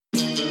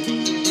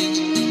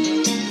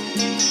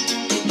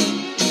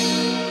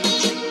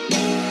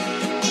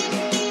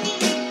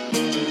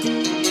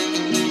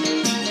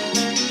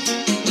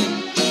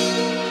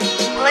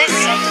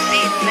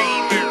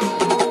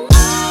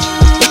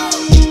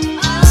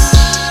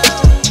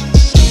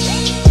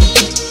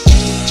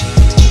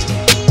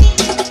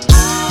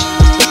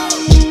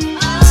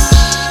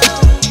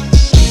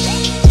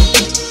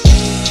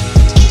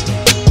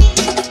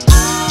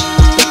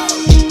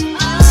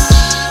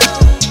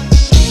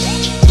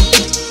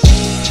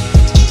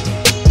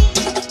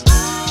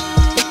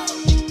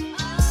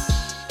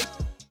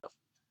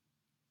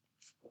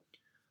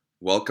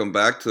Welcome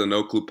back to the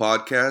No Clue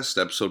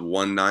Podcast, episode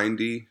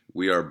 190.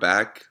 We are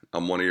back.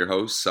 I'm one of your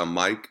hosts. I'm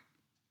Mike.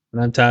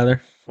 And I'm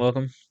Tyler.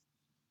 Welcome.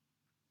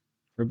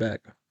 We're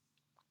back.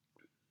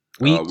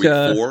 Week Week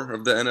 4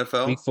 of the week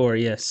NFL. 4,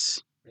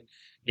 yes.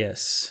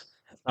 Yes.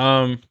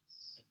 Um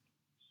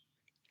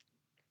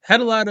had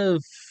a lot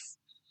of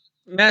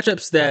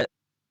matchups that,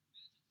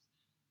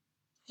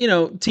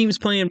 teams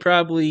playing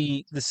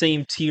probably the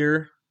same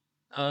tier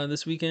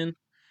this weekend.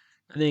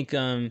 I think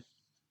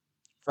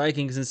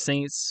Vikings and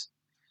Saints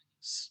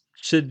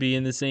should be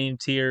in the same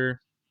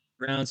tier.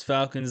 Browns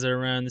Falcons are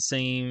around the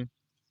same,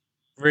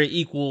 very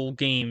equal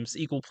games,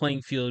 equal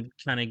playing field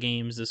kind of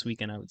games this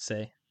weekend, I would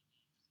say.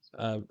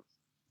 Uh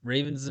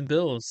Ravens and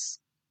Bills.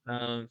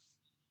 Um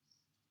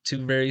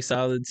Two very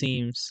solid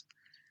teams.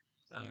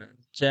 Uh,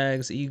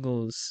 Jags,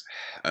 Eagles.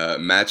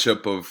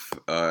 Matchup of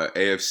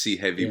AFC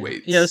Yeah, let's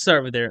heavyweights.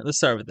 start with there. Let's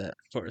start with that,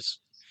 of course.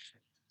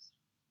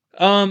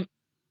 Um,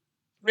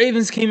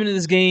 Ravens came into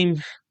this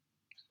game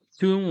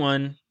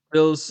 2-1.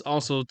 Bills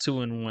also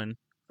 2-1.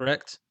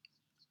 Correct.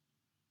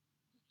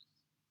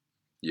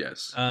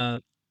 Yes. Uh,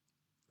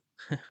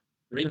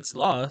 Ravens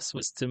loss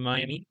was to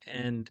Miami,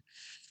 and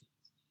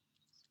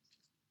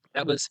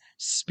that was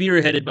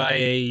spearheaded by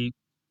a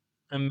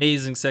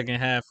amazing second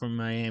half from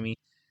Miami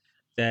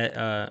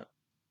that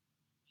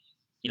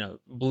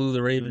blew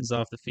the Ravens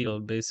off the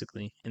field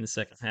basically in the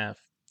second half.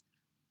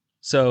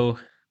 So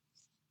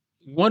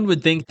one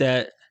would think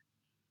that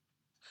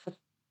the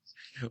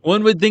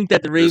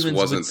This Ravens would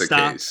wasn't the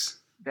stop case.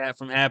 that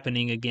from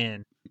happening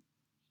again.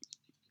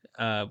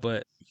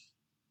 But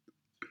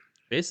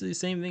basically the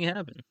same thing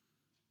happened.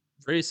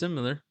 Very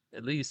similar,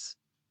 at least.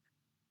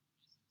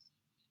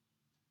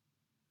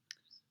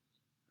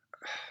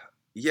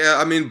 Yeah,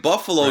 I mean,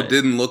 Buffalo Right.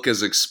 didn't look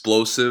as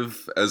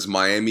explosive as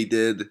Miami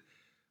did,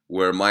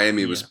 where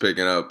Miami was Yeah.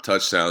 picking up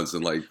touchdowns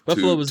in like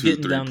Buffalo was two,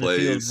 getting three down the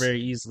field plays.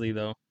 very easily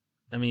though.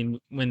 I mean,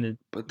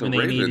 But the when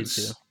they needed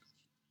to. Ravens,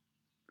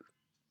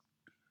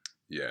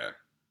 yeah.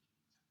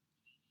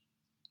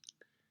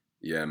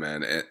 Yeah,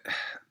 man.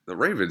 The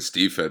Ravens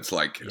defense,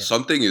 like, Yeah.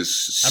 something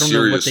is I don't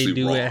know what they seriously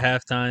do at wrong.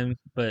 halftime,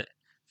 but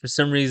for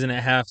some reason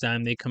at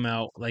halftime they come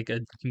out like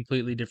a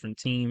completely different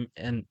team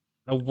and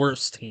a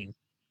worse team,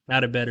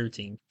 not a better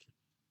team.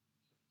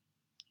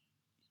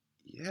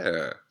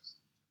 Yeah.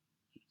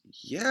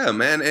 Yeah,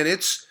 man, and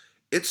it's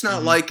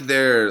not Mhm. like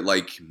they're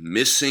like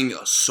missing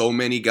so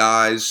many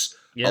guys.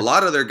 A Yeah,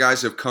 lot of their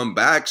guys have come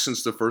back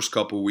since the first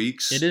couple it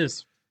weeks,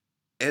 is.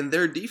 and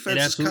their It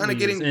defense is kind of absolutely is.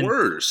 getting And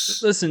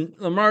worse. listen,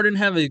 Lamar didn't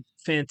have a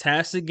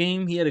fantastic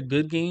game. He had a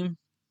good game,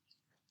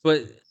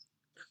 but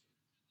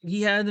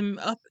he had them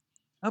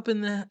up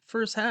in the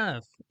first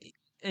half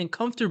and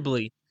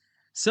comfortably,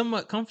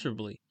 somewhat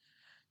comfortably.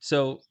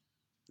 So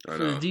I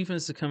for the know.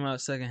 defense to come out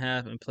second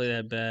half and play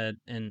that bad,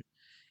 and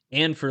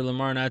for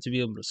Lamar not to be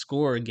able to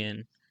score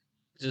again,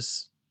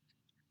 just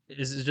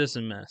is just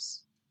a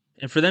mess.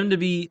 And for them to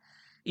be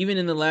even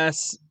in the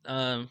last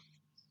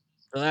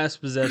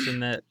possession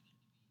that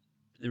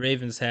the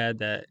Ravens had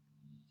that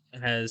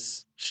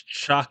has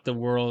shocked the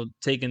world,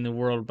 taken the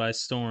world by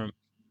storm.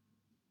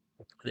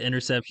 The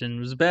interception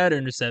was a bad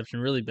interception,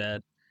 really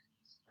bad.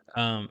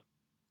 Um,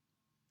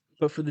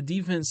 But for the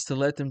defense to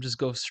let them just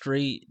go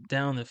straight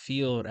down the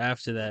field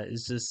after that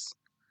is just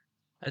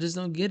I just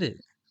don't get it.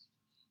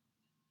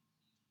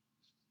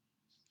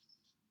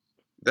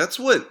 That's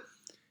what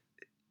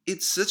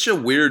it's such a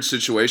weird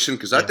situation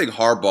because I Yeah. think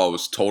Harbaugh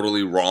was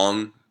totally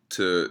wrong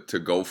to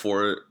go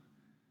for it.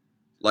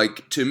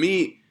 Like to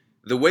me,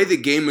 the way the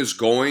game is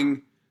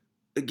going,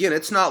 again,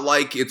 it's not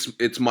like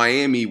it's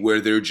Miami where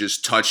they're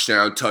just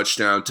touchdown,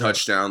 touchdown, Right.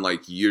 touchdown.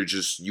 Like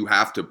you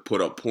have to put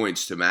up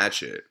points to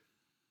match it.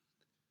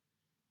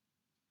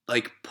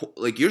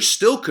 Like you're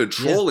still Yeah.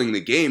 controlling the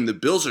game. The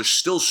Bills are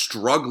still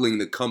struggling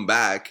to come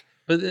back,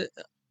 But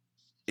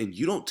and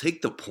you don't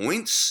take the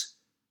points.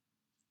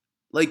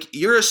 Like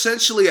you're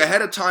essentially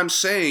ahead of time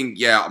saying,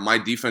 "Yeah, my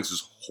defense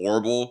is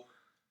horrible,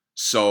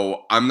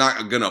 so I'm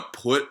not gonna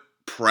put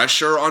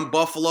pressure on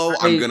Buffalo.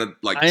 I'm I gonna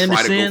like I try to go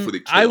for understand.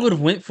 the I would kill." have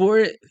went for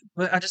it,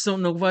 but I just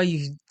don't know why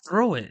you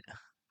throw it.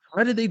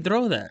 Why did they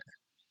throw that?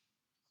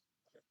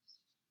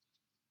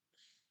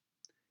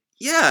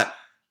 Yeah,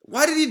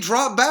 why did he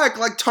drop back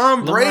like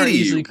Tom Lamar Brady?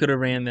 easily could have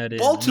ran that in.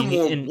 I mean,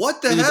 Baltimore, and what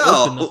it the was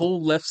open. The hell?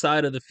 whole left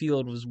side of the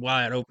field was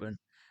wide open.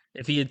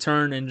 If he had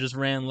turned and just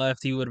ran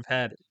left, he would have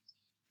had it.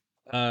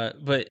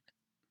 But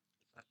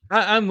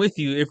I'm with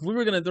you. If we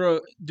were gonna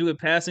do a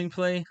passing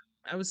play,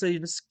 I would say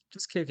just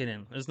kick it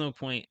in. There's no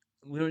point.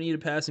 We don't need a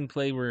passing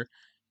play where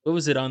what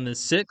was it on the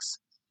 6?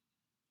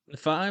 The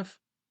 5?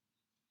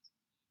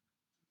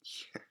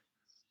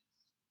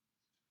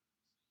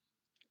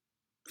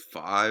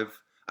 5.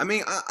 I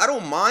mean, I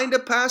don't mind a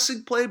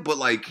passing play, but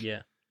like,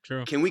 Yeah.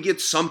 True. can we get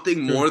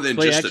something True. more than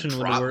Play just a action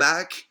would have drop worked.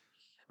 back?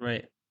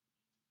 Right.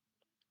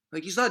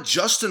 Like, he's not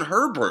Justin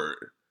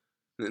Herbert.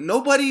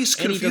 Nobody's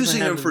And he doesn't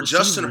confusing have him the for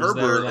Justin receivers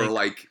that are Herbert or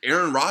like like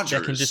Aaron that can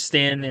just Rodgers.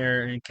 stand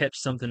there and catch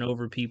something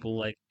over people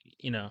like,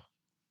 you know.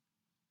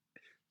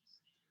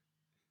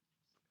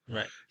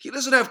 Right. He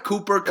doesn't have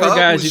Cooper Or Cup,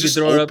 guys who's you could just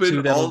throw it up open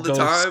to that'll all the go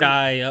time.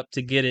 sky up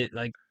to get it,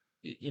 like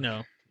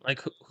like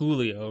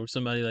Julio or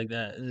somebody like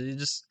that. They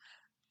just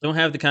don't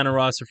have the kind of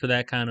roster for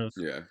that kind of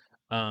Yeah.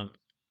 um,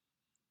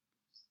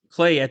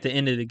 play at the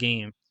end of the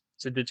game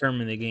to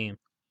determine the game.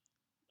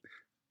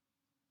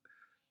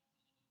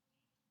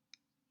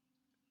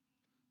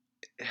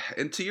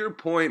 And to your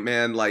point,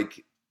 man,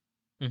 like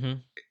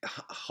Hmm.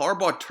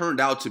 Harbaugh turned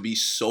out to be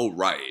so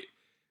right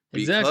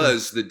Exactly.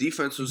 because the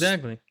defense was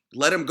Exactly.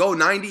 let him go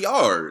 90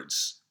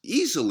 yards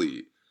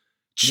easily.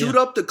 Yeah. Shoot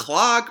up the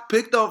clock,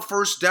 picked up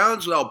first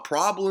downs without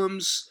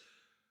problems.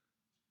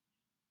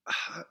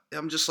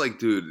 I'm just like,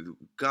 dude,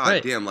 god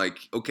Right. damn, like,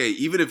 okay,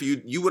 even if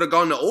you would have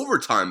gone to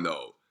overtime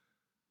though.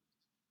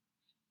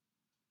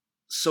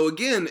 So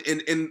again,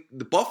 in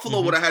the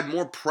Buffalo Hmm. would have had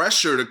more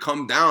pressure to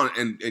come down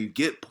and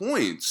get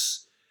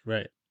points.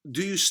 Right.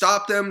 Do you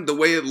stop them the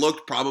way it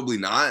looked? Probably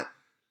not.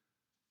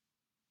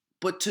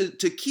 But to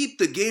keep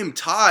the game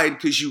tied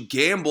because you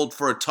gambled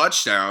for a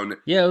touchdown,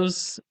 Yeah, it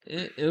was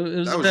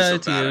that a was just a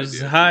bad idea. bad It was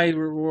idea to me. high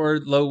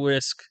reward, low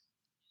risk.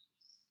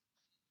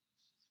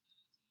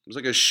 It was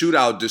like a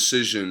shootout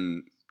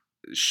decision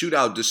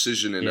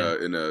in Yeah.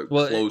 a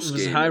Well, it close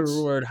was game. high It's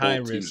reward, high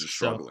both teams risk. are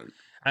So struggling.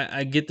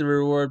 I get the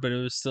reward, but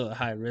it was still a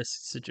high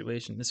risk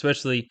situation,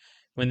 especially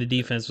when the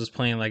Yeah. defense was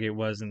playing like it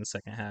was in the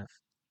second half.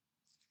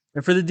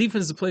 And for the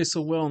defense to play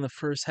so well in the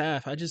first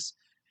half,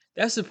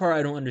 that's the part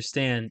I don't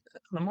understand.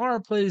 Lamar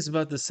plays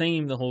about the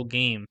same the whole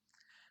game.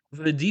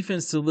 For the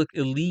defense to look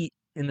elite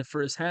in the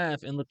first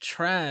half and look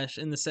trash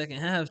in the second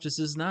half just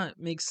does not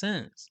make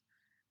sense.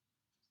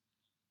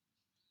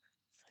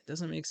 It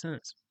doesn't make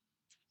sense.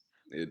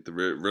 It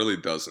really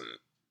doesn't.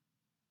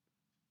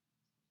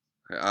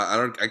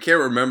 I can't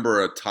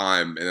remember a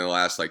time in the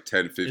last like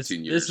 10, This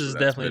 15 this years is where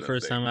that's definitely been the a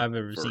first time thing I've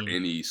ever for seen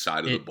any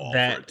side of the it ball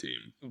for that a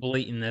team.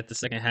 blatant that the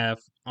second half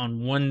on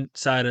one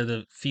side of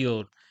the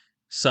field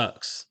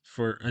sucks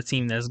for a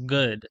team that's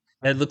good.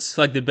 That looks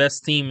like the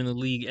best team in the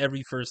league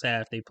every first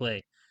half they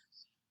play.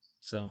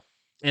 So,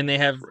 and they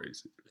have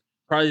Crazy.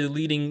 probably the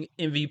leading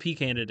MVP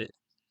candidate.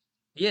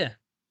 Yeah,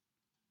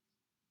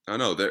 I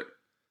know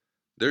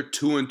they're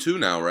 2-2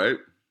 now, right?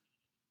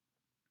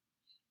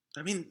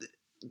 I mean,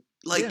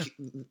 yeah, like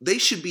they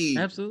should be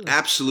absolutely.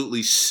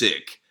 absolutely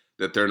sick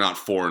that they're not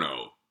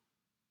 4-0.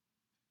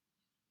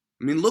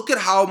 I mean, look at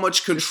how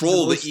much This is the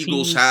control the most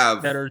Eagles teams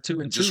that have are two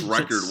and just two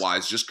record since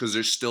wise, just because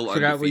they're I still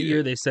forgot what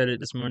year undefeated. they said it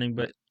this morning,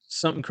 but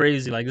something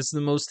crazy. Like this is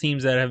the most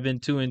teams that have been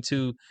 2 and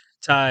 2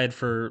 tied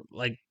for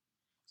like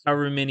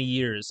however many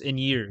years in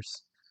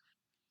years.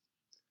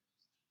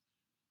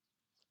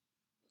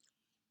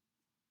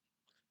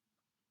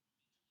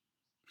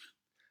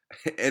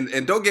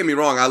 And don't get me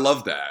wrong, I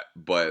love that,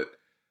 but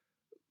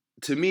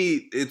to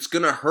me, it's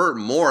gonna hurt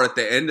more at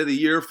the end of the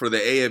year for the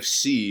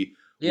AFC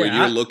when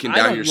you're Yeah, looking I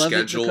down your don't love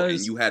it schedule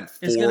and because you had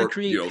it's gonna four,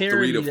 create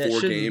three to parity that four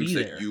shouldn't games be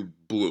that there. you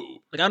blew.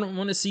 Like I don't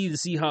want to see the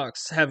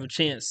Seahawks have a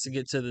chance to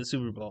get to the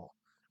Super Bowl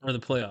or the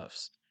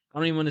playoffs. I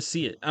don't even want to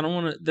see it. I don't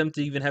want them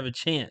to even have a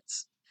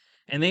chance,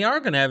 and they are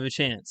going to have a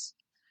chance.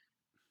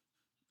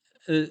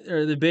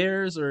 Or the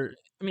Bears, or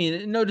I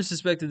mean, no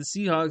disrespect to the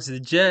Seahawks, the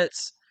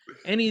Jets,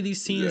 any of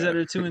these teams that Yeah,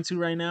 are 2 and 2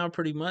 right now,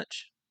 pretty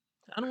much.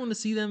 I don't want to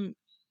see them.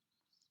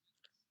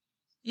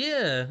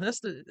 Yeah, that's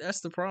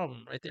the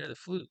problem right there. The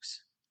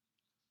flukes.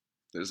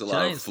 there's a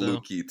lot of Giants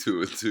though. fluky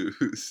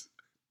 2-2s.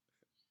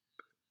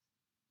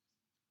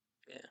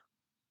 Yeah,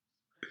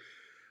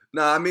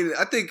 No, I mean,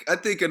 I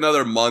think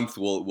another month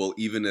will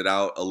even it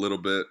out a little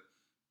bit.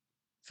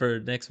 for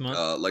next month.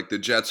 Like the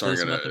Jets For aren't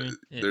this gonna. month, I mean.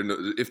 Yeah, They're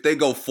no, if they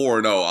go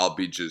 4-0, I'll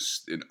be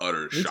just in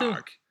utter me too.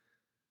 shock.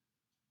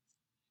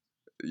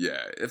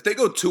 Yeah, if they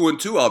go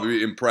 2-2, I'll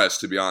be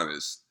impressed. To be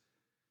honest,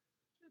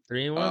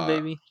 3-1, uh,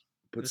 baby.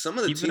 but Let's some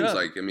of the keep it teams, up.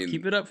 like I mean,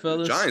 Keep it up, the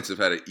fellas. Giants have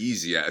had an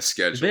easy ass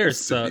The schedule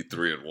Bears to be suck.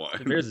 three and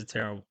The one. Bears are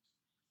terrible.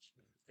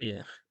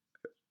 Yeah,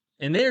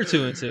 and they're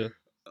 2 and 2.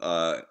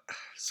 Uh,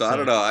 so I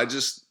don't So know. I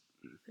just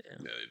yeah.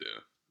 yeah, they do.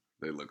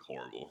 They look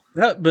horrible.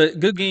 But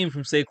good game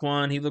from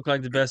Saquon. He looked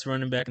like the best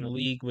running back in the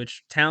league,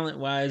 which talent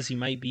wise he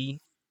might be.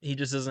 He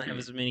just doesn't have Hmm.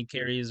 as many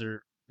carries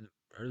or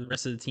the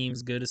rest of the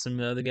team's good as some of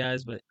the other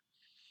guys, but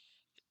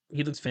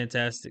he looks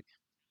fantastic.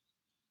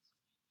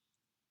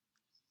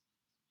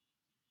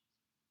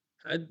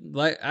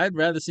 I'd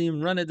rather see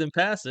him run it than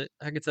pass it.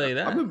 I can tell you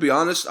I'm that. gonna be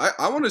honest.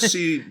 I want to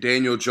see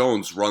Daniel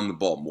Jones run the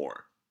ball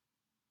more.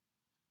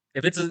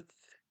 If it's a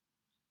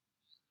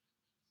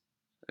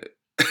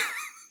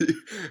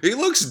He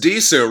looks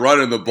decent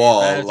running the if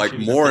I ball, have to like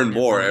choose, I'm more and taking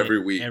him more run it every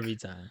week. every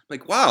time.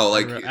 Like wow,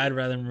 like I'd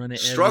rather him run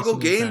it every struggle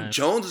single game. time.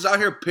 Jones is out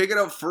here picking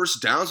up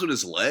first downs with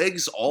his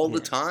legs all the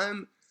Yeah.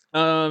 time.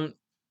 Um,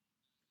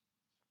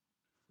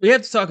 we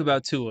have to talk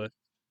about Tua.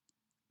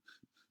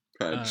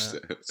 I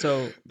understand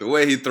So the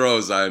way he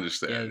throws. I yeah,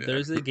 understand.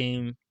 there's Yeah. a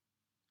game.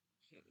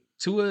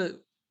 Tua,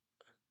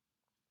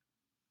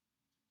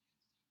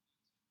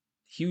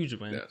 huge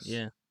win. Yes.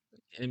 Yeah,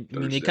 and I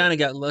mean they Thursday. kind of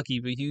got lucky,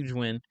 but huge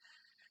win.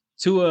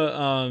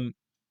 Tua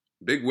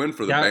Big win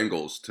for the got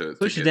Bengals to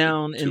pushed get the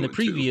down in the 2-2.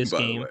 previous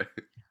By the game way.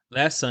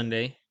 last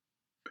Sunday,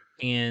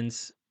 and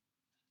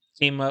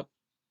came up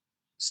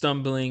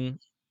stumbling,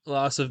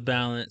 loss of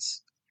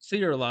balance,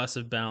 clear loss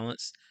of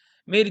balance,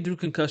 made it through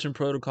concussion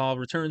protocol,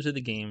 returned to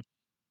the game.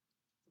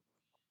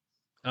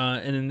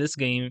 And in this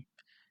game,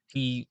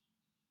 he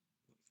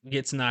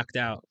gets knocked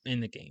out in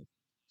the game.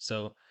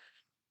 So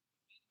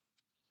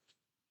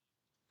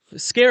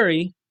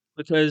scary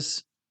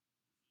because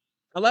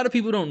a lot of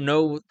people don't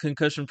know what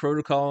concussion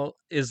protocol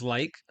is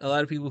like. A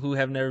lot of people who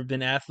have never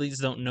been athletes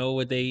don't know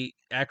what they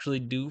actually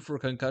do for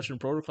concussion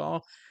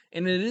protocol.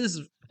 And it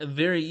is a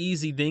very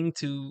easy thing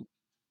to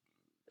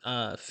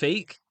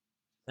fake.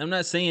 I'm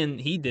not saying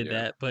he did Yeah.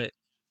 that, but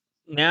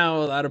now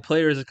a lot of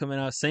players are coming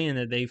out saying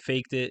that they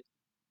faked it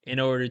in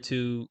order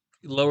to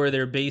lower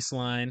their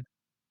baseline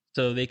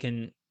so they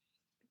can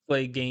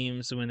play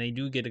games when they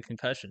do get a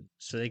concussion,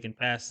 so they can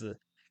pass the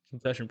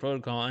concussion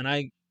protocol. And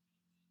I,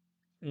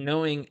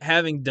 knowing,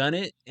 having done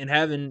it and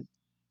having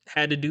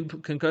had to do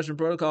concussion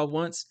protocol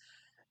once,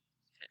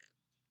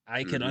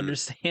 I could Mm-hmm.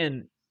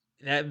 understand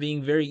that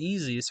being very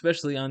easy,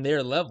 especially on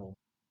their level.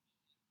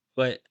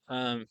 But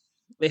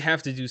they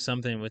have to do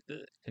something with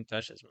the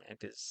concussions, man,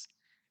 because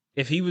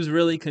if he was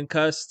really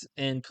concussed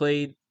and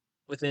played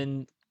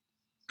within,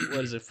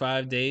 what is it,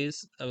 5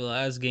 days of the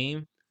last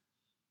game,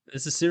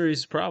 it's a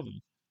serious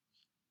problem.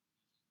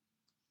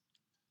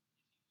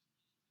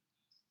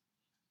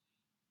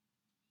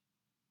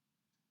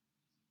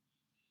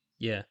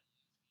 Yeah,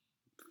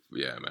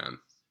 Yeah, man.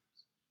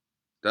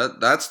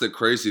 That's the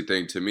crazy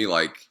thing to me.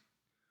 Like,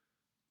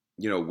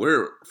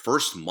 we're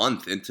first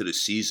month into the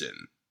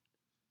season.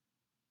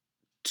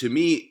 To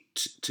me,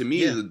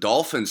 yeah, the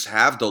Dolphins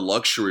have the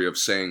luxury of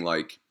saying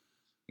like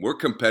we're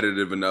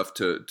competitive enough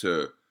to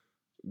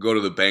go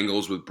to the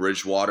Bengals with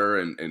Bridgewater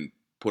and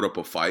put up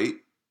a fight,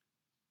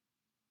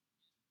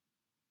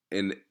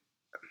 and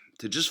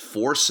to just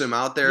force him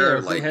out yeah. Or there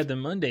if they like had the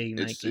Monday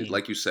night game,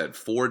 like you said,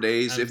 4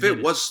 days. I If get it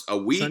it. was a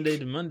Sunday week,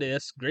 to Monday,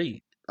 that's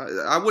great.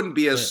 I wouldn't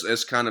be But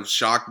as kind of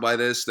shocked by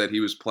this that he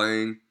was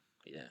playing.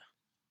 yeah,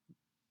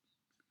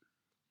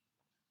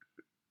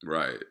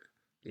 Right.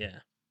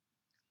 yeah.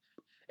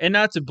 And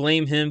not to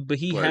blame him, but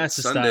he But has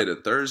to Sunday stop to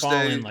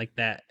falling Thursday, like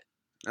that.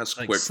 that's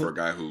Like quick for a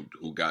guy who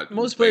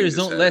most banged players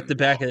his don't head let the and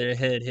back of their wobbled.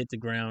 head hit the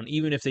ground,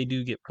 even if they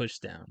do get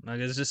pushed down. Like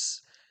it's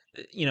just,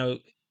 you know,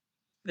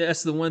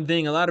 that's the one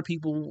thing. A lot of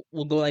people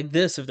will go like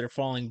this if they're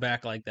falling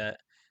back like that.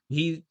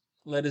 He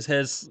let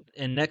his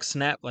and neck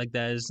snap like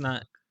that. It's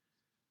not.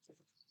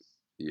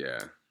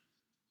 Yeah.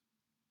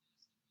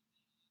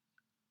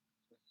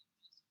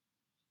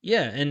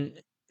 Yeah,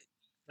 and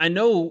I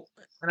know,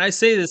 and I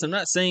say this. I'm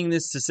not saying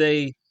this to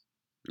say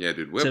Yeah,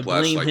 dude, to whiplash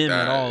blame like him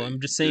at that, all. I'm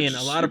just you're saying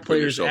a just lot you're of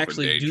putting players yourself in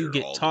actually do danger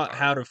get all the taught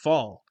how time. to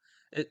fall.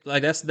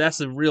 Like that's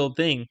a real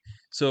thing.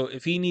 So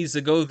if he needs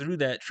to go through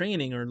that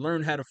training or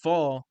learn how to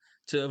fall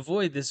to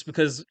avoid this,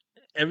 because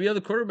every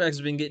other quarterback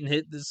has been getting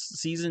hit this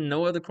season.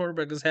 No other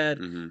quarterback has had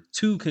Hmm.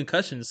 two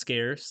concussion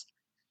scares.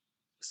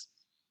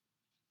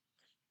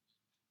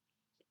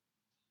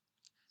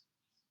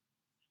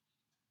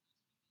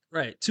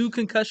 Right, two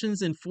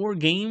concussions in 4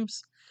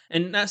 games.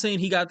 And not saying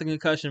he got the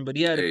concussion, but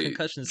he had a Hey,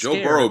 concussion Joe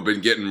Burrow scare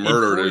been getting in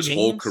murdered four his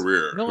whole games.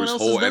 career, No one his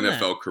else has whole done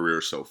that. NFL career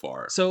so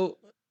far. So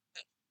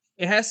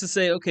it has to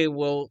say, okay,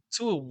 well,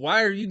 Tua,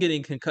 why are you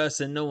getting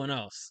concussed and no one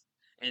else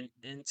in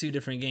two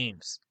different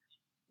games,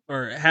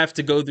 or have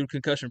to go through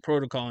concussion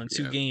protocol in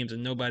two Yeah, games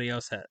and nobody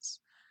else has?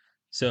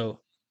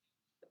 So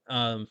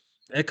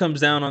it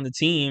comes down on the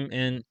team,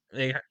 and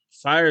they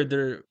fired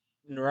their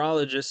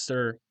neurologist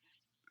or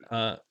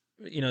uh,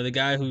 the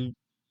guy who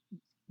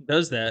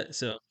does that.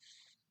 So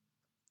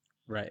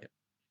right,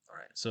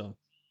 right. So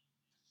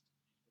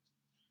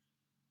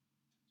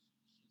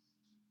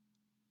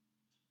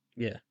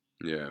yeah,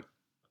 yeah.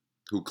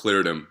 Who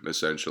cleared him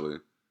essentially?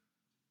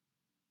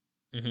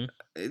 hmm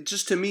It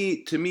just to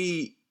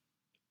me,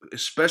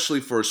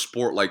 especially for a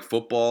sport like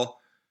football,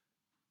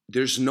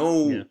 there's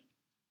yeah, no.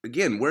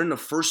 Again, we're in the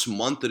first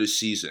month of the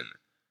season.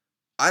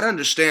 I'd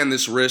understand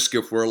this risk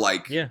if we're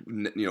like, yeah.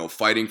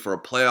 fighting for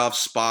a playoff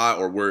spot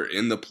or we're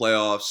in the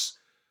playoffs.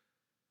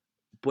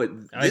 But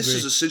I this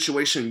is agree. a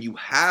situation you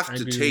have I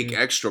to agree with take you.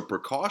 extra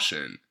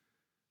precaution.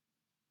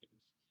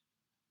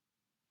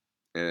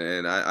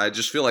 And I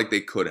just feel like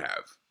they could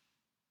have.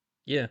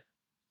 Yeah,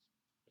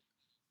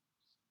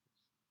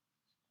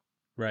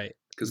 right.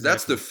 Because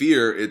that's the Exactly.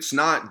 fear. It's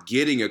not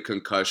getting a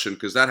concussion,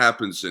 because that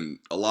happens in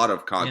a lot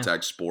of Yeah.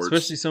 contact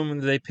Especially sports. someone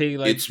that they pay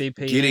like It's they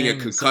pay getting a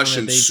him, and someone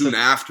that concussion they soon put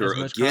after as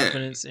much again.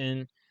 confidence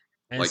in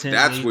as Like, him.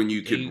 that's when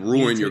you could They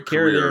need to ruin your take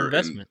care of their career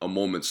in investment. a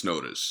moment's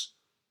notice.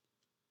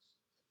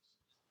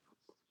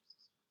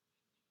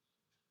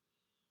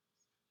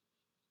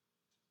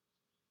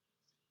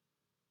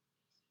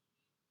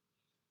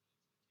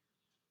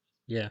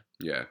 Yeah.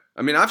 Yeah.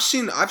 I mean, I've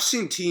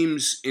seen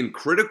teams in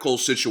critical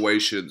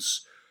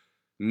situations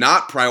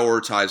not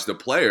prioritize the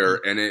player,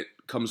 Mm, and it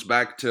comes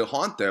back to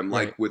haunt them, right.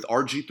 like with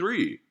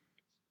RG3.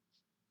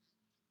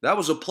 That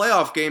was a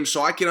playoff game,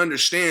 so I can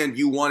understand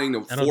you wanting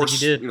to I don't think he force,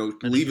 did.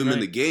 I think leave you're him in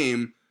the right.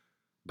 game,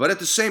 but at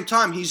the same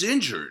time, he's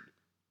injured.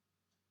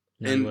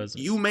 No, he And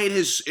wasn't. you made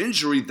his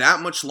injury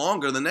that much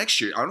longer the next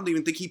year. I don't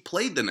even think he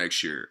played the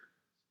next year.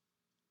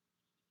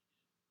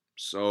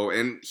 So,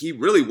 and he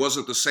really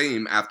wasn't the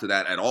same after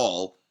that at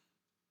all.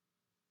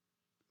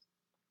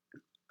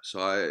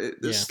 So,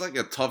 this Yeah, is like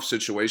a tough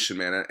situation,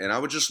 man. And I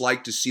would just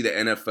like to see the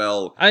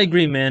NFL, I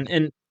agree, man.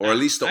 And or at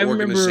least the I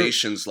remember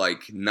organizations,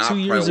 like 2 not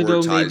years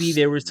ago, maybe prioritize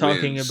they were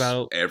talking wins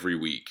about every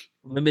week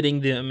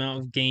limiting the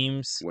amount of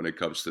games when it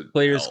comes to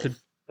players could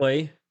health.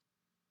 play.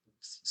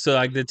 So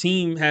like the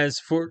team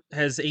has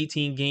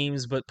 18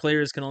 games, but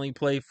players can only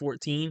play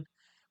 14,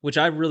 which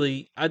I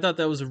thought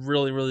that was a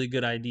really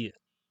good idea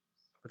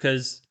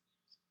because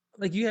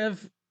like you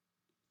have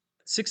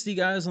 60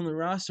 guys on the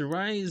roster.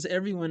 Why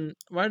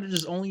do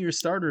just only your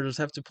starters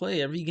have to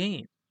play every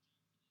game?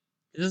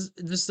 It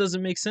just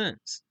doesn't make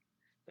sense.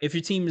 If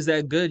your team is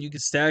that good, you can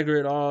stagger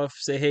it off,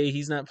 say, hey,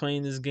 he's not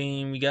playing this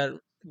game. We got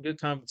good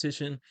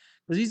competition.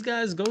 Because these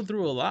guys go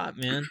through a lot,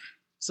 man.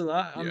 It's a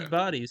lot on the Yeah,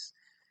 bodies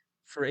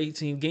for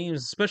 18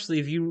 games, especially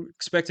if you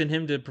expecting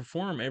him to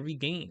perform every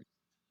game.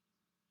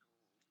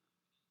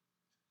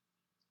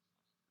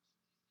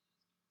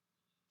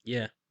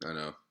 Yeah, I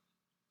know.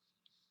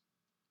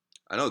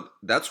 I know.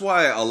 That's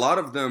why a lot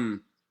of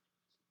them,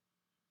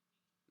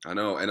 I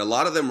know, and a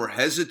lot of them were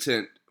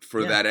hesitant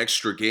for yeah. that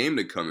extra game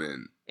to come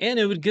in And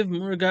it would give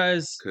more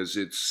guys because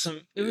it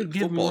would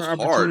give more football's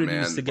hard,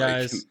 opportunities to man. Like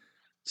guys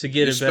to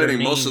get you're a better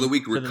spending most of the name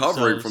week for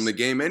recovering from the themselves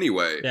game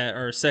anyway. that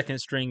are second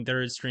string,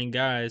 third string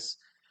guys.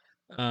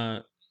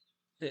 Uh,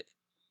 it,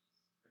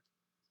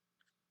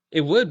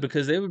 it would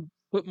because they would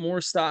put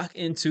more stock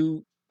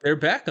into their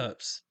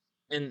backups.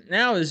 And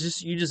now it's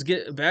just you just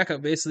get a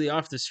backup basically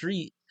off the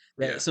street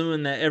Yeah, that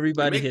someone that it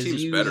everybody make has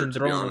teams used better, and to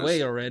be thrown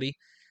away honest. already.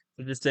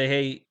 And just say,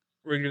 hey,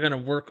 we're gonna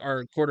work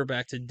our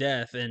quarterback to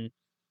death, and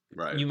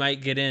Right. you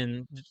might get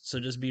in, so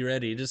just be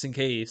ready, just in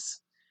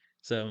case.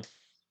 So,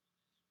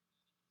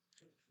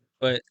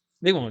 but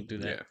they won't do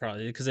that Yeah.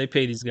 probably because they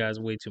pay these guys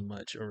way too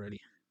much already.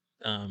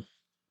 Um,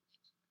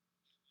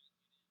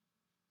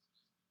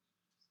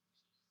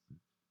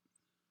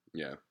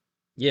 Yeah.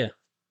 yeah,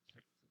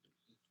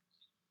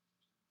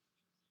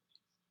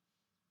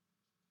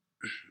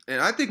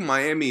 And I think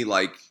Miami,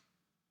 like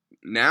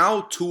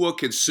now, Tua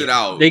could sit yeah,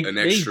 out they an they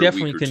extra week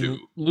definitely or can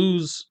two.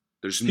 lose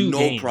There's 2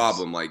 no games.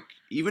 problem. Like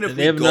even if They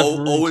we have enough go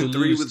room 0 to and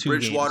 3 lose with 2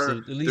 games. So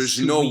Bridgewater, at least there's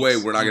two no way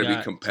weeks we're not you going to be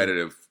got to,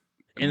 competitive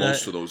in and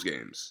most of those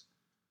games.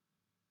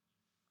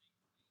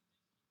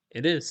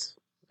 it is,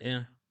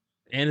 yeah,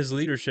 and his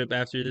leadership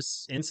after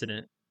this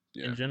incident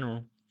in Yeah.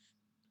 general.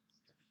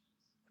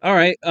 All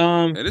right,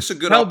 And it's a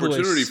good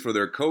opportunity Cowboys, for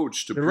their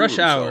coach to the prove rush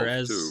hour, himself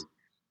as too.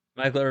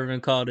 Michael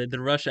Irvin called it, the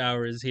rush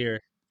hour is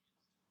here.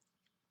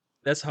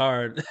 That's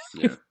hard.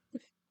 Yeah.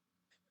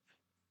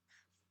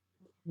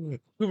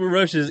 Cooper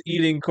Rush is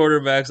eating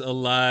quarterbacks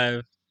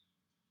alive.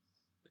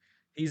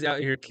 He's out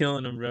here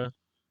killing them, bro.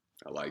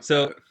 I like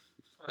So that.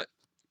 uh,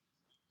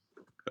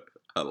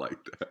 I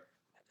like that.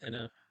 I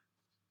know,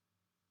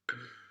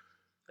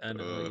 I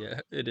know. Uh, Yeah,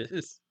 it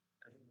is.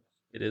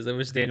 It is. I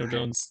wish Daniel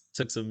Jones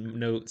took some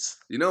notes.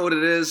 you know what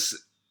it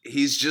is?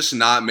 He's just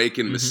not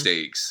making Hmm.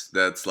 mistakes.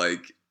 That's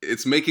like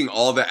it's making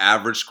all the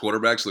average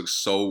quarterbacks look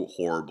so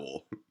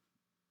horrible.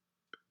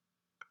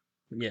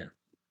 Yeah,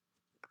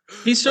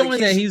 he's like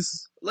showing that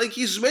he's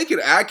he's making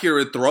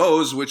accurate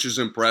throws, which is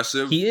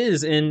impressive. he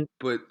is, and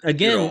But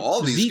again,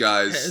 all these Zeke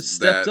guys has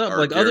stepped that up. are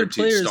Like other guaranteed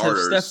players have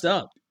stepped starters,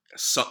 up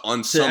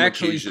on to some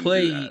actually occasion, do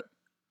that. play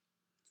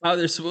how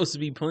they're supposed to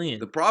be The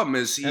playing. problem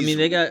is I mean,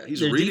 they got he's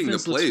their reading the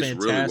defense looks plays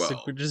really fantastic.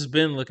 well. We've just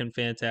been looking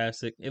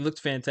fantastic. It looked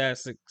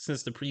fantastic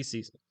since the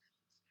preseason,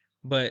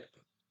 but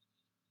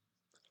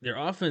their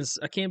offense,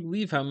 I can't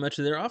believe how much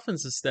of their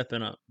offense is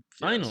stepping up Yes,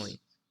 finally.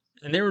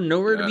 And they were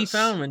nowhere to be yes,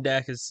 found when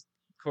Dak is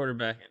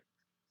quarterbacking.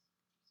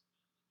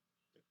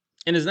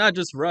 And it's not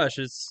just Rush,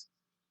 it's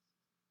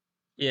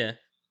yeah,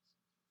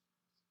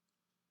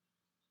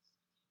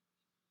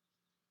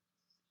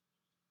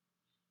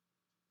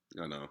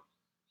 I know,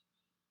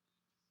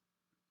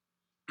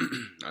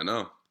 I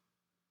know.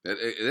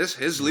 This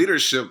his yeah,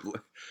 leadership.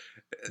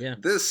 yeah,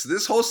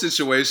 This whole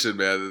situation,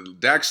 man.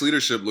 Dak's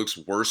leadership looks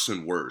worse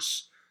and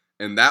worse,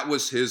 and that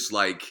was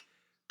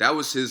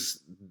his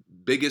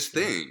biggest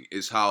yeah. thing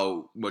is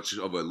how much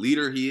of a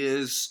leader he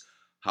is,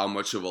 how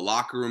much of a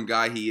locker room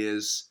guy he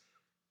is,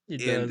 He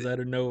and does out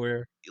of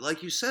nowhere.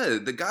 like you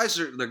said, the guys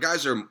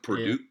are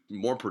Yeah,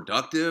 more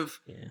productive.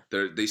 yeah,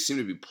 They seem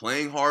to be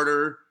playing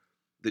harder.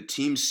 The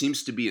team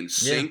seems to be in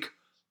yeah, sync.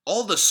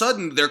 All of a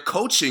sudden, their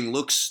coaching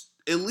looks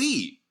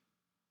elite.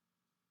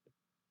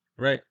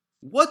 right,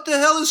 What the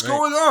hell is right.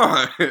 going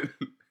on?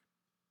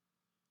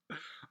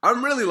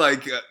 I'm really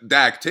like,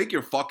 Dak, take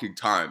your fucking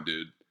time,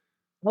 dude.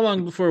 How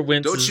long before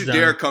Wentz Don't is you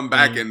dare done come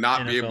back playing and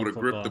not be able NFL to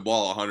grip the football?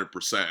 ball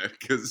 100%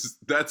 because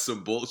that's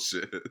some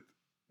bullshit.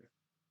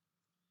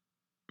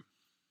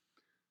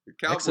 The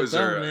Cowboys XFL,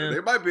 are, man.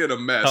 they might be in a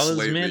Call mess his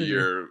late in the manager.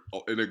 year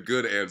in a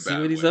good and See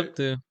what bad he's way. up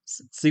to.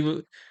 See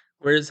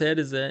where his head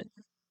is at.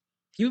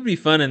 He would be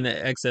fun in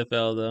the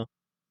XFL though.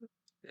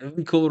 It would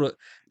be cool to.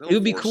 They'll It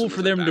would be force cool him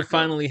for as a them to backup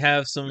finally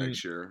have some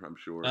next year, I'm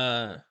sure.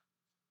 uh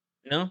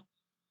No?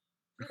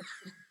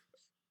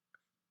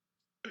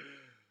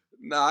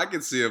 Nah, I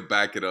can see him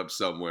back it up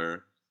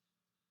somewhere,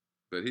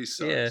 but he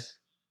Yeah. sucks.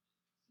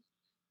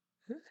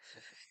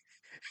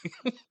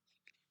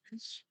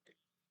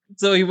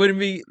 So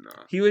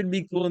Nah, he wouldn't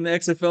be cool in the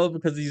XFL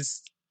because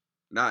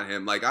not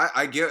him. Like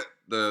I get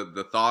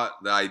the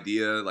thought, the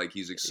idea. Like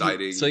he's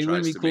exciting. so He he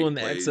wouldn't tries be to cool in make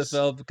the plays,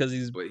 XFL because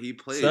he's but he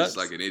plays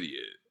like sucks? an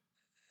idiot.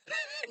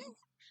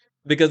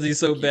 Because he's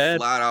so Like he bad?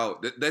 flat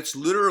out. That's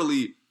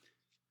literally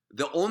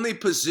the only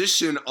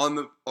position on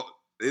the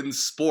in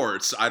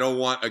sports. I don't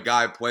want a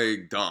guy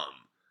playing dumb.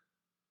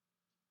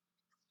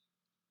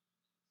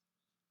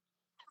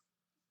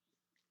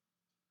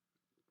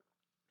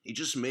 He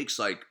just makes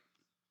like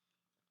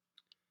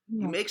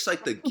he makes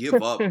like the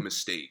give up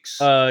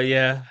mistakes.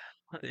 Yeah.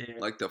 Yeah.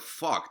 Like the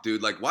fuck,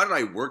 dude. Like why did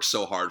I work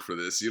so hard for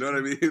this? You know what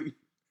I mean?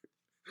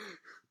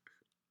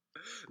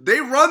 They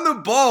run the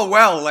ball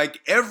well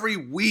like every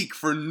week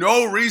for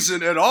no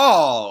reason at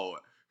all.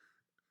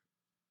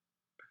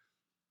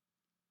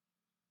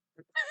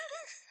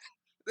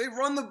 They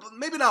run the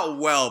maybe not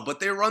well, but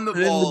they run the For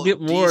them to ball get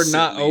more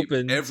not decently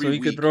open every so he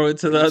could week, throw it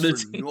to and the it's other for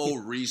team. no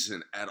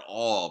reason at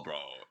all, bro.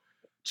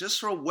 Just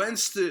for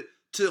Wentz to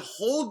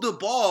hold the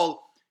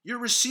ball, your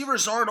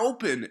receivers aren't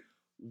open.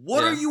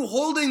 What are Yeah. you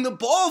holding the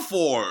ball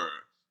for?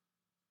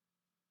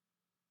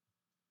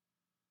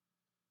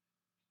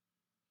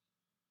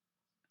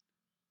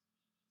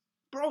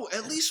 Bro,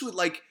 at Yeah. least with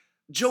like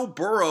Joe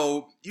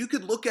Burrow, you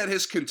could look at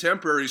his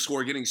contemporary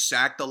score getting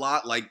sacked a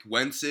lot like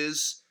Wentz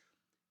is.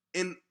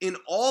 In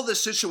all the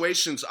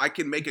situations, I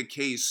can make a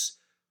case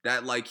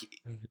that like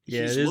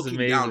Yeah, it he's is looking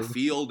amazing.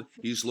 downfield,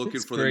 he's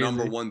looking It's for the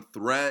number crazy. one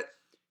threat,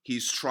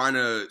 he's trying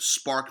to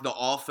spark the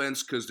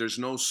offense because there's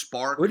no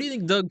What spark. do you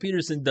think Doug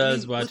Peterson I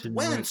does mean, with watching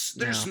Wentz Wentz,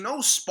 there's now?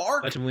 no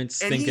spark, Watching Wentz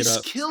and stink it he's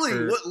up killing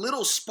for what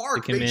little the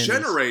spark they Commanders.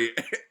 generate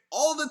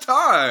all the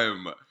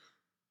time.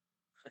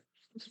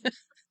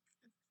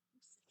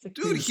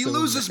 Dude, He's he so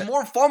loses bad.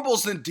 more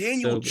fumbles than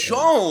Daniel So bad.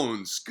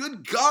 Jones.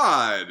 Good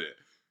God.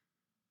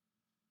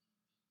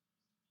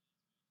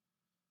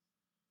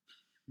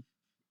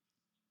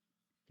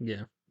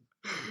 Yeah.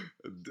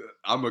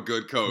 I'm a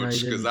good No, he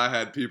coach because didn't. I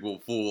had people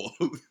fooled.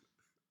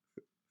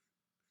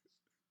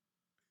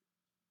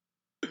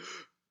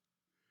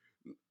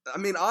 I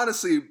mean,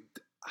 honestly,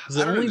 Was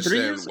I it don't only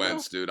 3 years understand ago?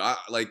 Wentz, dude. I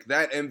like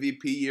that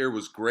MVP year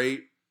was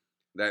great.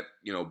 That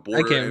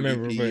I border can't MVP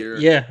remember, but year,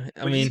 yeah,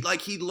 I but he mean,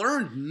 like he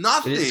learned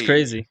it is nothing.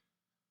 crazy.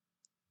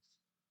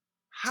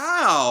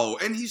 How?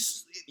 And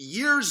he's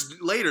years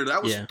later.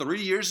 That was Yeah.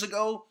 3 years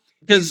ago.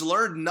 He's Because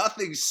learned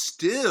nothing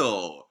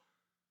still.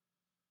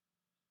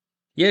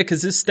 yeah,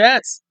 because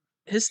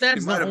his He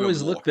stats might don't have been always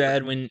more. look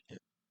bad when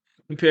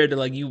compared to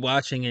like you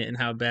watching it and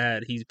how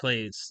bad he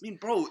plays. I mean,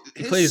 bro,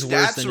 He his plays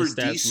worse stats than were his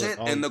stats look decent,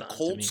 all and the the time to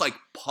Colts me. like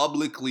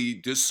publicly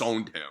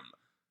disowned him.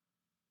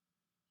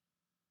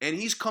 And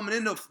he's coming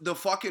into the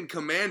fucking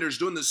Commanders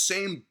doing the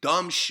same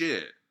dumb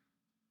shit.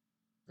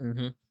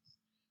 Hmm.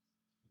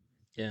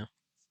 Yeah.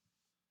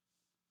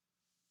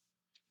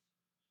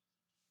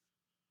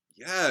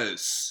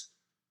 Yes.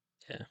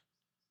 Yeah.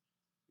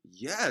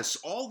 Yes,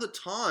 all the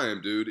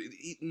time, dude.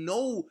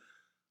 No,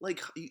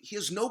 like he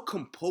has no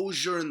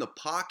composure in the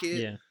pocket.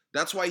 Yeah.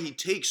 That's why he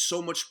takes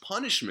so much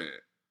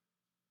punishment.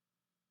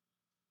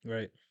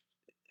 Right.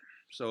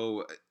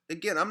 So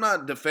again, I'm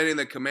not defending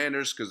the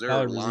Commanders because their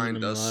Pollard was eating line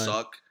them does alive.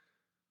 suck,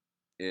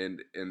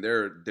 and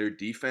their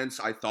defense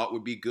I thought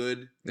would be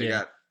good. They Yeah.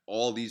 got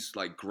all these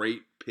like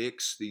great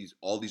picks,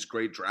 all these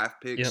great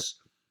draft Yep. picks,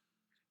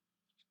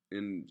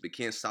 and they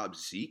can't stop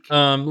Zeke,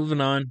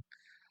 Moving on.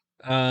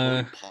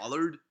 Uh, Tony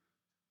Pollard.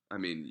 I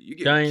mean, you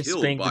get Giants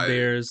killed spanked the by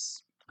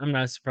Bears. I'm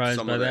not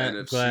surprised by that.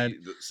 I'm glad.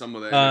 Some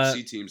of the Uh,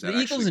 NFC teams the that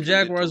Eagles actually and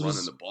commit to Jaguars running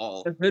was the a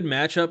ball. good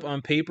matchup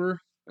on paper,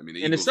 I mean,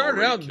 the and it Eagles started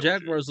already out.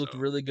 killed you, Jaguars looked so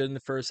really good in the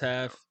first yeah.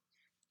 half.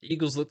 The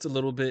Eagles looked a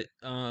little bit.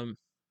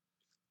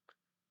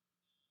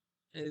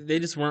 They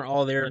just weren't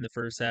all there in the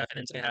first half, and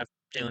in the second half,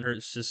 Jalen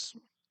Hurts just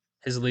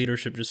his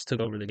leadership just took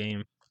over the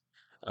game.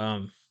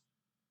 Um,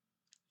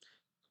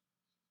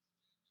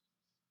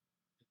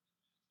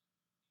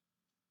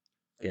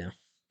 yeah,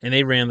 and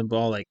they ran the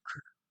ball like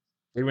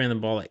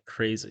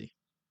crazy.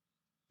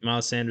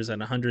 Miles Sanders had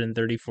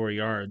 134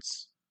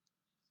 yards.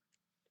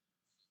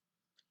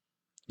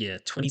 Yeah,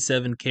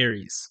 27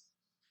 carries.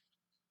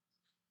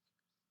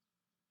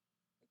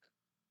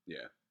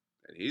 Yeah,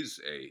 and he's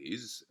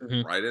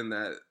Hmm. right in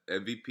that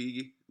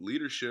MVP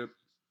leadership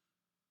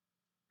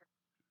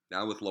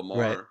now with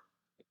Right. Lamar.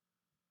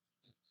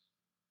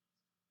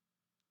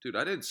 Dude,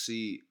 I didn't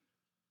see.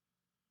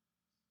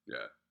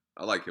 Yeah,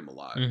 I like him a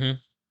lot. Hmm.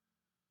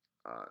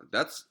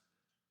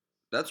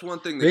 That's one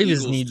thing the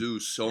Ravens Eagles need. do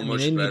so I mean,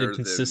 they much need a better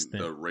than consistent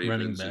the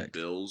running Ravens and back,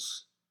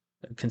 Bills.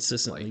 a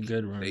consistently Like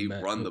good they running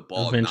back. run the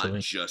ball not Eventually.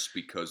 just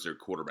because their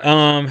quarterback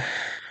is Um, good.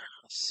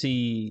 let's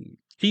see,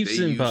 They Chiefs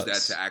and use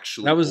that to Bucks.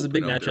 That actually was the open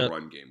big up their matchup.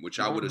 run game,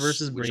 Mahomes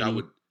versus which I Brady.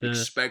 would The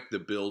expect the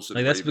Bills like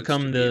and that's Ravens to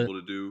become be the able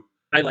to do,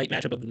 highlight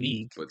matchup of the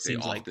league. It but they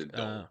seems like often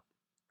don't.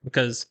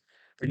 because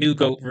the new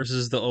goat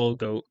versus the old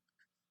goat.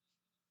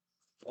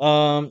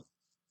 Um,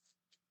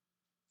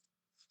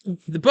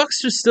 the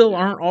Bucks just still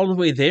aren't all the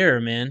way there,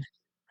 man.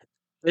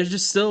 There's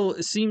just still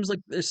it seems like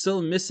they're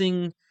still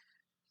missing.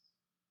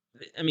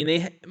 I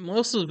mean,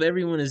 most of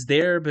everyone is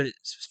there, but it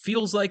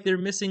feels like they're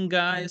missing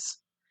guys.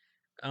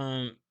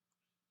 Um,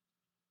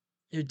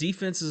 their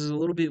defense is a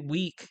little bit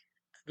weak.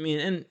 I mean,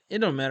 and it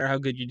don't matter how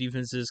good your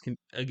defense is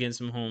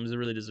against Mahomes. It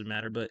really doesn't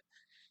matter. But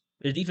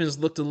their defense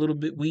looked a little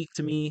bit weak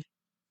to me.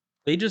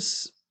 They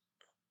just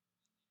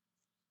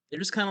they're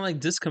just kind of like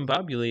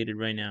discombobulated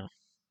right now.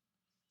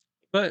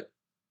 But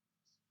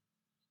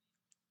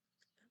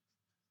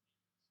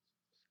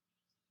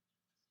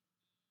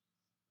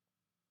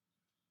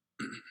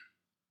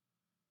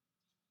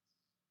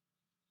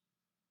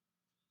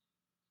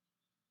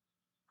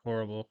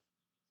horrible.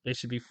 They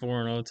should be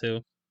 4-0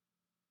 too.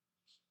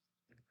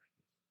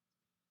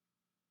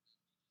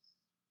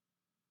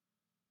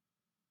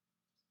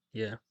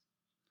 Yeah,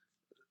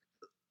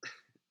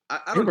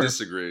 I they don't were.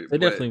 disagree, They but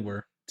definitely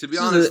were. to be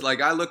This is a honest,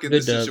 like I look at good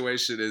this dub.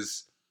 situation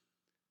as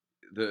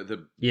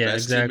the Yeah,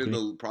 best team in exactly.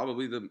 the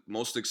probably the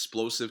most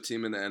explosive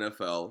team in the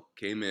NFL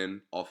came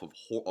in off of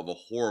a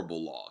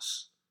horrible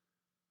loss,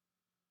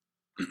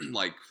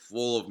 like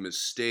full of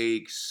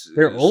mistakes,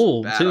 They're just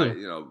old bad,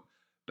 too.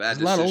 bad There's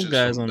a lot of old decisions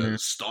guys from on the there.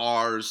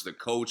 stars, the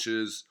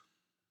coaches.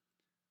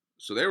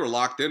 So they were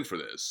locked in for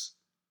this.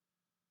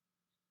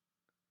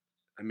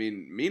 I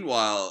mean,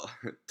 meanwhile,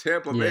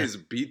 Tampa Yeah, Bay's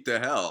beat the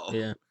hell.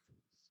 yeah,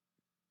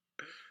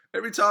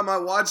 Every time I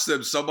watch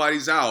them,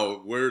 somebody's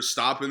out. We're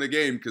stopping the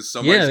game because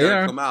yeah. somebody's They got to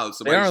are. come out.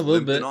 They are a Somebody's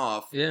little limping bit.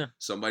 off. Yeah,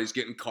 Somebody's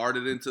getting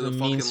carted into the the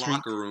mean fucking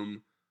streak. locker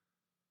room.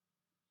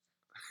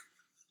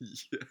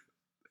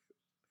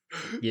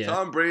 Yeah,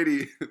 Tom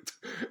Brady,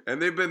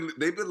 and they've been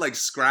like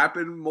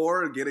scrapping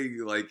more, getting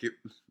like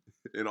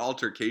in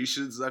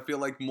altercations. I feel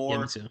like yeah.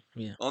 Me more too.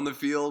 Yeah, on the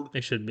field.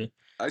 they should be.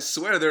 I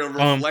swear they're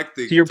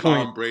To reflecting your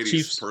point, Tom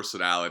Brady's Chiefs.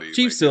 personality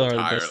Chiefs like still are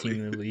the best entirely. team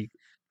in the league,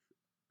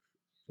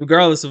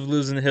 regardless of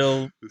losing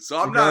Hill, So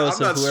I'm not regardless I'm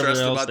of not whoever stressed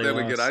else about they them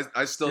again. lost.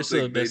 I still They're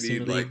still the think they best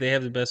team in need the league. like They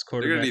have the best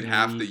they're gonna quarterback need in the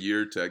half the league.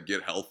 year to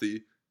get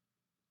healthy.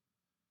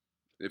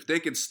 If they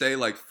can stay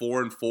like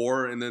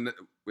 4-4 and then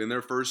in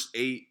their first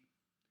 8,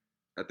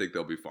 I think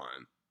they'll be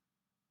fine.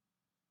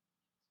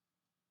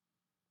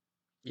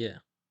 Yeah,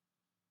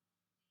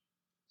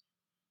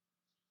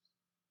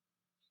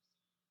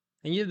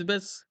 and you have the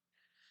best,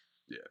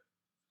 Yeah,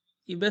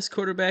 your best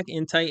quarterback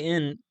and tight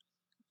end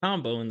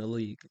combo in the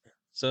league.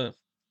 So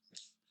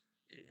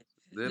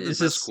they have the it's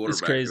best just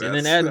it's quarterback. crazy. And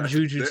then adding That's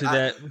Juju to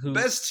that, who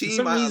best for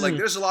team. some Like reason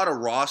there's a lot of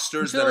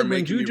you rosters feel that are like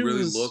when making me Juju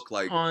really was look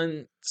like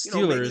on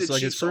maybe the Steelers,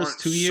 like his Chiefs first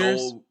aren't 2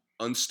 years, so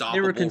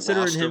they were unstoppable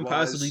considering roster him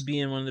possibly wise,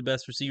 being one of the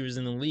best receivers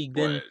in the league.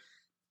 Then,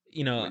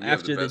 but when you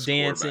have the after the best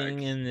quarterback,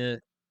 dancing and the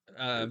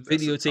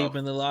that's a videotape tough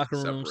in the locker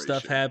room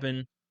stuff separation.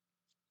 happened,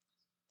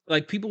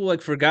 like people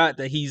like forgot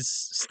that he's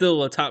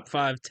still a top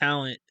 5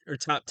 talent or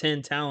top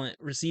 10 talent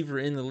receiver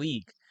in the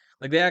league.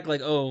 Like they act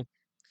like, oh,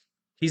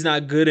 he's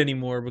not good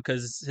anymore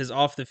because his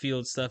off the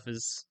field stuff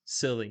is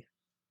silly.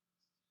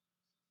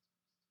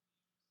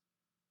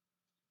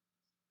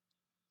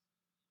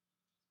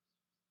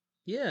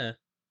 Yeah,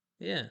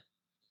 yeah,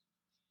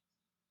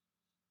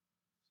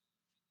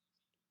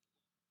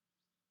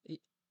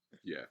 e-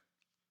 Yeah,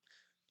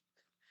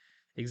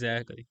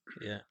 exactly.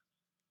 Yeah,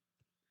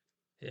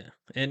 yeah.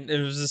 And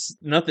it was just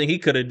nothing he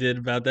could have did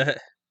about that.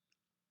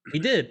 He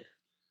did.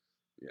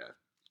 yeah.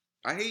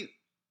 I hate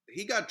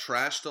he got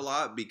trashed a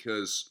lot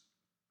because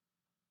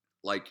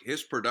like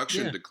his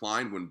production Yeah,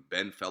 declined when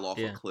Ben fell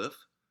off a yeah, cliff.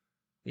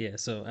 yeah.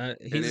 So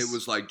And it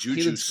was like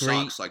he Juju looks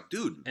great, sucks. Like,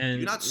 dude, do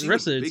you and not the see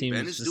rest of what the Big team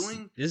Ben is is just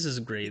doing? this is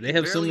He great. They can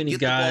have so barely many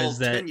get the guys ball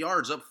that 10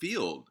 yards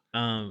upfield.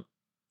 um.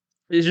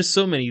 There's just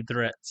so many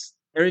threats.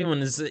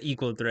 Everyone is an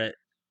equal threat.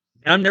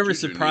 And I'm never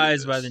Juju needed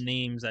surprised by the this.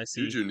 names I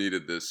see. Juju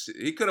needed this.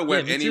 He could have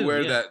Yeah, went me too.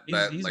 anywhere Yeah, that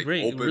he's like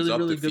great. opens Really,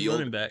 up the really good field.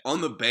 running back.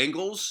 On the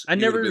Bengals, I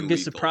he would have never been get lethal,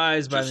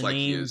 surprised by just the like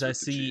he names is I with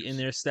the see in Chiefs.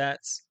 their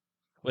stats,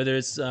 whether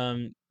it's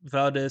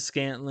Valdez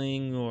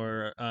Scantling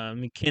or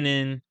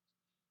McKinnon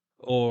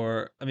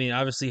or I mean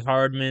obviously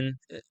Hardman.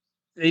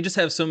 They just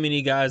have so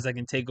many guys that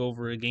can take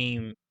over a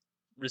game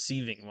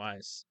receiving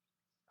wise.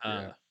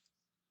 Yeah. Uh,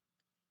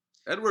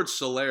 Edward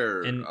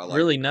Solaire, and I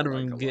really none of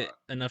like them a get lot.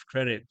 enough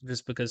credit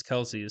just because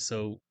Kelsey is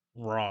so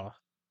raw.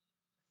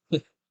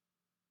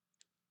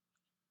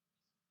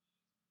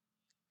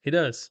 He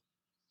does.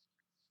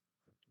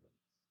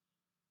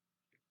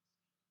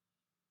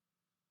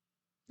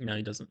 No,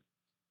 he doesn't.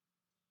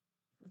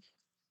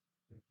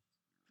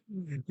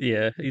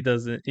 Yeah, he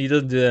doesn't. He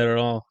doesn't do that at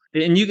all.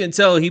 And you can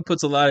tell he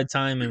puts a lot of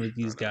time in with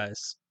I these know.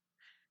 guys.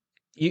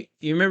 You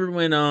remember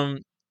when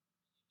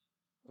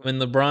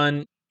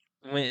LeBron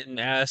went and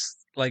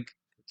asked like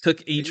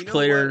took And each you know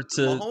player what?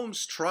 to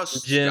Mahomes the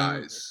trusts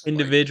gym guys.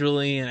 Like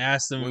individually and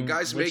asked when them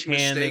guys which make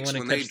hand they mistakes, want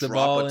to when they catch the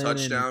drop a ball in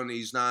and touchdown,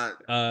 he's not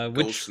which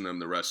ghosting them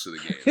the rest of the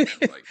game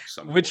like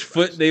some which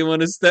foot quarterbacks they do.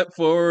 want to step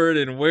forward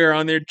and wear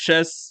on their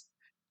chests.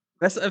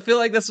 That's I feel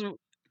like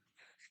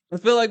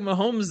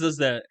Mahomes does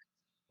that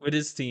with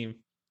his team.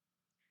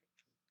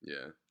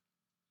 Yeah.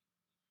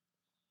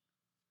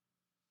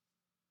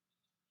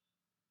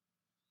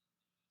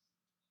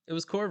 It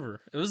was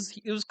Corver. It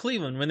was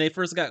Cleveland when they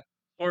first got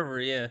Corver.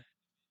 Yeah,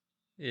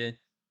 yeah.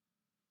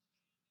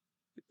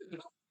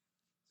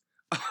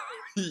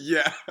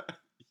 Yeah.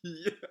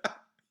 Yeah.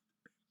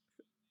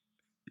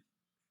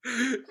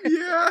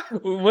 Yeah. I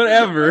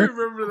Whatever.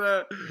 remember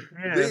that.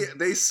 Yeah,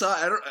 They saw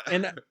I don't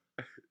and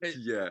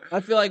yeah. I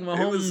feel like It was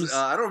Mahomes.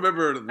 I don't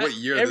remember what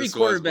year Every this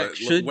was, quarterback but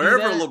should do wherever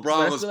that, but LeBron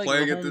I was feel like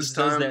playing at this Mahomes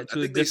does time, that I to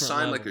a think they different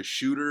signed like a level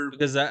shooter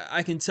because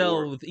I can or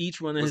tell with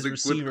each one of was his it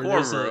with receiver,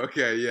 there's Corver? a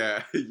Okay,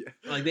 yeah, yeah.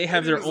 like they And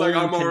have he their was like,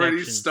 own I'm already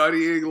connection.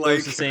 studying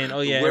Opposed to like saying,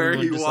 "Oh yeah, where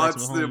everyone he dislikes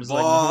wants the Mahomes."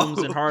 Like Mahomes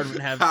and ball, Hardman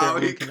have their how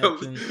own he comes.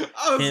 connection.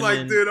 I was Him like,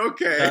 and dude,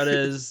 okay,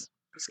 Valdez,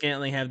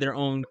 Scantling have their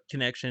own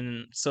connection,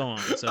 and so on.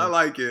 I So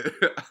like it.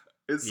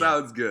 It yeah,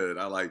 sounds good.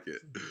 I like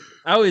it.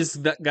 I always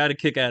got a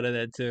kick out of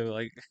that too.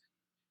 Like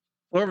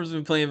whoever's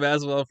been playing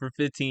basketball for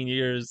 15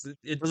 years,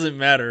 it doesn't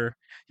matter.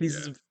 Yeah,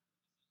 He's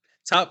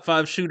top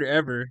 5 shooter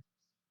ever.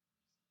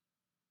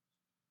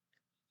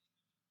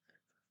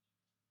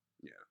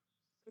 yeah.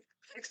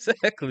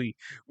 Exactly.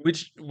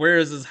 Where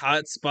is his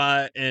hot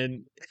spot?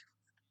 And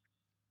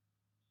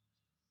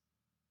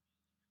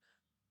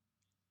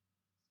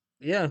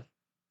yeah,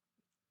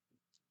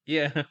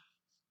 yeah,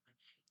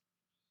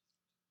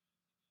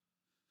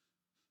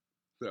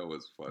 That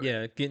was funny.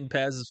 yeah. Getting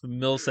passes from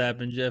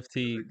Millsap and Jeff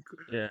Teague.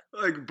 Yeah.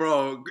 Like,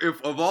 bro,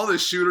 if of all the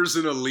shooters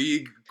in the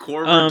league,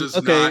 Corver does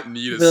Okay. not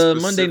need a The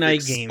Monday specific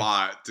night game.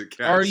 spot to Are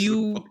catch the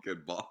you?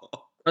 fucking ball.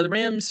 Are the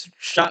Rams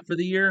shot for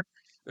the year,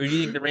 or do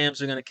you think the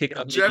Rams are going to kick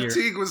out Jeff mid-year,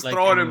 Teague was like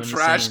throwing him everyone is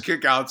trash saying?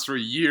 kickouts for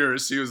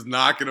years. He was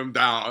knocking him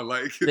down.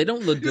 Like They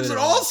don't look he was good an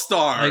at all all. Like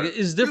star. it's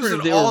He was different an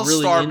if they were all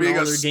really star, in being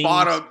all a their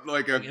spot games, up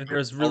like like if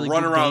there's a really good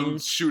runaround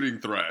games. shooting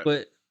threat.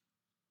 But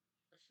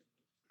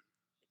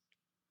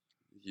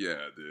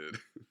Yeah, dude.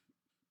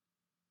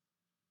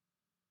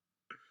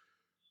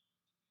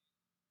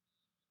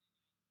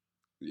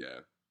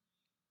 Yeah.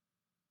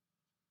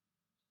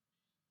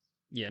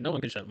 yeah, no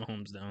one can shut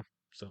Mahomes down.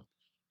 So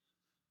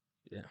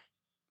yeah,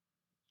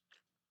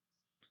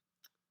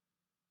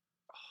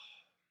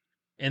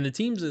 and the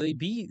teams that they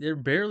beat, they're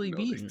barely No,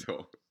 they beaten.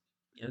 don't.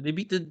 You know, they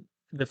beat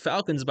the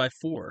Falcons by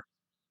 4,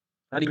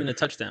 not even a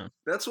touchdown.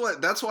 That's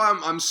why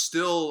I'm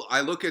still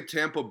I look at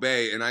Tampa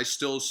Bay and I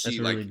still That's see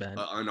really like bad.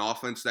 an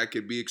offense that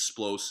could be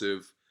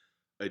explosive,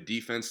 a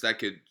defense that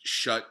could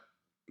shut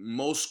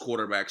most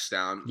quarterbacks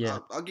down. Yeah.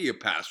 I'll give you a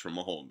pass from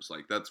Mahomes.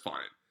 Like that's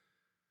fine.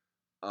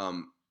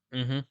 Um,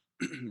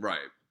 Mm-hmm.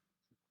 right.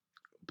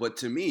 But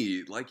to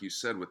me, like you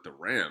said with the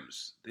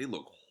Rams, they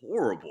look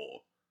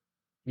horrible,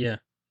 Yeah,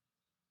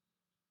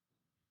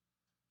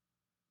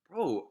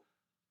 bro.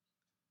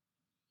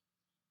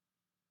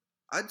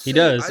 he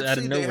does I'd out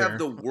of say they have nowhere.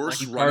 the Like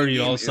worst he running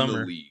partied all game in the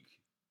summer. league.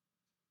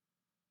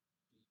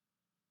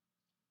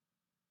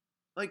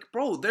 Like,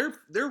 bro,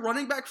 their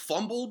running back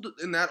fumbled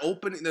in that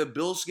opening the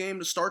Bills game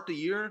to start the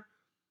year,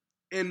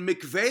 and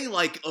McVay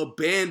like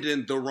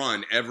abandoned the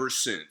run ever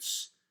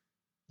since.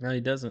 No, he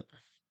doesn't.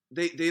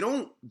 They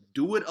don't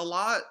do it a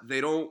lot. They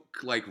don't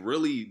like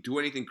really do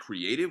anything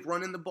creative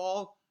running the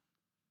ball.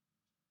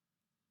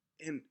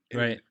 And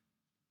Right.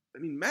 I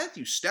mean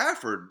Matthew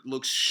Stafford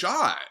looks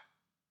shot.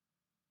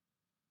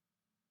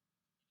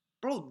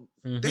 Bro,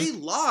 Mm-hmm. they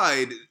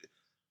lied.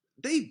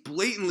 They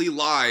blatantly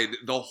lied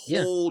the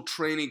Yeah. whole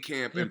training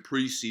camp Yeah. and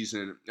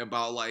preseason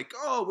about like,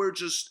 oh, we're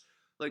just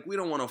like we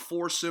don't want to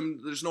force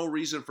him. There's no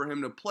reason for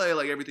him to play.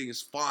 Like everything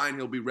is fine.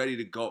 He'll be ready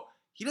to go.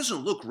 He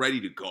doesn't look ready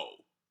to go.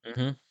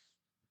 Mm-hmm.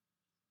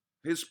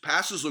 His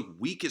passes look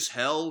weak as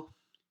hell.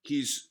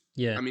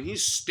 Yeah. I mean,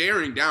 he's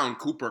staring down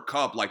Cooper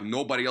Kupp like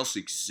nobody else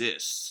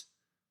exists.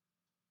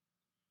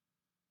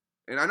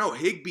 And I know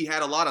Higbee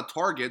had a lot of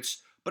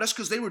targets, but that's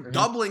because they were Mm-hmm.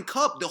 doubling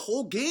Kupp the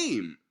whole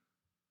game,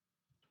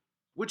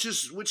 which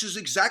is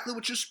exactly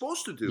what you're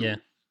supposed to Yeah.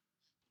 do.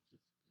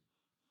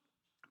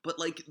 But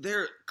like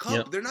their Yep.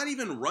 Kupp, they're not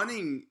even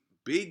running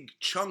big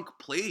chunk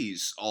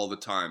plays all the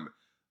time.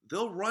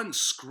 They'll run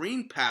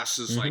screen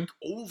passes Mm-hmm. like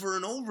over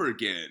and over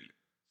again.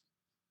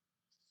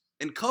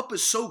 And Kupp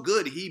is so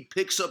good, he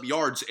picks up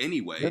yards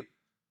anyway. Yep.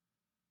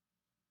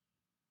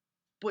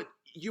 But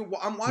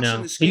I'm watching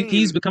No, this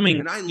he's game, becoming,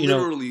 and I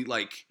literally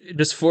like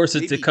just force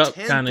it to maybe cup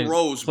 10 kind of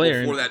throws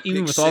player, before and that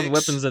even pick with all the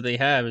weapons six. that they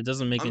have, it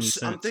doesn't make any I'm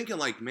sense. thinking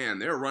like, man,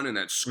 they're running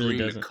that It really screen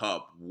to doesn't.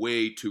 Kupp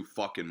way too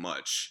fucking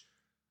much.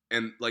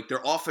 And like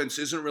their offense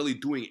isn't really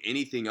doing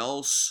anything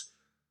else.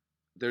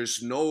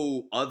 There's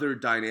no other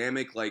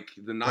dynamic. Like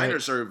the Right.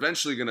 Niners are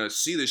eventually gonna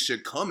see this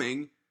shit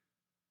coming.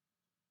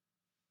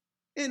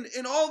 And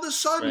all of a Right.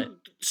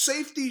 sudden,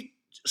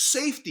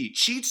 safety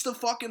cheats the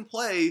fucking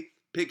play,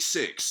 pick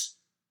six.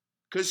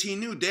 Because he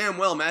knew damn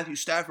well Matthew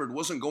Stafford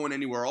wasn't going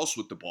anywhere else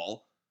with the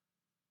ball.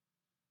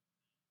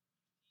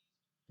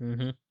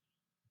 Mm-hmm.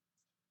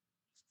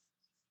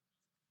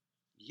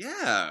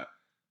 Yeah.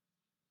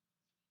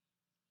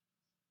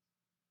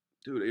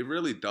 Dude, it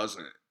really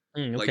doesn't.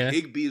 Like Okay.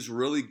 Higbee is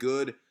really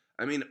good.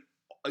 I mean,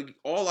 like,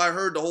 all I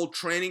heard the whole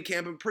training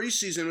camp and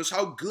preseason was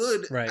how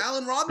good Right.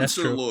 Allen That's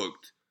Robinson true.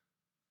 looked.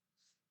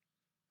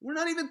 We're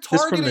not even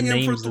Just from the targeting him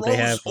for names that they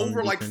have throws on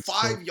over like defense too.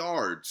 5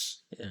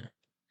 yards. Yeah.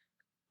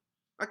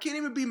 I can't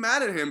even be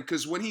mad at him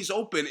because when he's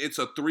open, it's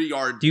a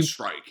 3-yard Do you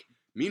strike.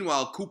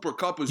 Meanwhile, Cooper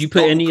Kupp do is you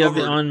put double any of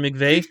it covered on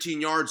McVay?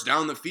 15 yards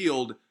down the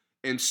field,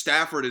 and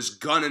Stafford is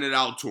gunning it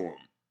out to him.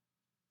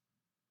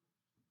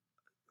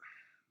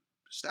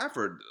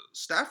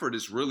 Stafford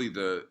is really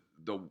the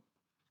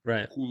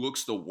Right. who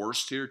looks the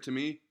worst here to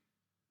me.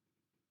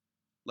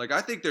 Like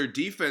I think their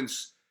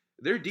defense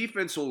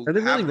will Have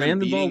they really have them ran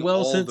the ball beating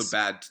well all the since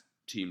bad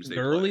teams they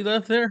play. Gurley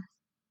left there?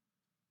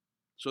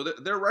 So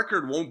their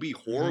record won't be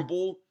Mm-hmm.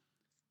 horrible,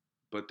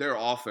 but their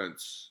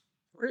offense,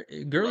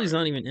 Gurley's right,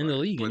 not even in the right.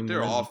 league But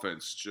their anymore, is he?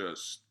 offense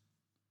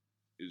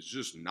is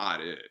just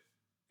not it.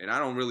 And I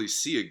don't really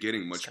see it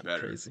getting It's much kind of better.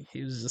 crazy.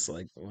 He was just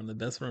like one of the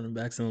best running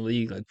backs in the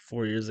league like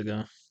 4 years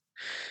ago.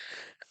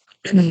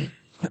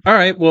 All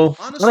right. Well,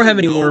 I don't Honestly, have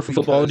any no, more for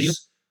football. Do you?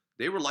 because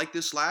they were like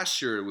this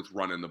last year with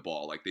running the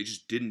ball. Like they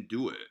just didn't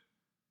do it.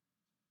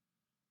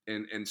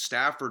 And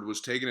Stafford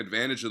was taking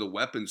advantage of the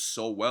weapons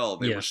so well,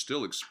 they were Yeah.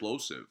 still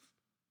explosive.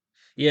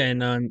 Yeah.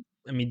 And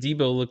I mean,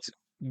 Debo looked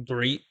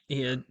great.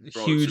 He Yeah. had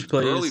Bro, huge since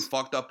Gurley plays.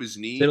 fucked up his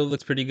Kittle knee,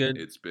 looked pretty good.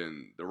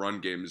 the run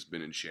game has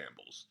been in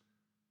shambles.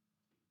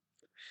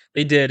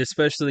 They did,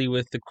 especially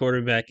with the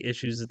quarterback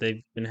issues that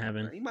they've been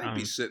having. He might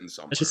be sitting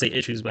I should say somewhere,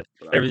 issues, but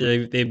but I don't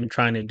know. they've been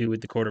trying to do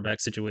with the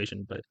quarterback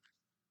situation. But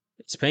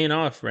it's paying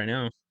off right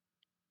now.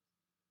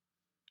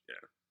 Yeah.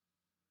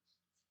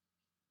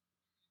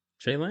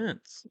 Trey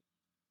Lance.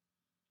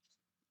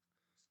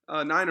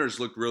 Niners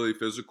looked really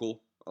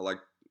physical. I like,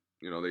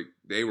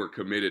 they were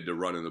committed to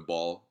running the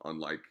ball,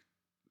 unlike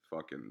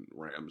fucking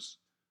Rams.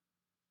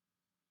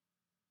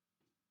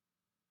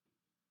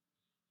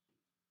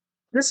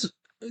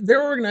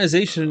 Their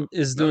I don't organization know.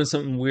 is doing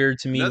something weird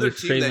to me Another with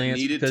team Trey that Lance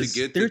needed to because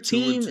get to their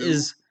two and team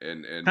two is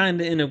and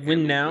kind of in a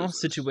win handle now business.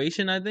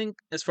 situation. I think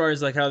as far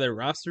as like how their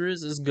roster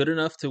is good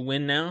enough to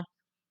win now.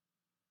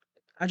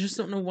 I just Yeah,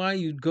 don't know why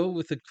you'd go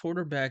with a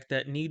quarterback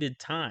that needed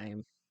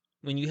time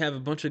when you have a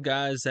bunch of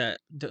guys that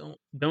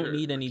don't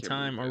need I any can't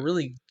believe time or it.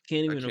 really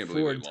can't I even can't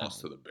believe they afford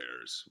lost time. to the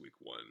Bears week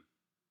 1.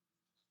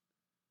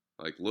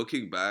 Like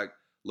looking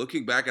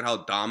back at how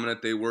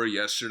dominant they were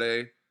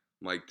yesterday, I'm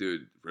like,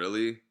 dude,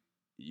 really?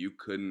 You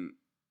couldn't.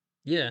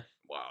 Yeah,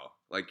 Wow.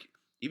 Like,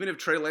 even if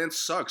Trey Lance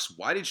sucks,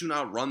 why did you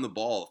not run the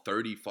ball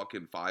 30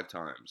 fucking 5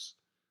 times?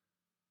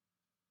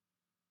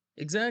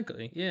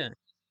 exactly. Yeah.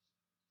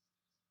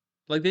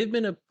 Like they've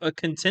been a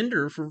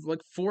contender for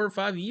like 4 or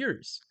 5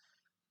 years.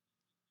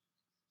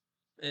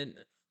 And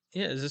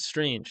yeah, it's just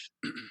strange.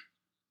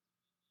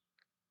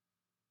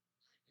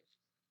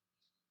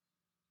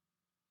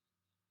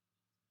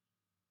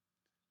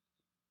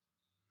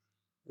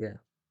 Yeah.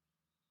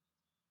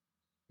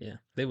 Yeah,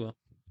 they will.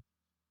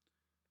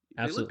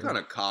 They look Absolutely. kind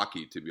of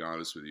cocky, to be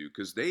honest with you,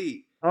 because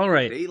they All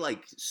right. they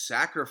like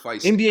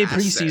sacrificed NBA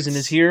preseason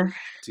is assets here,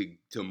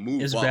 to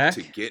move is up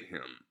to back. get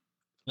him.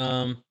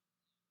 Um,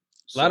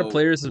 a lot of So,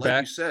 players is like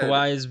you back. said,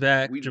 Kawhi is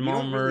back. we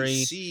Jamal don't really Murray,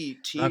 see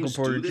Michael teams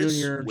Porter do this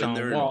Jr., when John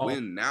they're in Wall.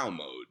 win now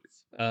mode.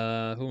 Who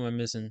am I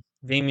missing?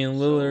 Damian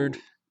Lillard.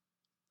 So,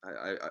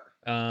 I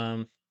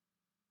Um,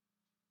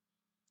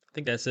 I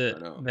think that's I it.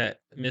 know, That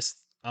missed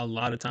a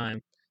lot of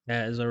time.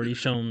 That has already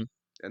shown,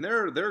 and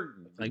they're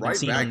like, been right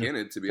seen on back the in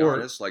it. To be court.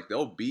 honest, like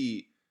they'll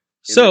be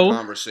in the So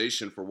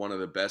conversation for one of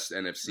the best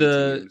NFC the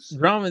teams.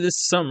 drama this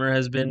summer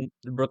has been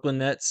the Brooklyn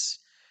Nets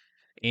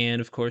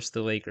and, of course,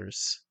 the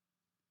Lakers.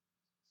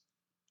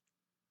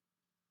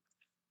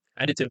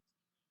 I did too.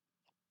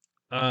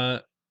 Uh,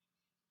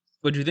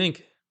 what'd you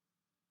think?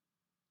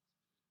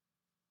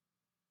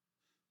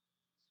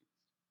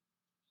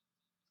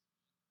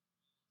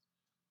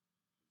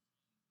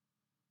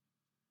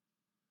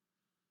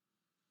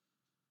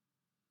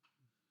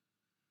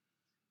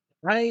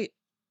 I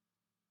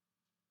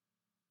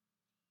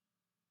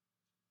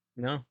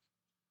No,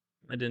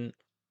 I didn't.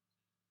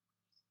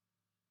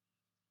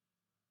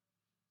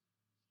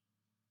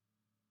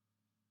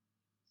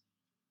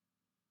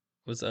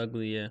 Was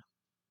ugly, yeah.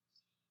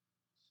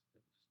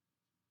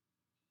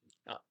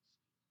 Uh,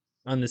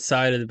 on the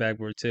side of the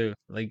backboard too,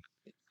 like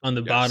on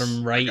the Yes,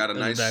 bottom I right got a of the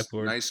nice,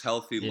 backboard. nice,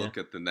 healthy Yeah, look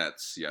at the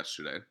Nets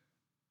yesterday.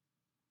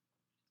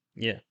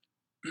 yeah.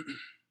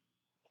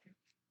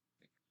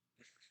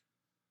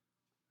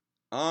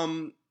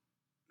 um,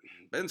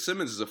 Ben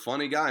Simmons is a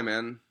funny guy,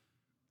 man,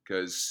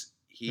 because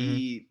Hmm.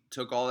 he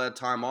took all that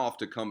time off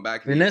to come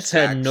back The the Nets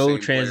had exact no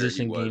same player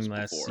he transition was game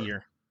last before.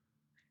 year.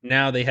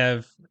 Now they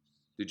have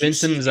Did you Ben see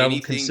Simmons. I would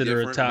anything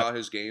consider a different top about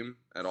his game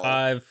at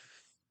all? five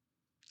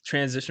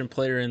transition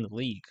player in the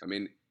league. I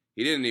mean,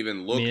 he didn't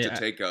even I look mean, to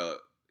take a.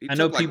 He I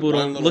know took like people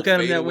one don't little look at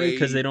him that way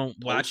because they fadeaway don't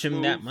watch post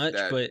him that move much,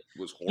 that but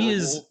was he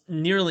is horrible.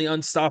 nearly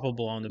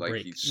unstoppable on the Like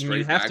break. he I mean,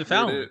 you straight have to backboard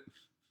foul him. it,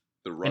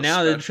 the And Russ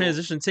now the special.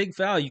 transition take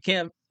foul, you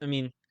can't. I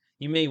mean,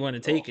 you may want to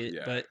Oh take it,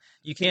 yeah, but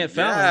you can't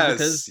foul him yes,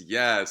 because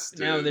yes,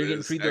 now dude, they're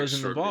getting it's free throws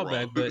in the extra ball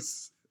back. But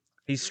gross.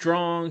 he's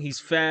strong, he's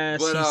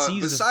fast, But he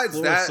sees the besides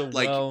floor so that,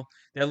 like well.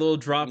 That little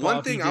drop one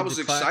off he thing I did to was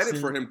excited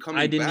for Claxton, him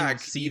I coming didn't even back,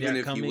 see even that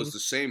if he was coming. the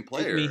same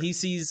I mean, player. he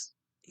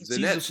The sees the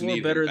Nets floor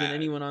need him better than bad.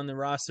 anyone on the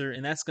roster,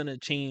 and that's going to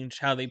change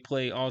how they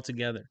play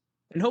altogether.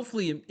 And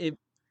hopefully, it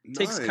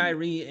takes None.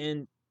 Kyrie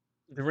and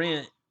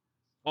Durant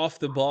off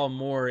the ball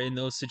more in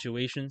those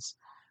situations,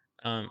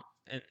 and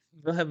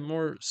they'll have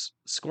more A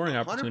scoring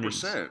hundred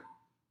opportunities. percent.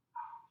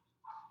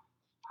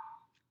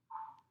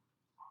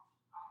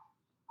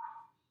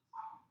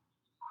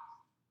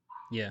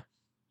 Yeah,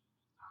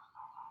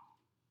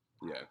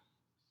 Yeah.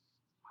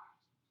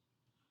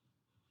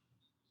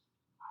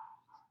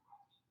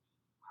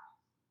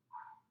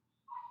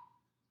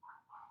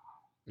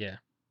 yeah,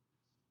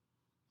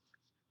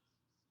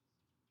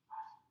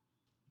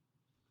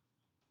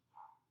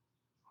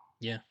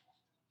 yeah.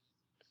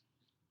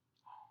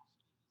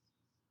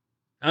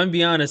 I'm gonna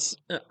be honest.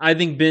 I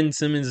think Ben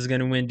Simmons is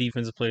gonna win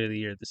Defensive Player of the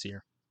Year this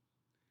year.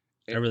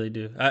 I It, really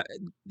do.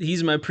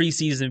 He's my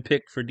preseason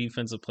pick for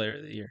Defensive Player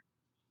of the Year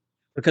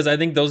because I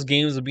think those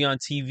games will be on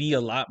TV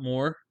a lot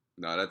more,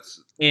 no,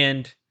 that's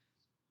and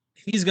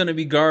he's gonna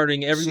be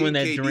guarding everyone seeing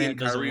that KD and Durant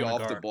doesn't Kyrie want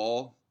to off the guard,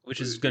 ball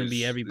which is gonna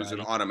be is an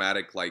everybody.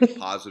 automatic like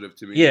positive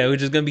to me. Yeah,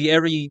 which is gonna be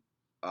every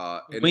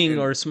wing And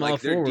or small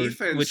like their forward,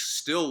 defense which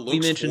still we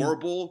looks mentioned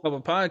horrible, a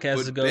couple podcasts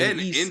but ago. The Ben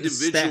East is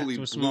individually stacked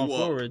with small blew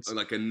up forwards.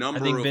 like a I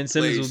number think Ben of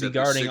Simmons will plays be that the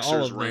guarding all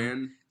Sixers of them,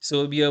 ran so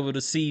we'll be able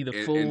to see the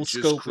full and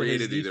just scope of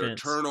his created either a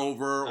defense.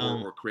 turnover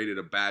Um, or created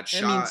a bad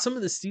I mean, shot. some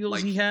of the steals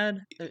Like he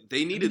had, they I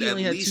think needed he at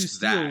only had two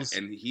least that, steals,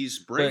 and he's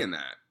but bringing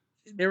that.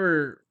 there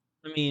were,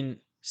 I mean,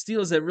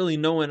 steals that really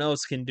no one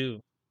else can do.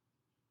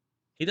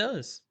 He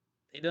does.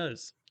 He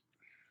does.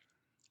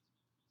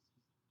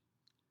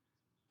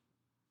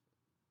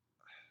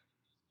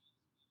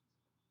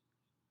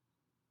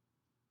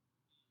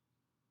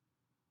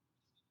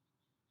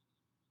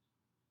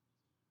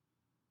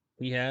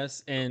 He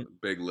has, and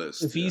Big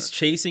list, if yeah. he's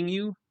chasing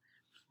you,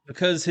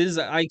 because his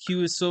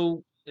IQ is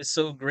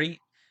so great,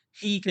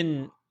 he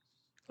can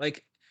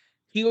like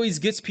he always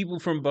gets people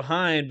from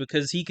behind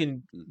because he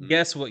can Hmm.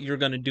 guess what you're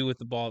gonna do with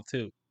the ball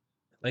too.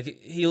 Like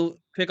he'll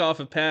pick off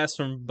a pass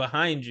from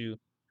behind you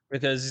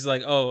because he's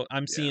like, "Oh,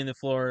 I'm Yeah, seeing the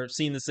floor,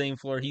 seeing the same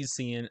floor he's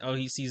seeing. Oh,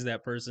 he sees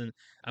that person.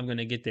 I'm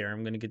gonna get there.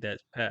 I'm gonna get that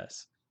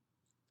pass."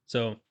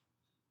 So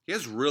he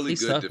has really he's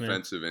good tough, man.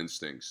 defensive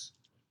instincts.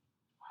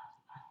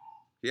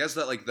 He has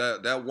that like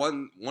that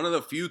one of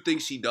the few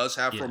things he does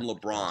have Yeah, from it does.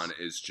 LeBron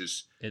is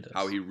just It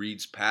how does. he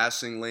reads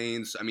passing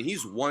lanes. I mean,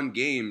 he's won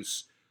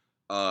games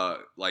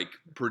like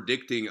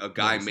predicting a No,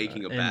 guy he's not.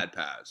 making a And bad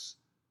pass.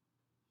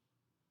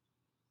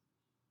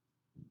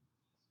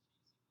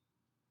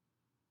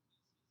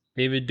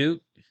 David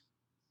Duke,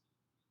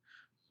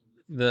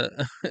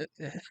 the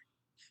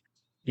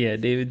yeah,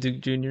 David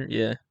Duke Jr.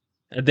 Yeah,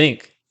 I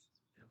think,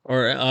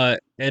 or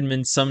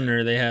Edmund Yeah.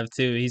 Sumner they have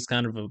too. He's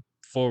kind of a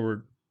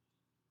forward.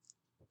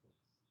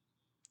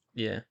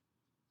 Yeah.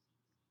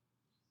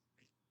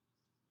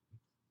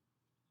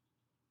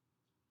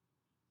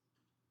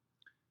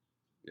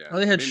 Yeah. Oh,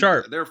 they I had mean,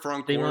 Sharp. their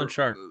front Daron court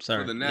Sharp. for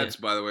Sorry. the Yeah. Nets,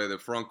 by the way, the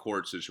front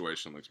court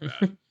situation looks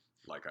bad,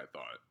 like I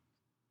thought.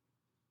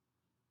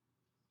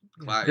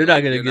 They're not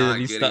Like gonna you're get not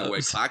any getting away.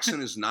 stops.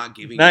 Claxton is not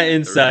giving Not you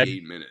inside.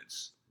 38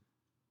 minutes,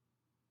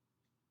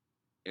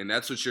 and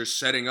that's what you're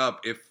setting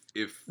up. If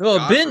Well,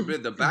 God Ben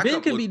forbid the Ben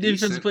backup could be looked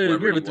defensive decent, player of the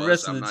whoever year he with the was,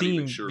 rest of I'm the not even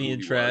team sure who being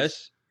he was.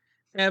 trash.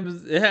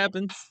 It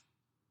happens.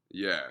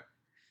 Yeah,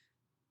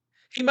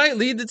 He might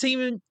lead the team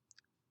in.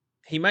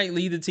 He might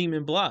lead the team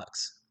in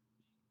blocks.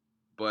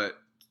 but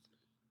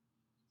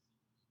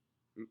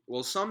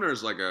well,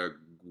 Sumner's like a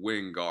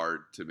wing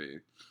guard to me.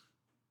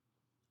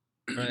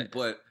 Right.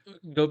 But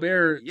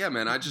Gobert yeah,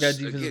 man, I got just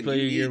defensive again, player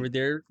you of the year need with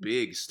their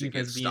bigs to get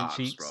defense being stops,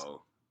 cheats.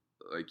 bro.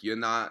 Like you're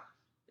not,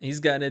 He's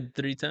gotten it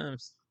 3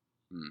 times.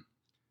 hmm.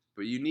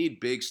 But you need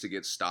bigs to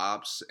get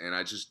stops, and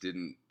I just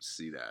didn't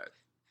see that.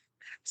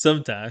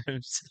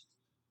 Sometimes.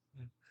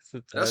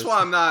 That's Sometimes.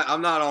 why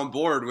I'm not on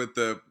board with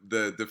the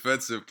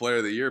defensive player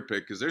of the year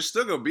pick because they're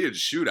still gonna be in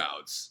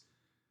shootouts.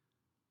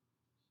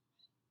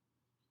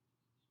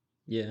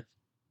 Yeah.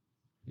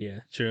 Yeah.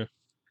 True.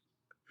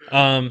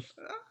 Um.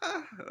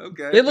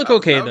 Okay, They look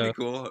okay that would be though.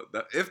 cool.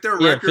 If their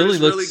Yeah. record Philly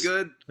is really looks.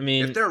 good, I if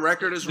mean, their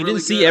record is we didn't really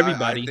see good, I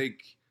everybody, think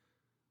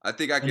I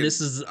think I and could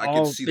this is I could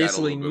all see that a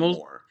basically little bit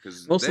more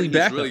because then mostly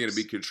he's really going to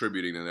be backups.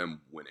 contributing to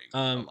them winning a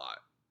Um. lot.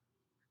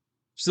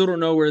 Still don't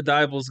know where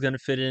Dible's going to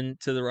fit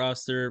into the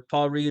roster.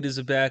 Paul Reed is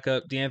a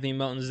backup. D'Anthony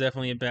Melton is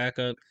definitely a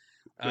backup.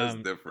 That's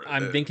different.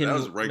 I'm That was thinking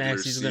regular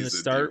Maxi's going to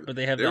season start, defense. but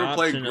they have They the were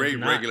playing option of great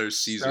not regular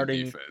season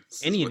starting defense.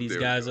 Is any of what these they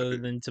were guys other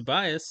doing. than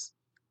Tobias.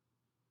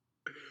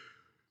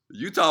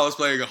 Utah was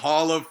playing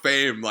Hall of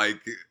Fame like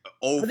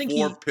I think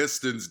 04 he,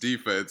 Pistons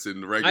defense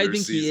in the I regular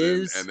think he season,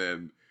 and is,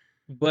 then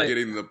but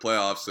getting to the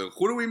playoffs. So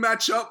who do we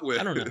match up I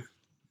with? don't know.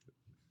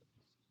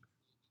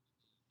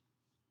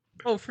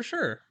 Oh, for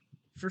sure,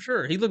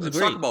 he looks Let's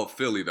talk great. about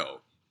Philly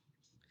though.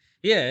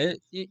 Yeah,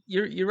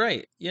 you're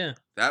right. Yeah,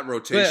 That but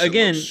rotation looks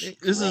again,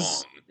 this strong.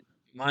 is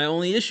my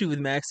only issue with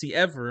Maxi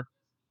ever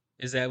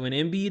is that when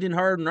Embiid and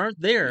Harden aren't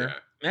there,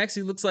 Yeah.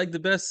 Maxi looks like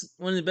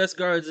one of the best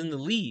guards in the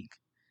league.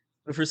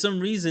 But for some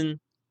reason,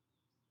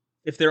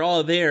 if they're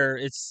all there,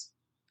 it's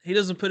he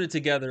doesn't put it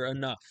together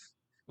enough.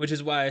 Which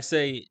is why I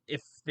say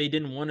if they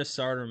didn't want to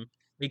start him,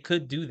 they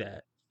could do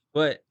that.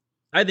 But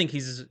I think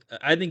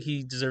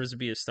he deserves to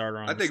be a starter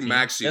I on this think team,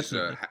 Maxi's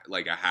definitely.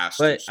 like a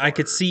has to But I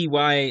could starter. see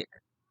why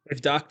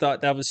if Doc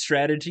thought that was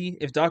strategy,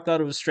 if Doc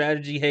thought it was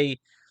strategy, hey,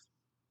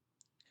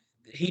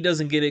 he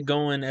doesn't get it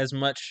going as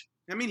much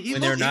I mean,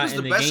 when they're he not was in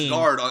the the best game,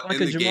 guard like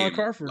in a the Jamal game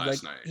Crawford. Like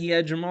last night. he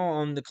had Jamal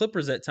on the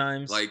Clippers at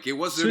times. Like it As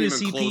wasn't soon as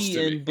even close CP to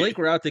me. and Blake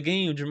were out the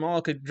game,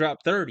 Jamal could drop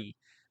 30.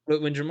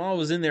 But when Jamal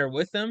was in there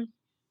with them,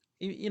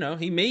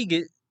 he may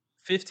get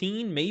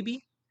 15,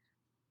 maybe.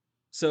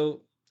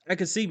 So I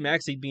could see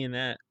Maxi being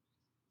that.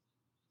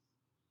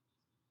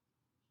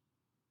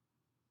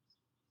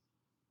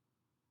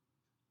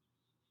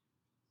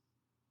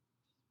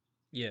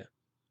 Yeah,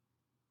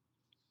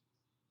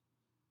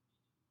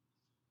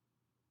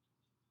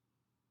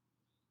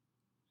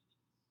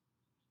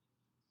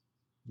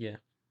 yeah,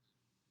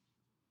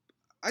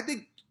 I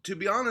think, to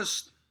be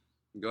honest,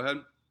 go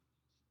ahead.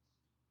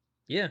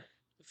 yeah.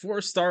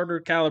 Four starter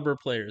caliber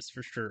players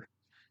for sure.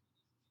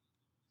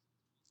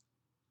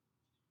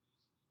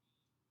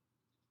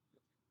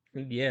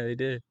 Yeah, they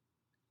did.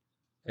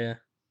 Yeah,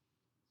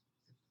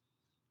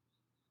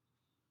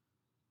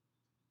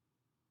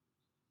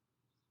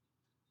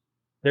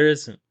 there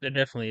isn't. There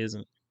definitely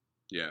isn't.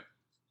 Yeah,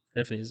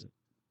 Definitely isn't.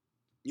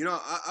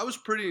 I was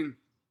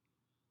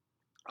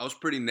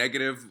pretty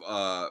negative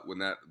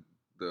when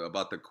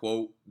about the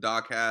quote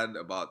Doc had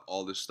about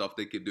all this stuff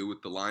they could do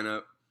with the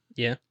lineup.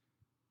 Yeah,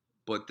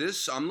 But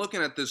I'm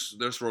looking at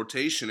this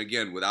rotation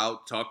again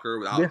without Tucker,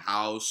 without yeah,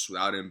 House,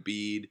 without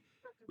Embiid,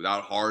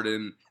 without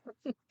Harden,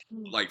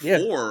 like yeah.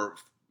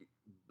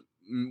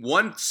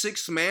 one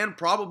sixth man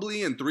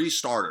probably and three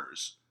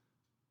starters.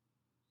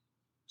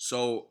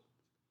 So,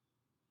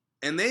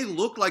 and they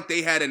look like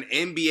they had an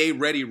NBA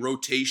ready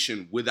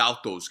rotation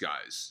without those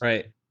guys.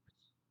 Right.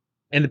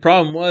 And the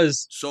problem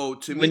was So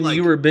to me, when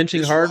you like were benching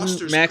this Harden,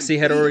 roster's Maxey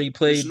had complete. already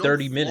There's played no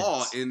 30 flaw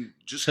minutes. in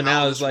just So how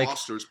now it's this like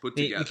roster is put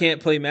you together.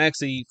 can't play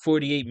Maxey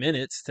 48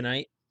 minutes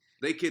tonight.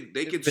 They could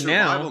But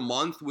survive a now,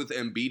 month with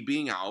Embiid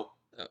being out.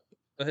 go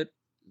ahead.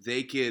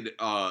 They could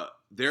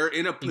they're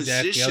in a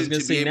Exactly. I was position gonna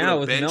to be say able now to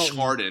with bench Melton,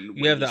 Harden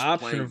you when have the he's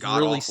option playing of god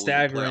really awful in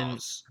the staggering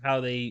playoffs.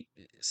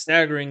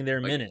 staggering their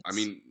Like I minutes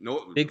mean,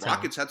 no big time.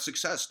 Rockets had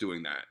success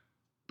doing that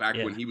back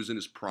when Yeah. he was in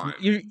his prime.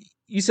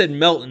 You said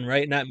Melton,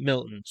 right? Not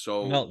Milton.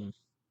 So, Melton.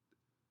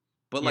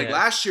 but like Yeah.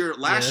 Yeah,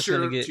 last that's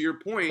gonna year get to your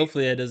point,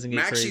 hopefully that doesn't get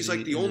Maxi's like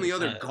crazy the in the only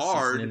other season in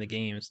guard. the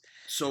games.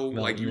 So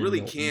like Melton you and really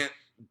Milton. can't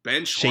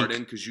bench Shake.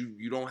 Harden because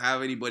you don't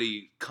have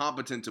anybody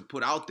competent to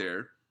put out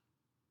there.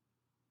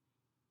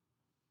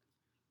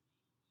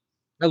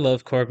 I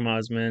love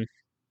Korkmaz, man.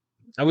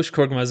 I wish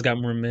Korkmaz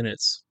got more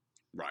minutes.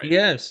 Right, He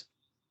has.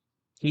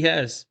 He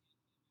has.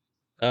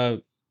 Uh,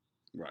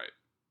 right.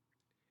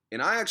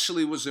 And I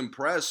actually was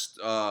impressed.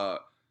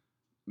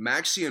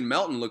 Maxi and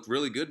Melton looked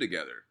really good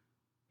together.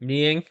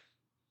 Niang.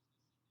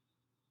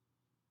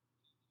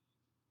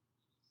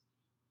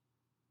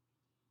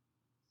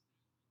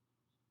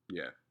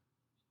 Yeah.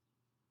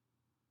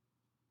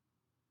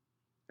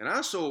 And I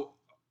also,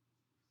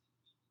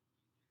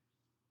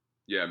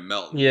 yeah,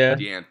 Melton, Yeah.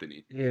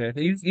 D'Anthony. Yeah.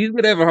 He's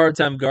gonna have a hard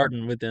time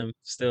guarding with them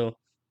still.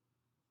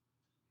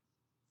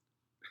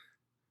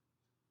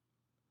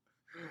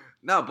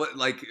 No, but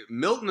like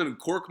Milton and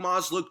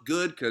Korkmaz looked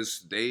good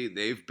because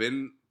they've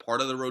been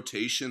part of the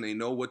rotation. They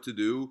know what to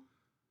do.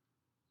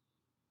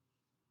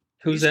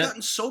 Who's He's that?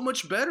 gotten so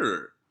much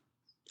better,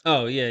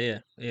 Oh yeah, yeah,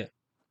 yeah.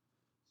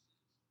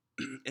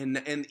 and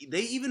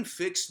they even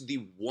fixed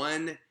the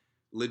one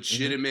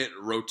Hmm. legitimate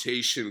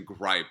rotation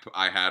gripe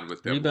I had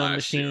with them Rebound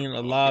last year, machine,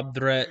 a bro. lob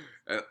threat.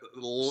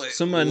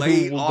 Someone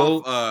who Late will off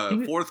go. He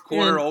fourth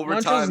quarter and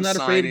Montrezl is overtime not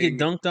afraid to get signing.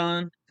 dunked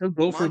on. He'll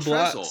go for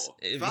blocks. Montrezl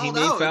If he fouled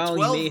may out in foul,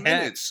 he 12 may hack,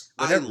 minutes.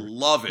 I whatever.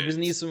 love He just it.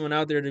 needs someone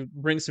out there to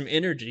bring some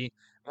energy.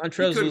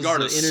 He Montrezl couldn't was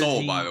guard a the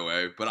soul, by energy the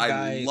way, but I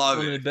guy, love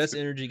one of the it best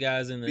energy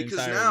guys in the because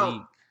entire now,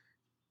 league.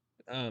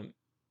 Um,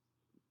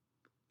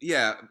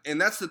 yeah, and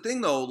that's the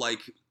thing though. Like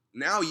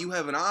now, you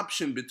have an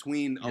option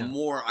between a yeah,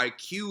 more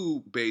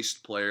IQ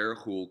based player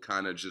who'll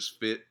kind of just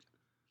fit.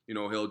 You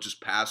know, he'll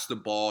just pass the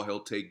ball.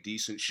 He'll take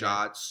decent yeah.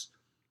 shots.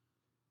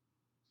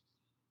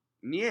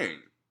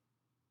 Niang.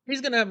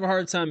 He's gonna have a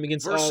hard time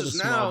against all the Versus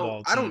small now,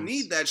 ball I don't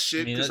need teams. that I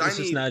shit mean, because I that's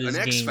just need not an his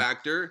X game.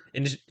 factor.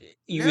 And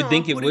you would Now I'm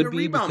think it putting a would be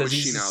rebound because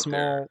he's machine a out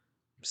there. small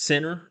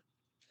center.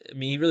 I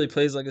mean, he really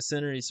plays like a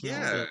center. He's small,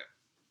 Yeah, but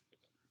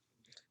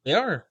they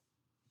are.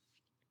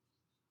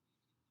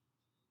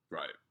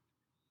 right.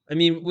 I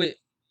mean, with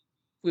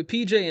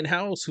PJ and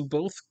House, who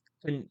both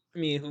can, I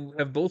mean, who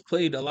have both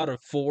played a lot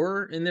of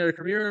four in their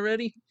career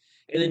already,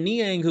 and then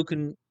Niang, who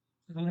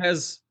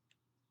has,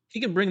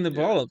 he can bring the Yeah.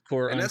 ball up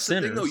court And on that's the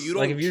thing, though. centers. You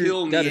Like don't if you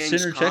kill got a Niang's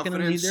center checking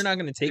him, they're confidence not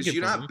going to take because it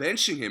you're from not him.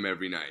 benching him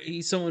every night.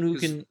 He's someone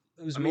Because,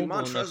 who's I mean,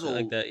 mobile enough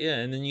like Montrezl, that. Yeah,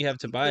 and then you have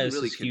he couldn't Tobias,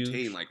 really who's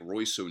contain, huge. like,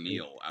 Royce Like,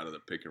 O'Neal out of the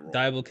pick and roll.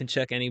 Dybul can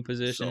check any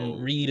position. So,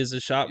 Reed is a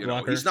shot you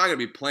know, he's blocker. not going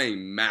to be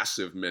playing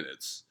massive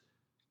minutes.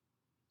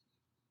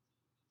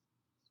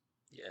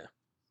 Yeah,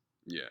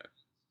 Yeah.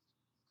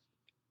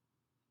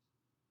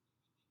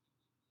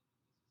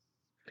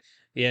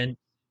 yeah, and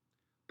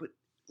But,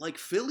 like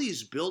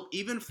Philly's built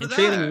even for And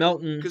trading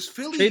because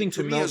Philly trading to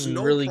for me has Melton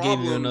no really gave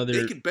you problem. They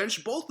another could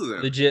bench both of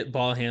them, legit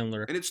ball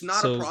handler. and it's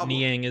not a So problem.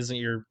 Niang isn't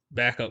your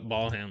backup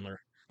ball handler,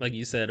 like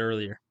you said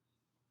earlier.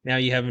 Now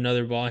you have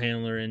another ball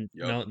handler in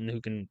Yep. Melton who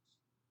can,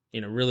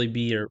 really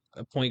be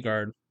a point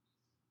guard.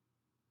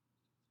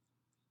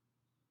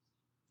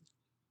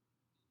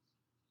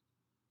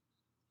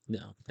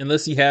 No,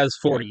 unless he has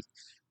 40,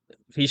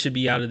 he should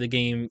be out of the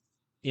game.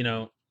 You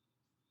know,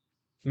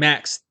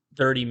 max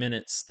 30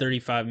 minutes,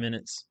 35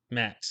 minutes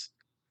max.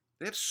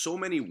 They have so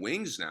many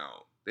wings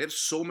now. They have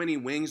so many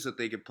wings that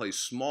they could play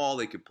small,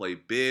 they could play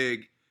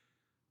big.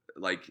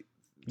 Like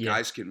Yeah,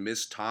 guys can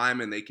miss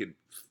time and they could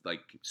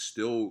like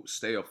still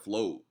stay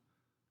afloat.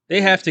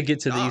 they And have to get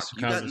to the Doc, Eastern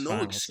you got Conference no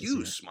Finals this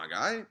year. excuse, my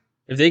guy.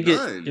 If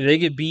None. they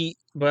get beat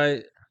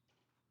by,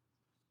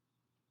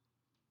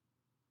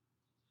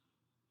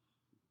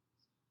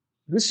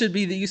 this should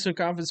be the Eastern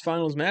Conference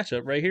Finals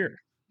matchup right here.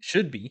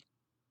 Should be.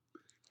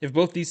 If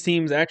both these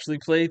teams actually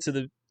play to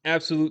the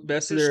absolute Like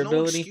best of there's their no ability,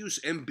 excuse.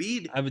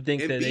 Embiid I would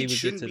think that they Embiid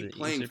would get shouldn't to be the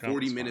playing Eastern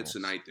 40 Conference minutes a Finals.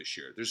 night this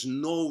year. There's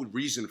no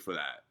reason for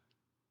that.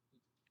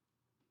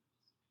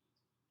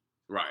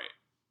 Right.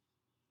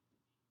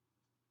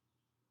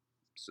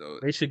 So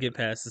They should get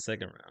past the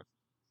second round.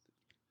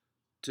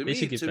 They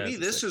should get to me past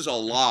the this second is a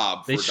round.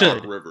 lob They for Doc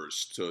should.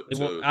 Rivers to They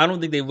won't. I don't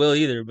think they will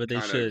either, but they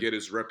kind of should. get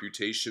his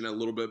reputation a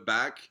little bit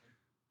back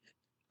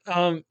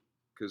Um.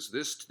 because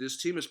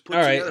this team is All put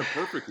right. together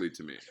perfectly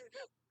to me.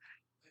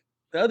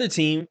 The other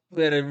team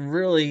who had a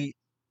really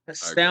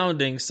I agree.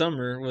 astounding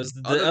summer was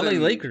the Other LA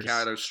than Lakers.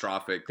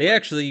 catastrophic, They like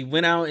actually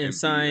went out and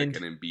Embiid, like signed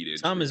an Embiid injury,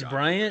 Thomas God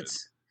Bryant. forbid.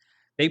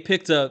 They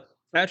picked up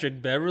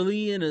Patrick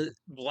Beverly in a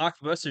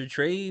blockbuster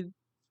trade.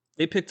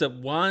 They picked up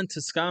Juan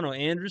Toscano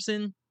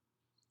Anderson.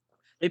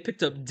 They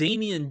picked up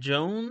Damian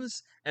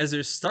Jones as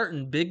their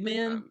starting big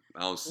man.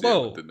 I don't see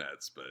it with the Whoa.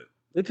 Nets, but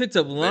They picked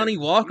up they, Lonnie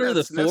Walker the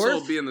Nets will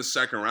fourth. be in the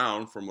second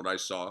round from what I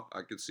saw.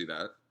 I could see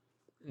that.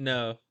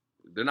 No,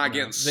 They're not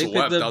getting no. They picked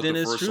swept up out the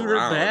Dennis first Schroeder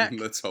back. round.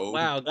 Let's hope.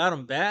 Wow, got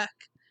him back.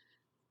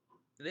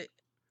 They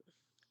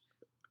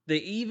they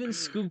even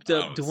scooped I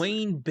up don't see.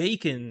 Dwayne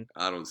Bacon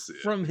I don't see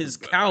from it. his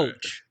But all right.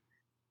 couch.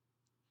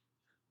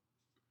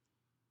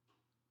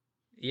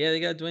 Yeah, they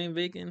got Dwayne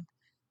Bacon.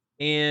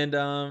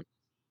 And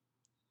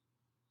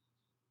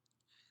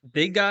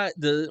they got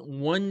the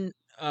one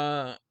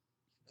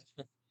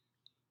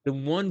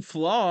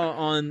flaw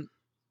on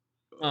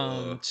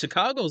Uh,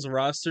 Chicago's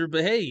roster,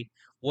 but hey,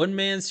 one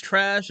man's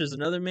trash is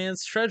another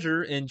man's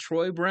treasure in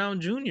Troy Brown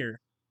Jr.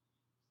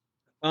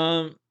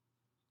 Um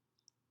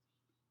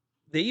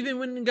they even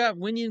went and got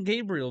Winyan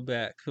Gabriel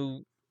back,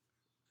 who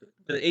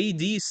the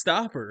AD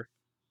stopper.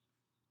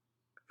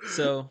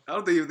 So, I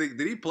don't think,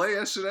 did he play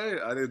yesterday?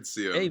 I didn't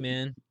see hey him.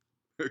 man,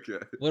 Okay.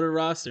 what a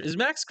roster. Is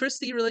Max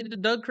Christie related to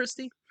Doug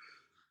Christie?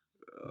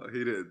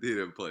 He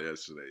didn't play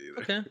yesterday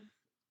either. Okay.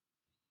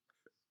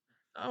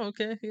 Oh,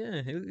 okay.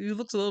 Yeah. He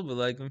looks a little bit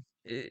like him.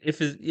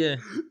 If it yeah,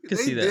 could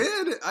They see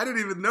that. did. I didn't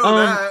even know Um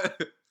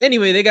that.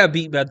 anyway, they got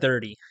beat by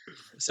 30.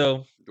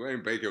 So,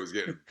 Dwayne Bacon was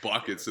getting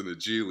buckets in the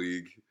G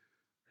League.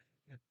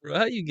 bro,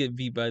 how you get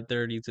beat by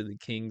 30 to the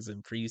Kings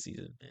in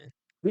preseason, man?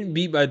 Getting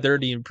beat by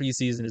 30 in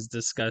preseason is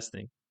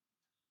disgusting.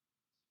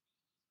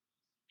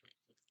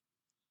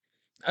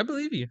 I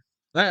believe you.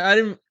 I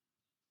didn't.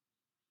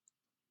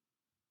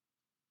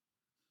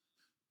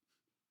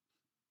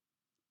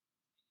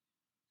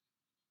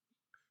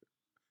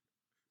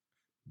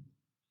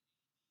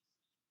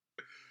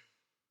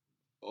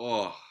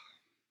 Oh,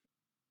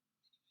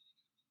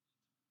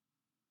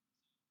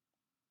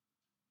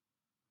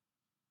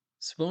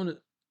 Spoon.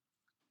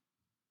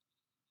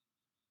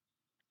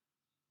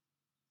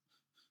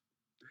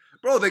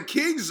 bro, the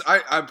Kings.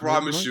 I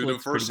promise Monk you, the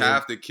looks pretty first good.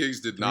 half the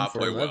Kings did 3 not for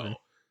play 11. well.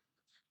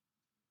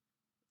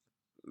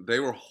 They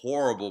were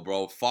horrible,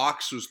 bro.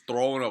 Fox was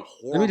throwing up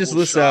Let me just horrible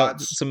list out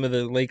shots. some of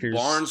the Lakers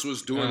Barnes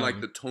was doing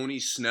like the Tony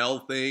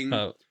Snell thing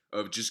uh,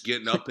 of just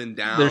getting up and their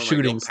down.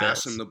 Like they'll shooting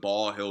pass him stats. the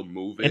ball, he'll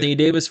move it. Anthony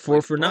Davis 4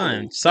 Like, for 9,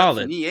 bro, Steph solid,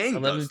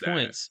 Niang does 11 that.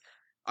 points.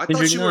 I thought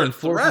Kendrick you were a Nunn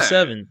 4 for threat.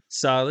 7,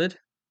 solid.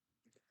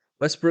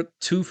 Westbrook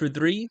 2 for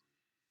 3,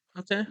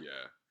 okay.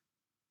 Yeah,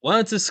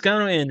 Juan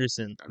Toscano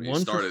Anderson I mean, he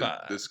 1 for started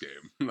 5. this game.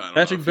 I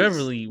don't know Patrick if he's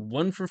Beverly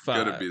 1 for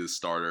gonna 5. be the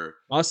starter.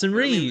 Austin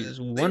But I mean, Reeves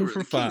 1 for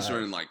the Kings are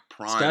 5. in like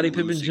prime Scottie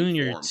Pippen losing Jr.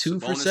 form. 2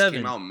 for Sabonis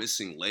came 7. out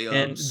missing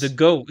And the layups,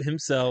 GOAT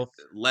himself,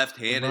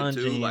 left-handed LeBron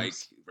too. Like,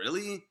 James,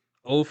 really?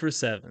 0 for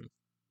 7.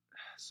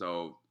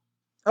 So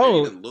they didn't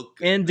Oh, even look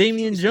good. and The Damian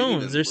Kings didn't Jones, even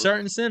their look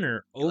starting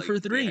center, 0 like for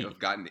they 3. have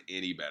gotten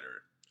any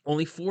better,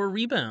 Only 4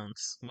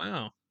 rebounds.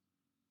 Wow.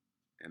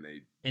 and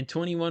they In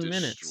 21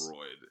 minutes.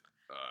 destroyed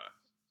uh,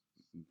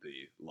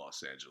 the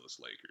Los Angeles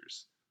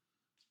Lakers.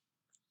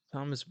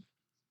 Thomas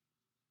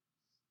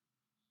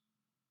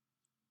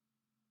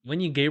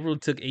Wenyen Gabriel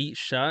took 8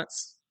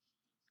 shots.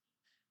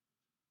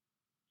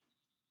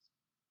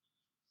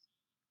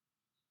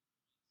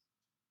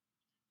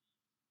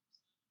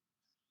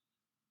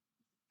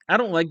 I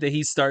don't like that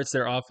he starts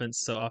their offense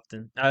so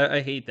often. I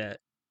hate that.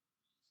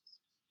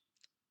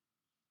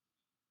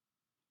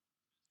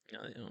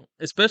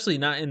 especially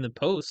not in the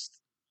post.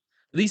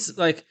 At least,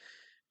 like,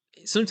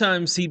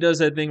 sometimes he does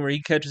that thing where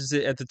he catches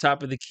it at the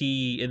top of the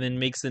key and then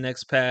makes the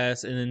next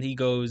pass, and then he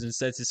goes and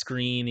sets his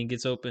screen and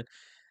gets open.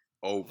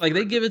 Like, they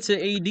Over. give it to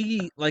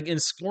AD, like, in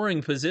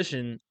scoring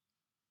position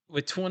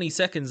with 20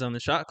 seconds on the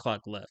shot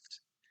clock left,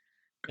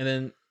 and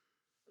then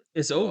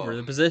it's over. Oh,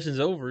 The possession's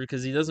over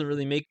because he doesn't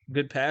really make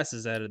good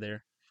passes out of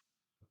there.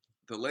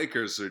 the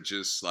Lakers are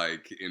just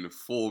like in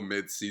full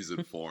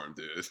mid-season form,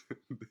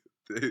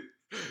 dude.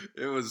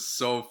 It was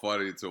so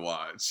funny to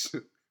watch.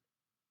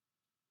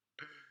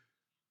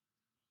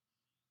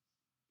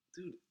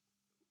 Dude,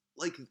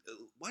 like,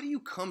 why do you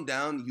come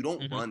down? You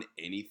don't Mhm. run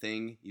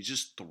anything. You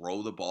just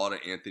throw the ball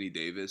to Anthony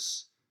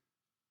Davis.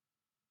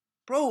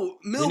 Bro,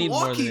 They need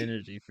more than Milwaukee.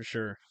 energy for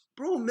sure.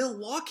 Bro,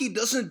 Milwaukee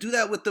doesn't do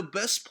that with the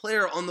best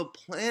player on the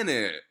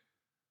planet.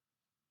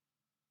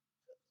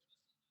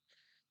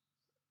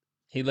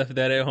 He left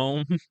that at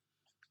home.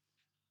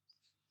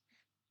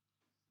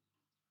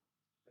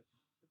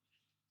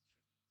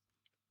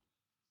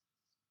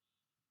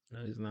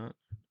 No, he's not.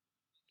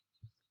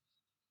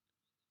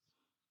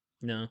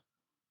 No.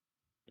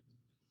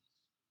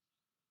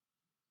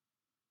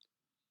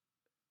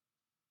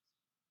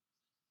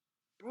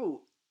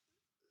 Bro,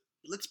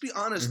 let's be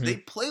honest. Mhm. They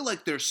play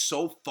like they're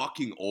so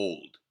fucking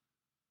old.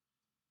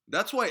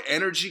 That's why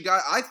energy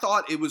guy. I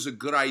thought it was a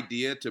good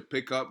idea to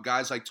pick up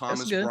guys like That's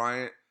Thomas good.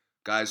 Bryant,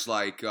 guys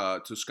like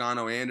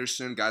Toscano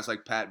Anderson, guys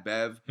like Pat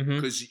Bev, Mhm.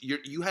 because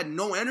you had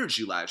no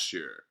energy last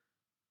year,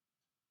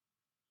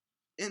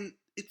 and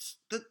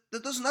that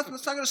does nothing.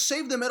 That's not going to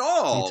save them at Me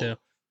too. all.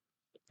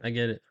 I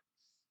get it.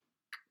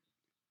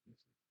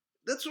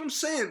 That's what I'm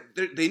saying.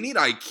 They need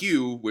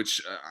IQ,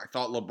 which I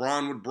thought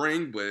LeBron would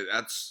bring, but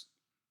that's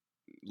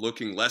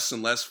looking less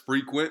and less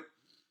frequent.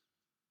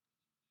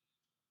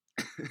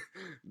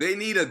 They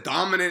need a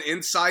dominant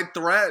inside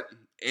threat.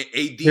 There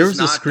AD's was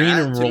a not screen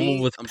that and to roll me.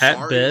 with I'm Pat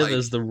sorry. Bev Like,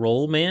 as the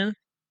roll man.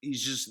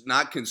 he's just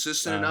not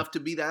consistent Wow. enough to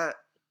be that.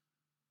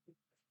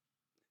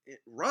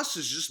 Russ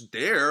is just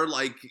there.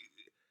 Like,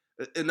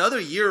 another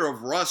year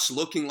of Russ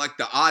looking like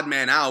the odd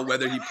man out,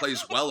 whether he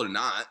plays well or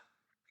not.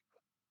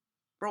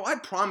 Bro, I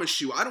promise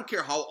you, I don't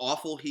care how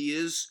awful he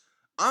is.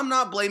 I'm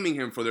not blaming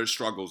him for their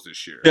struggles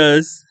this year.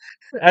 Does.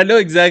 I know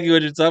exactly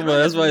what you're talking And I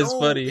about. That's have why it's no,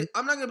 funny.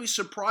 I'm not going to be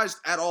surprised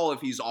at all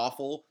if he's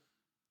awful.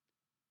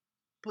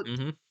 But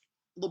Mhm.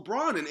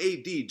 LeBron and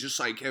AD just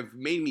like have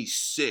made me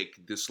sick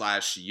this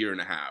last year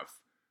and a half.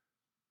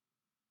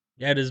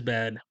 That is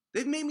bad.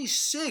 They've made me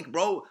sick,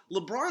 bro.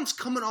 LeBron's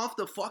coming off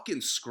the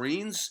fucking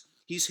screens.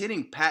 He's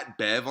hitting Pat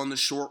Bev on the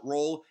short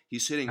roll.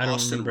 He's hitting I don't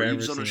Austin remember ever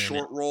Reeves on the seeing it.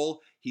 short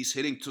roll. He's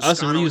hitting Austin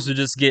Toscano. Reeves would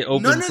just get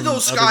open None of from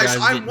those other guys guys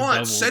I getting want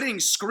doubled setting on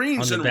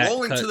screens the and back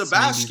rolling to the cuts, maybe for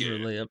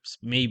basket. layups,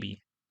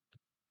 maybe.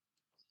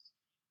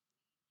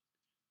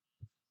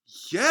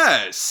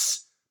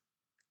 Yes.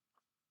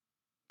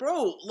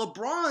 Bro,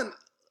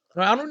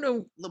 But I don't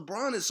know.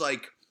 LeBron is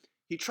like,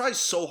 he tries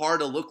so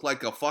hard to look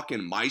like a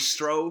fucking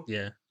maestro.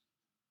 Yeah.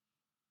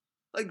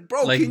 Like,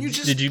 bro, Like, can you did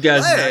just you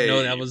guys not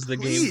know that play? was the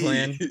game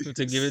plan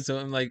to give it Please. to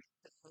him? Like,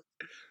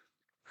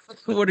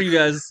 what are you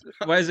guys?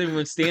 Why is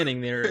everyone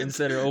standing there It's,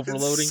 instead of it's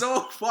overloading?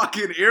 so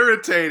fucking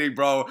irritating,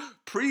 bro.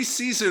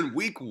 Preseason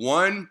week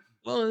 1,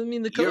 Well, I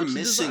mean, the you're coach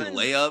missing designs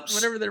layups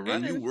whatever they're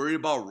and you running. worry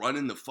about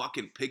running the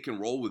fucking pick and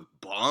roll with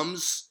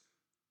bums.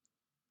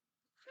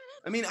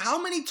 I mean,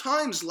 how many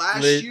times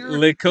last year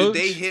did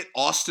they hit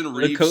Austin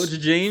Lit coach Reeves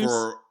James.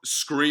 for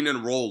screen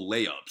and roll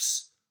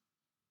layups?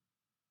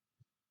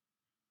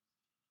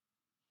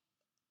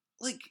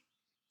 Like,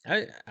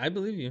 I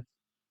believe you.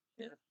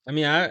 Yeah. I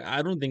mean,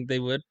 I don't think they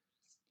would.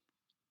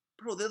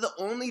 bro, they're the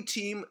only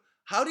team.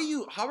 How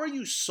are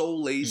you so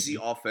lazy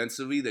Mm-mm.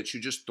 offensively that you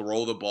just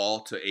throw the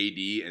ball to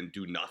AD and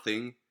do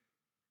nothing?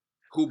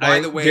 Who, by I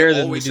the way, dare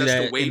them to always do has to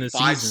that in wait the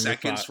 5 season with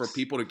seconds for Fox.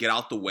 people to get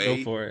out the Go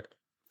way for it.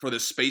 for the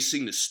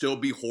spacing to still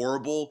be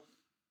horrible.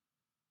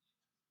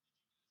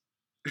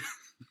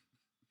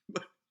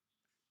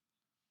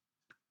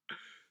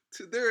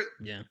 They're,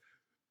 Yeah.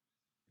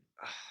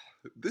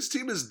 this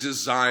team is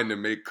designed to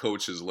make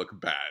coaches look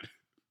bad.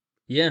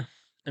 Yeah.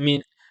 I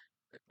mean,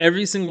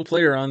 every single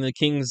player on the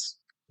Kings'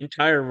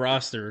 entire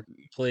roster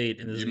played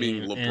in this You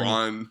mean game,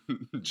 and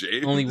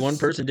LeBron only one James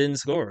person didn't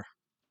score,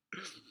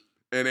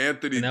 and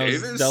Anthony and that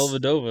was Davis?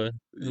 Dellavedova,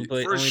 who For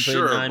only played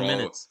sure, 9 bro.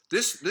 minutes.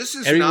 This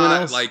is Everyone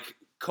not else like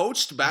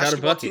coached got a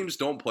basketball bucket. teams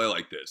don't play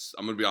like this.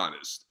 I'm gonna be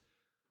honest.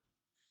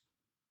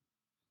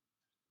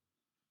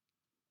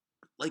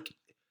 Like,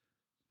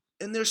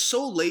 and they're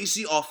so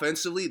lazy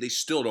offensively, they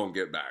still don't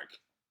get back.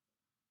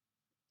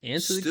 And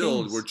to the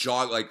Still, we're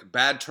Kings. like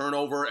bad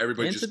turnover,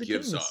 everybody And to just the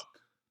gives Kings. up.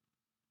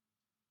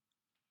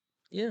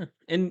 Yeah.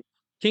 And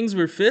Kings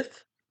were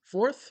 5th,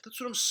 4th.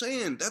 That's what I'm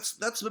saying. That's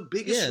the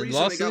biggest Yeah, reason they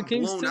lost to the got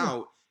Kings blown too.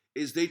 out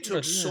is they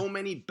took Yeah. so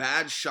many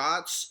bad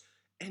shots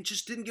and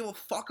just didn't give a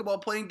fuck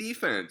about playing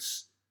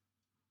defense.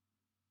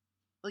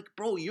 Like,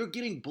 bro, you're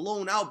getting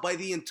blown out by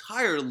the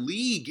entire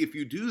league if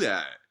you do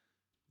that.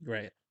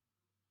 Right.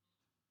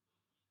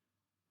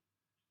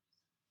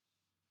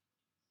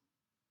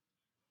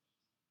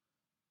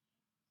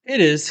 It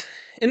is,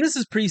 and this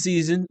is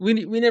preseason. We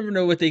never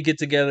know what they get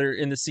together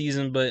in the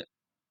season, but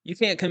you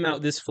can't come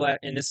out this flat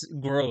and this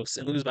gross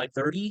and lose by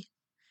 30.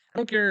 I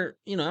don't care,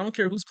 I don't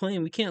care who's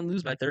playing. We can't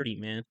lose by 30,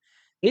 man.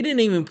 They didn't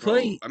even Bro,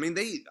 play. I mean,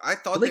 I The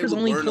thought they Lakers would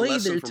only learn a played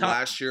lesson their from top.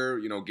 last year,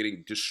 getting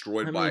How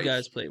destroyed many by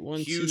guys played? One,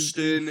 two,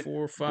 three, Houston,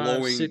 four, five,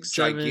 blowing six,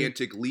 seven.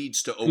 gigantic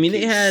leads to I mean,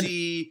 they had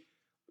OKC,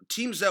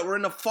 teams that were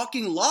in the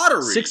fucking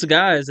six lottery.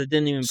 guys that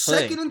didn't even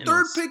play, Second and and it third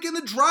was pick in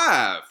the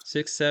draft.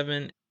 six,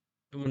 seven,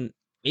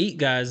 eight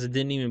guys that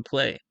didn't even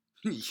play.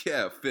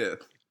 Yeah,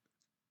 fifth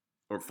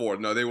or fourth.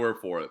 No, they were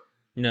fourth.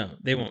 No,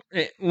 they won't.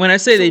 When I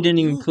say they So didn't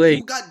even play,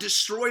 you got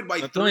destroyed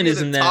by my point three of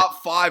the isn't that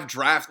top five they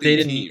drafting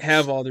didn't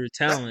have teams. all their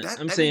That talent. that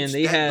I'm that saying means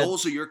they that had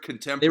those are your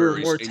they were contemporaries,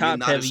 more and you're top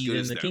not as heavy good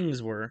than as the them.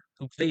 Kings were,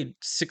 who played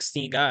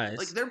 16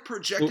 Like guys. they're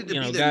projected to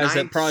be the Guys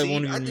that ninth probably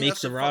won't seed. I even think make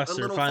that's the a roster,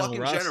 little final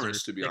fucking roster,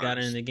 generous, to be that got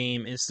in honest. the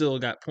game and still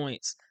got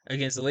points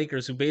against the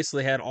Lakers, who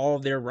basically had all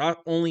of their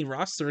only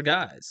roster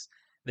guys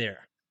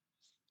there.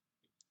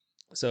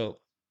 So,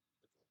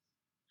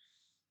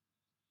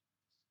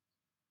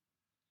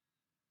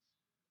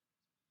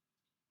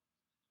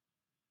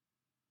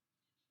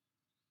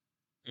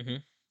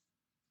 mhm,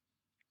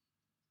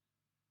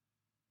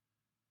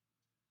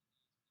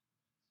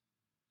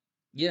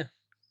 yeah.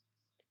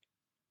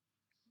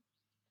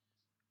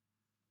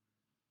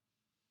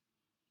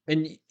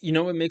 And you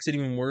know what makes it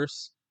even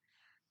worse?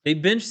 They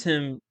benched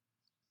him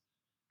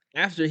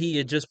after he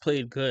had just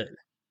played good.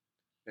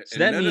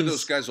 So And none of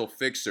those guys will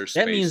fix their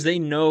that means they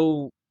spacing.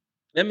 know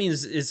that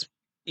means it's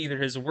either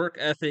his work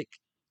ethic,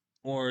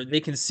 or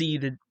they can see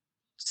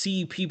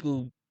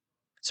people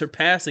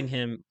surpassing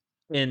him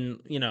in,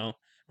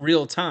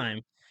 real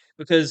time,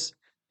 because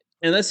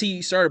unless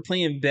he started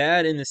playing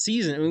bad in the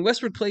season. I mean,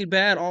 Westbrook played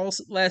bad all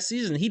last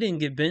season. He didn't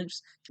get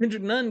benched.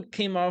 Kendrick Nunn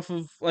came off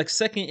of like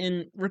second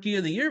in Rookie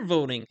of the Year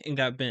voting and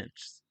got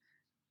benched.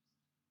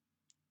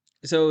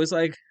 So it's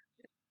like,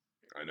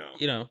 I know.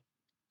 you know,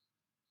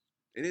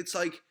 And it's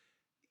like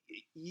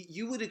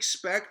you would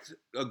expect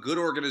a good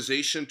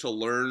organization to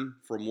learn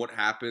from what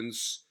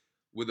happens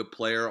with a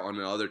player on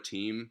another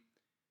team.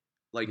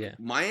 Like yeah,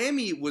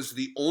 Miami was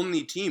the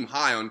only team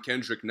high on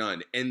Kendrick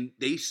Nunn, and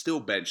they still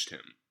benched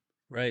him.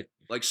 right.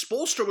 Like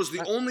Spolstra was the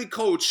I, only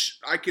coach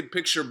I could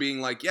picture being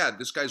like, yeah,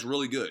 this guy's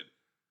really good.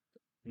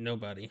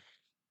 Nobody,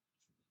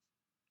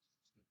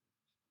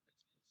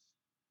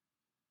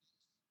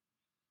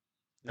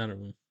 none of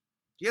them,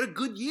 He had a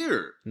good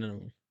year. none of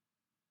them.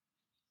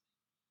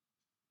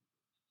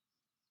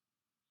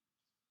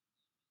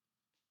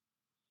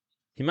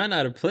 He might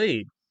not have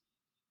played.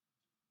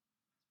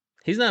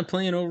 He's not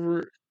playing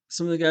over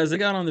some of the guys they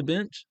got on the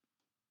bench.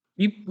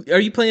 You Are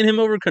you playing him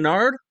over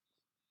Kennard?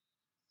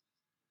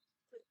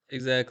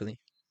 Exactly.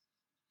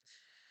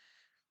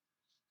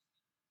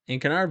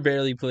 And Kennard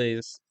barely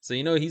plays, so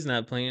he's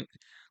not playing.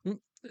 Mm,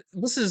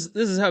 This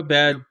is how Yep.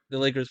 bad the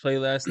Lakers played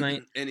last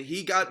night. And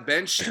he got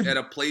benched at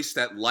a place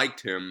that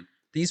liked him,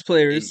 These and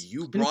players,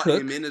 you Quinn brought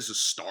him Cook, in as a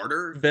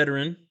starter.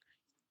 veteran,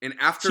 And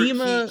after he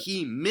Chima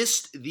he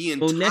missed the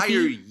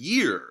entire Monecki.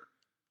 year,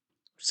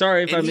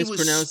 Sorry if and I he was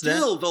mispronounced that.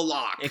 still the And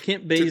lock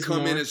Kent to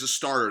come in Bazemore. as a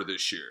starter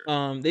this year.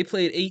 They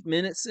played 8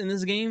 minutes in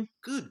this game,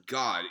 Good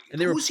God. and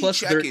they were Who's he plus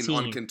checking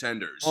on 13. All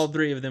contenders?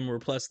 three of them were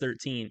plus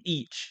 13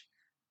 each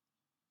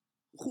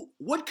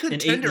What in eight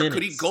contender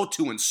could he minutes. go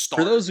to and For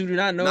start? those who do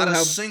not know Not a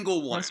how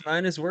single one. plus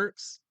minus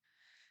works,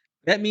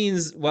 that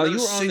means while Not a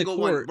you were on the single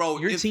one. court, Bro,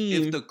 your if the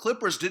team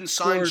Clippers didn't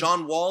sign scored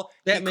John Wall,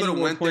 he that could many have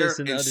more went points there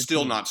than the and other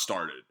still team. not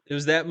started. It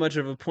was that much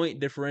of a point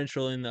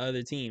differential in the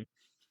other team.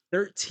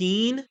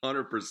 13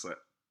 100%.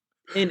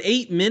 in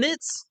 8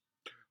 minutes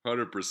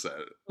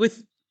 100%.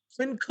 with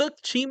Quinn Cook,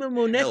 Chima Hell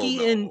Monecki,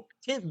 and no.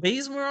 Kent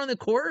Bazemore on the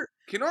court.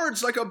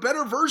 Kennard's like a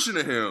better version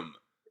of him.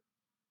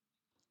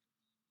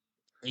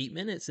 8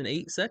 minutes and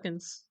 8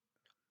 seconds.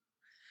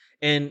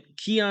 And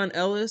Keon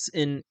Ellis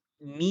and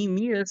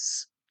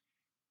Nemias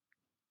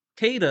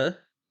Queta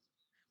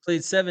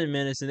played 7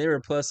 minutes, and they were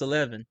plus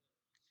 11.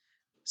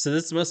 So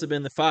this must have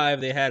been the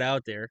five they had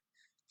out there.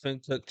 Quinn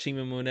Cook,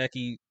 Chima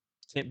Monecki,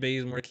 Kent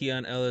Bazemore,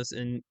 Keon Ellis,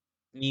 and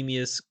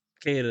Nemias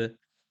Queta. And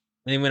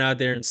they went out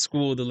there and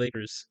schooled the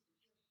Lakers.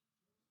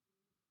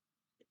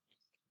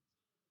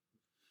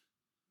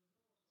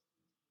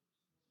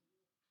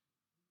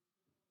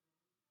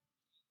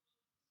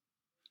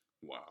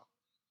 Wow.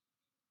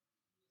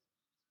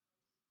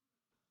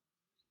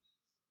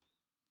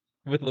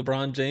 With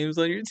LeBron James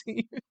on your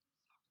team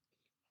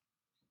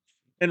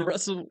and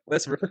Russell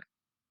Westbrook,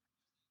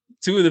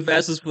 two of the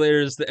fastest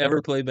players to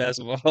ever play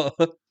basketball.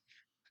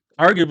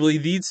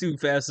 Arguably the two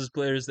fastest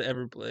players to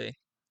ever play.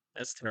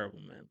 That's terrible,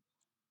 man.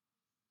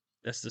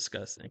 That's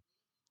disgusting.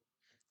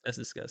 That's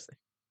disgusting.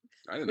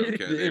 I didn't know It,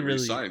 They it really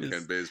re-signed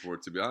Ken is. Bazemore,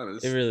 to be It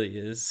honest. really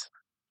is.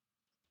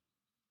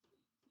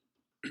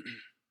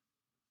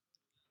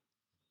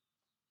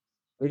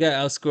 We got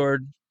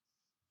outscored.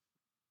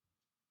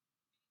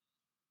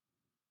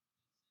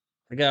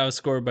 I got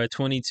outscored by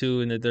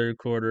 22 in the third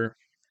quarter,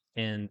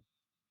 and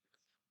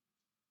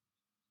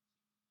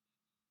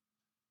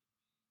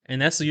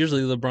And that's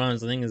usually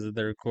LeBron's thing is the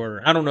third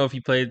quarter. I don't know if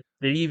he played.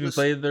 Did he even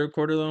Listen, play the third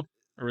quarter though,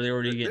 or were they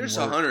already getting there's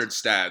worked? 100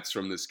 stats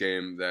from this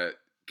game that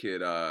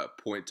could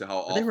point to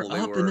how But they were awful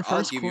they up in were. the I'll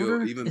first give you an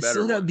quarter even and better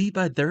still got one. beat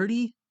by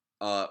 30.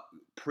 Uh,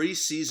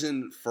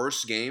 Preseason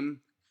first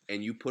game,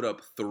 and you put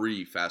up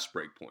 3 fast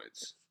break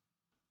points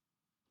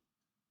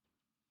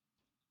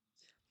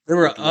They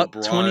were with up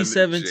LeBron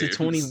 27 to James and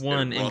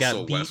 21 and got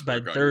Russell beat by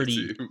Westbrook on your 30.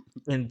 team.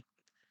 And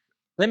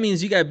that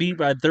means you got beat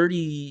by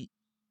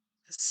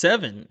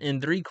 37 in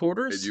three And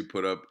quarters, you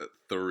put up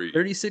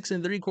 36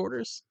 in three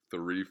quarters.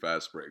 three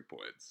fast break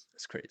points.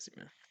 That's crazy,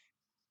 man.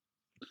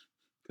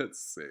 That's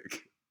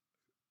sick.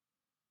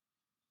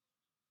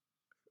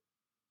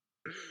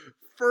 Yeah,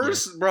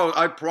 First, bro,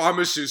 I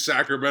promise you,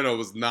 Sacramento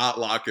was not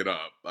locking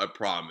up. I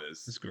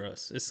promise. it's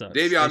gross. It sucks.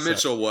 They Davion suck.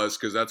 Mitchell was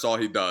because that's all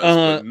he does,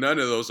 but Uh, none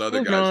of those other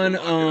moving guys were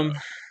on. locking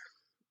up.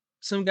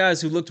 Some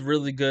guys who looked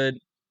really good.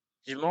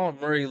 Jamal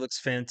Murray looks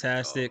Oh,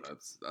 fantastic.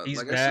 that's He's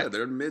like I said, back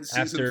they're in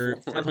mid-season after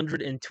form.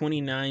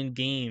 529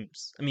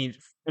 games. I mean,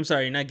 I'm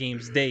sorry, not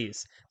games,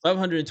 days.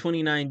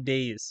 529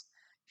 days.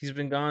 He's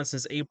been gone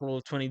since April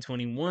of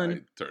 2021.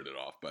 I turned it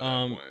off by that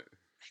Um, point.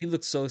 he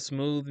looks so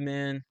smooth,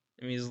 man.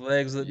 I mean, his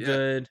legs look Yeah,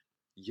 good.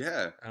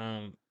 yeah,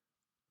 Um,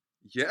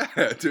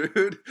 yeah,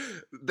 dude.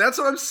 That's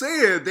what I'm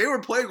saying. They were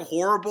playing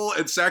horrible,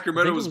 and I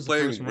Sacramento think it was was the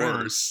first playing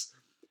round. worse,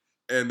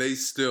 and they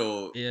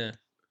still. Yeah,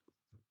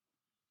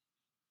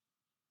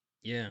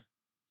 yeah.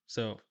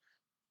 So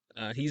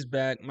he's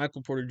back.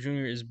 Michael Porter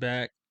Jr. is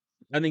back.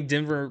 I think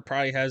Denver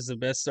probably has the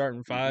best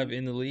starting five Hmm.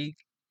 in the league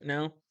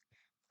now.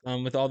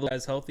 With all those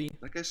guys healthy.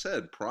 Like I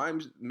said, prime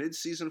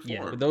mid-season Yeah,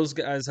 with form. those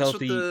guys That's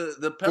what healthy,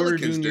 the Porter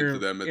Pelicans did to Jr.,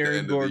 them at the Aaron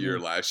end of the year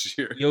Gordon, last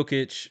year.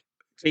 Jokic,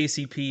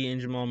 KCP,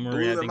 and Jamal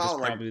Murray, Blew I them think is out in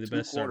like probably the two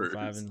best starting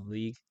five in quarters. the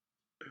league.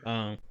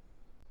 Um,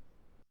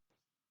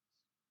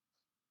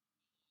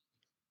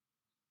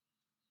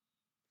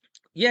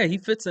 yeah, he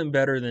fits in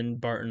better than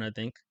Barton, I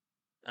think.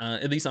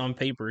 At least on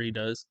paper, he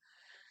does.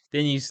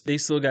 Then they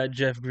still got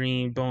Jeff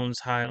Green, Bones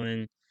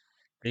Highland.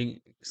 They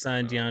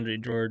signed No,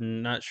 DeAndre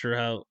Jordan. Not sure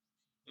how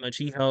much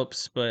he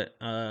helps, but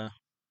yeah,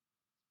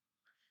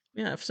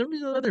 for some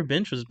reason the other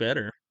bench was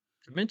better.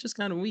 The bench is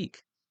kind of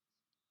weak.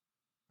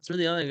 That's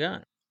really all I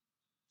got.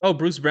 Oh,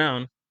 Bruce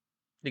Brown.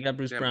 They got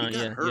Bruce damn, he Brown. got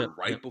Yeah, yep, hurt yep,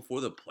 right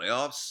before the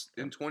playoffs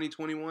yep. in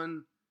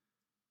 2021.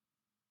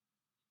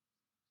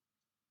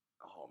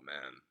 Oh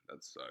man, that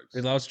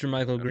They sucks. lost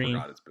Jermichael I Green.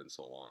 forgot it's been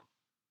so long.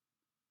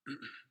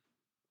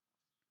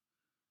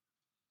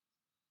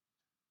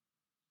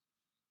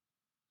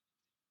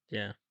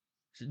 Yeah.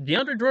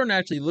 DeAndre Jordan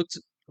actually looked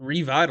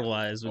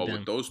revitalized with Oh, with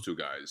them. those two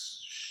guys,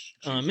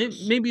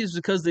 Jesus. Maybe it's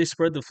because they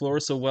spread the floor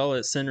so well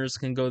that centers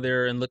can go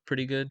there and look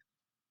pretty good.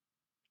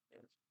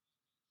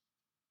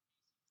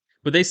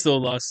 But they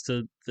still lost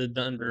to the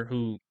Thunder,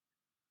 who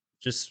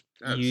just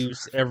I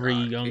used every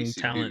forgot. young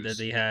KCP talent that was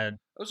they had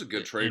that was a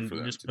good trade for and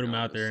them, just to put be them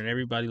out there, honest. and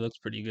everybody looks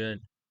pretty good.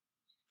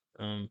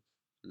 Um,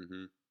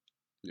 Hmm. I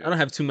Yeah, don't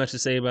have too much to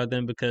say about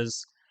them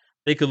because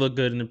they could look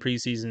good in the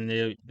preseason.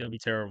 They'll be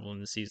terrible in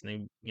the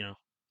season.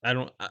 I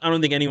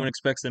don't think anyone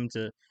expects them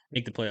to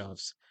make the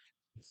playoffs.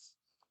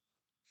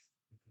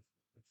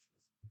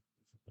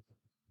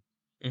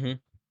 Hmm.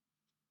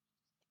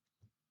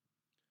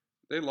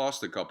 they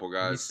lost a couple He's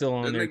guys. still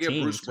on Then their they get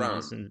team Bruce 2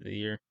 months Brown. into the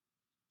year.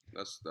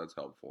 That's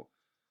helpful.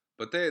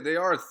 But they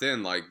are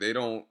thin. Like they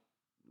don't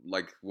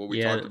like what we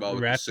Yeah, talked the about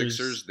with the Raptors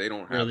Sixers. They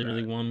don't have barely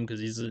really that. won him because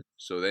he's a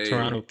So they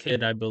Toronto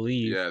kid, I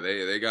believe. yeah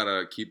they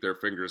gotta keep their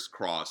fingers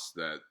crossed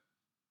that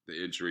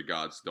the injury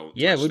gods don't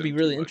Yeah, it touch would be them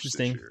too really much this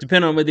interesting. year.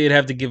 Depending on what they'd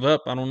have to give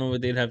up. I don't know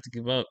what they'd have to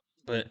give up,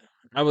 but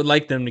I would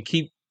like them to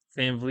keep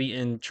Van Vliet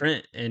and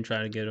Trent and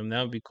try to get them.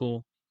 That would be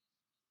cool.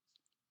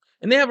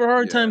 And they have a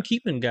hard time Yeah.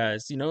 keeping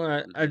guys. Hmm.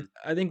 I think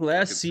I can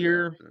last see that.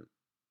 year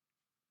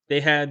they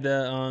had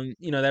the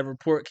that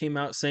report came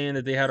out saying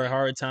that they had a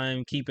hard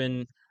time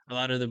keeping a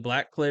lot of the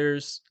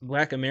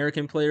black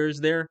American players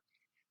there.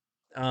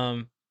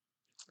 Um,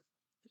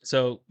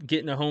 so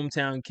getting a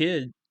hometown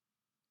kid,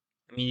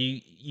 I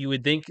mean, you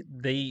would think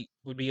they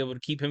would be able to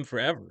keep him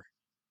forever.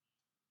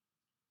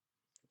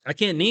 I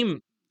can't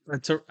name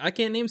I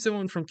can't name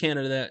someone from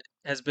Canada that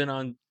has been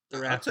on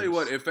the I'll tell you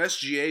what. Raptors. If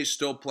SGA is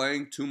still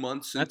playing 2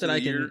 months Not into that the I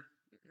can, year,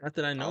 not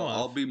that I know of.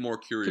 I'll be more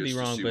Could be curious to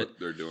wrong, see but what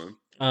they're doing.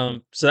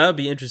 so that would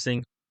be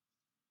interesting.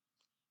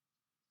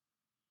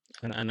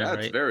 I know, Yeah,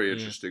 it's right? very Yeah.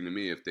 interesting to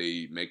me if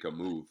they make a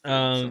move in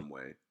Um, some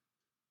way.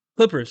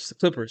 Clippers.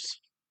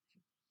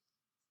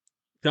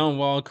 John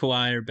Wall,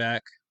 Kawhi are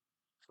back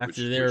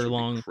after Which their would be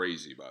long.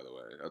 crazy, by the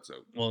way. That's a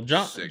Well,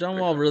 sick John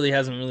Wall pickup for really them.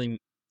 hasn't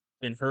really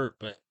been hurt,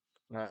 but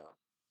uh,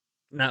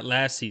 not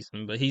last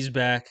season. But he's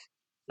back,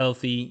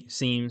 healthy.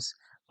 Seems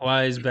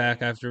Kawhi is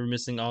back after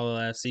missing all of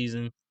last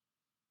season.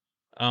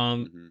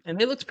 Hmm. And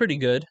they looked pretty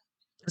good.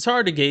 It's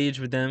hard to gauge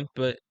with them,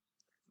 but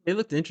they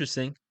looked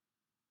interesting.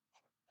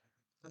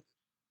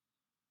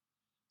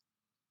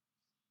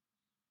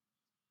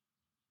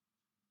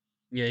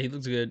 Yeah, he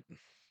looks good.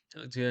 He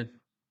looks good.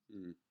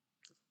 Hmm.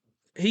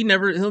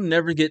 He'll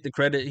never get the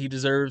credit he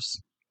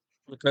deserves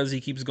because he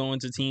keeps going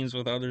to teams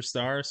with other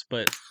stars,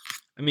 but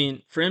I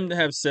mean, for him to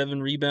have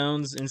 7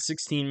 rebounds in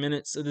 16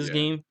 minutes of this Yeah.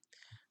 game,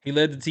 he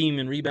led the team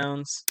in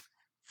rebounds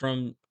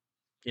from,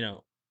 you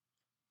know,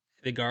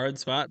 the guard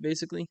spot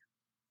basically.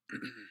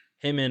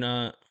 Him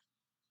and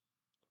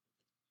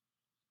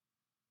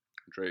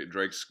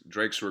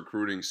Drake's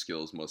recruiting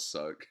skills must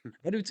suck.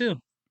 I do too.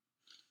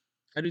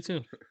 I do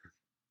too.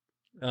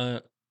 Uh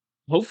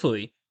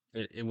Hopefully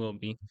it will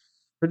be.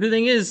 But the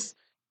thing is,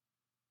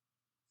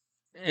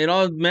 it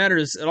all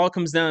matters. It all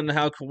comes down to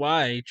how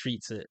Kawhi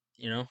treats it,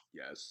 you know?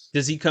 Yes.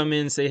 Does he come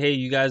in and say, "Hey,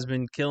 you guys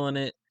been killing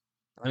it.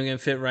 I'm gonna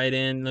fit right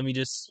in. Let me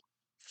just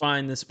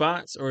find the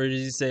spots," or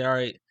does he say, "All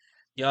right,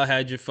 y'all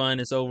had your fun.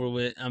 It's over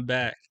with. I'm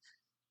back."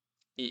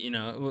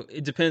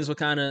 It depends what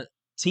kind of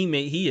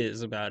teammate he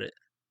is about it.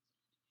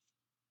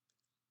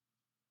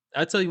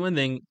 I'll tell you one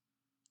thing: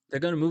 they're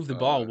gonna move the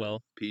ball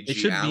well. They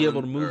PG should be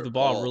able to Allen move or the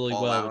ball really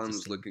Paul well with Allen this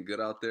was team. looking good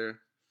out there.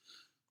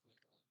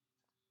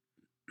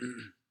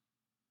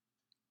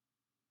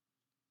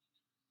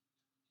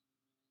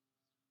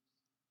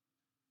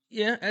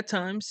 Yeah, at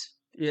times.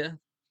 Yeah,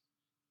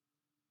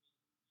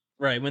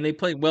 right. When they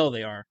play well,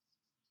 they are.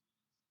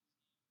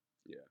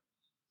 Yeah.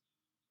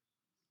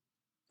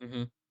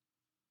 Hmm.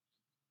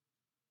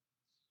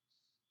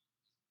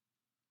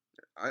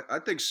 I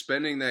think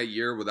spending that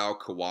year without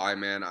Kawhi,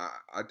 man,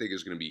 I think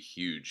is going to be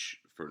huge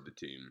for the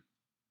team.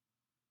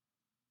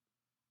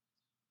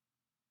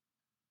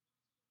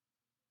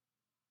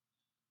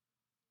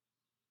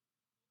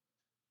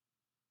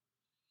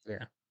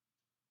 Yeah.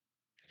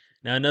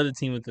 Now another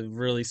team with a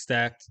really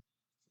stacked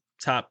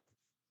top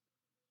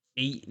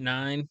 8,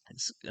 9.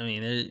 I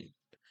mean,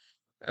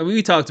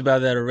 we talked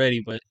about that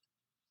already, but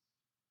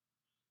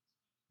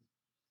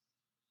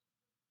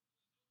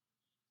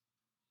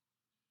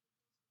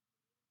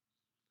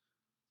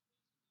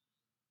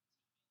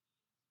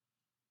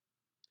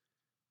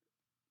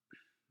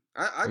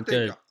I they're think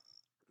good.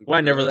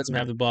 Kawhi never uh, lets them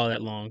have the ball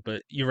that long,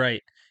 but you're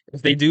right.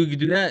 If they do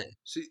that,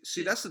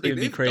 see that's the it thing. would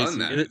be They've done crazy,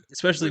 that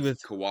especially with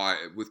with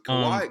Kawhi. With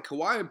um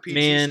Kawhi and PG's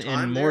Man and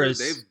time there, Morris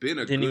they've been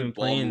a didn't even good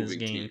ball play in this moving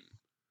game. team,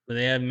 But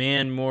they have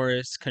Man,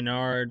 Morris,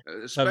 Kennard,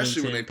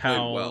 especially when they Covington, played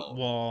Powell, well.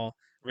 Wall,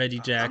 Reggie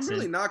I'm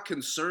really Jackson. not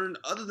concerned,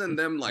 other than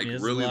them I like mean,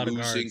 this is a really lot of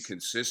losing guards.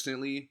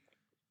 consistently.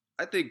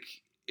 I think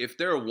if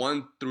they're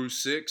 1 through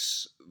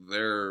 6,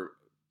 they're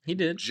He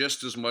did.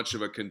 just as much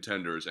of a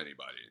contender as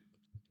anybody.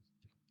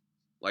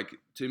 Like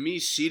to me,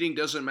 seeding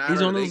doesn't He's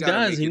matter. one of They those got to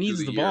guys. make He it through needs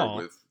the the year ball.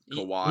 with He's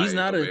Kawhi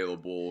not a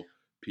available,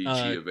 PG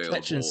catch and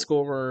available,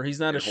 scorer. He's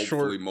not a and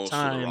hopefully short most of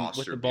the time with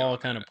roster the ball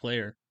beyond kind of that.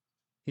 player.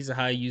 He's a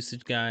high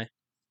usage guy.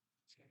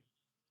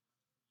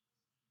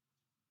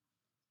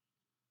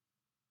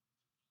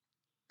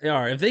 They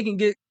are. If they can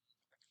get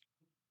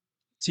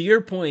to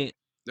your point,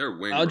 Their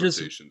wing I'll just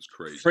rotation's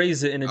crazy.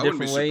 phrase it in a I wouldn't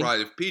be different way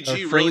surprised if or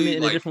PG frame really it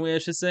in a like different way, I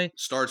should say.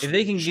 starts If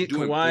they can get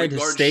doing Kawhi point to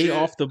guard stay shit.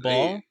 off the They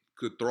ball,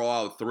 could throw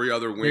out 3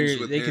 other wings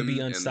with they could be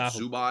him and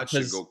unstoppable Zubac and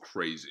because go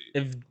crazy.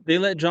 if they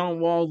let John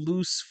Wall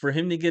loose for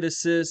him to get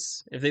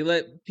assists, if they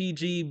let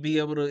PG be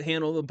able to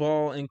handle the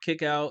ball and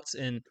kick outs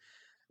and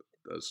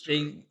That's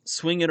true. they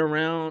swing it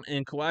around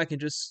and Kawhi can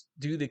just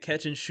do the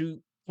catch and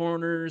shoot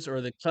corners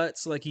or the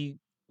cuts like he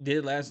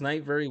did last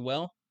night very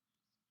well,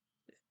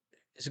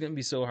 it's going to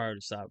be so hard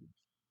to stop him.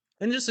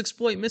 And just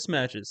exploit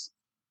mismatches.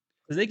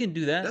 Because they can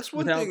do that That's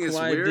one without thing. It's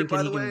Kawhi weird, thinking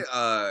by he the way.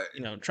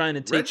 can, trying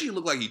to take Reggie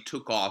looked like he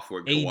took off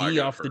when Kawhi AD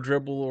got off the hurt.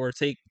 dribble or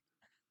take,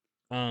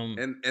 um,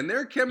 And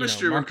their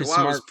chemistry when Marcus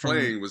Kawhi was Smart from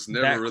playing was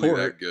never that really court.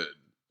 that good.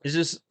 It's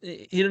just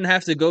he didn't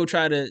have to go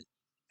try to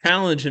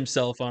challenge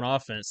himself on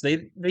offense.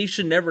 They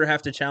should never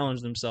have to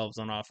challenge themselves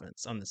on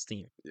offense on this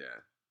team, Yeah,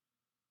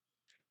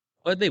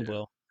 but they yeah.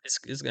 will.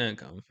 It's gonna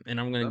come, and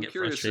I'm gonna I'm get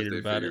curious if frustrated they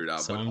about figure it. it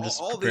out. So But I'm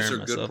just all these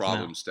preparing are good myself now.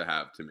 problems to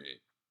have to me.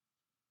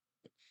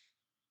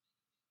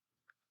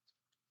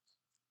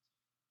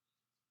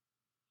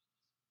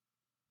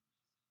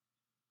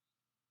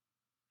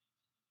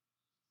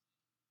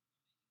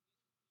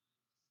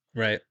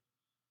 Right.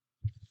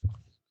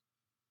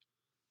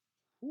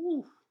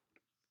 Whew.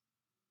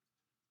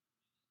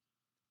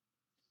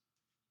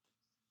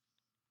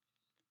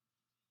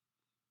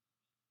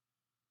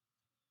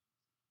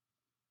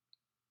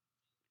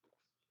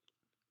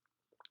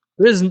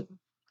 There's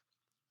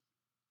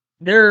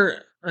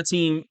they're a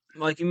team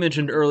like you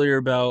mentioned earlier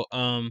about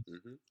Hmm.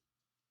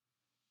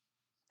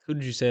 who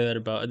did you say that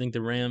about? I think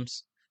the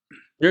Rams.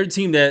 They're a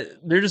team that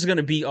they're just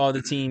gonna beat all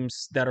the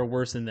teams that are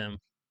worse than them,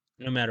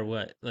 no matter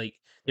what. Like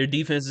their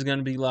defense is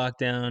gonna be locked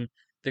down.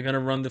 They're gonna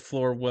run the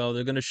floor well.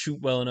 They're gonna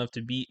shoot well enough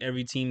to beat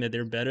every team that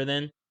they're better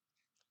than.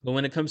 But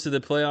when it comes to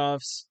the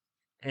playoffs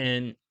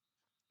and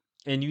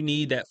you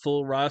need that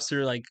full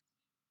roster, like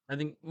I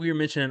think we were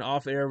mentioning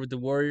off air with the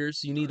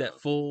Warriors, you need that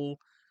full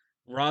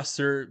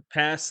roster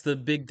past the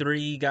big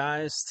three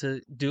guys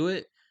to do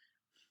it.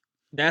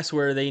 That's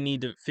where they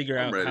need to figure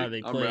I'm out how ready.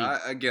 they I'm ready. play,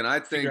 Again, I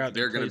figure think out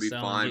their they're gonna play be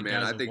style and fine, get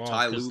man. guys I think involved.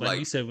 Ty Because Lue like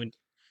we said, when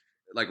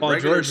Paul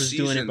regular George was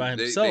doing it by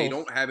season they himself,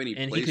 don't have any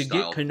and he play could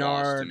get style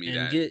flaws to Kennard me and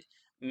that get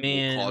will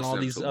Man and cause all them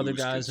to these other lose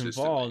guys consistently.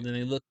 involved, and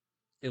they look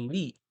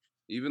elite.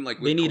 Even like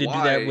They with need to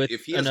do that Kawhi, with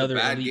if he has a another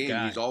bad elite game,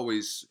 he's guy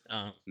always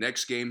um,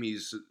 next game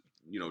he's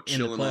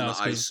in the chilling on the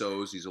playoffs. Because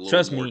ISOs. He's a little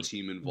trust more me,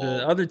 team the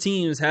involved, other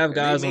teams have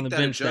and they guys on make the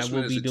that bench that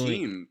adjustment will as be a doing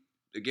it. team.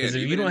 Again, Because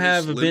if you even don't in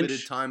have his a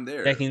limited bench time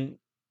that there, can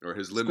or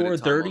his score limited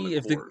time on the 30,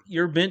 if court.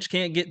 your bench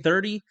can't get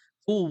 30,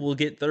 Poole will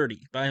get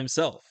 30 by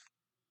himself.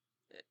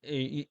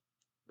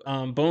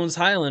 Bones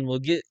Highland will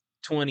get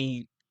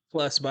 20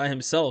 plus by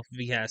himself if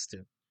he has to.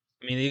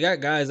 I mean, they got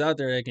guys out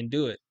there that can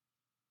do it.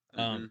 Hmm.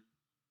 Um,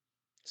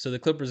 so the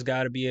Clippers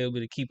got to be able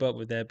to keep up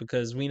with that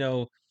because we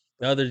know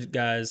the other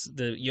guys,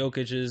 the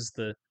Jokic's,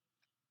 the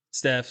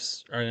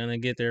Stephs, are gonna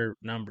get their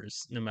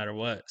numbers no matter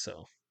what.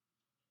 So,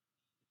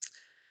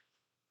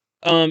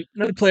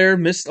 another player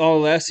missed all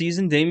last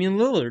season. Damian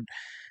Lillard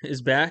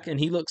is back and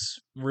he looks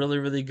really,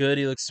 really good.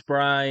 He looks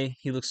spry.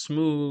 He looks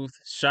smooth.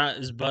 Shot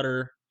is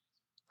butter.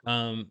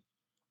 Um,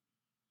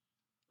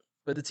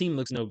 but the team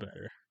looks no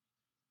better.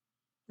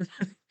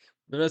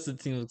 The rest of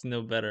the team looks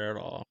no better at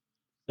all,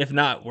 if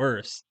not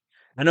worse.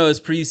 I know it's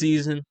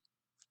preseason.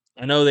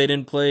 I know they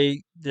didn't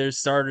play their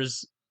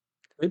starters.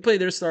 They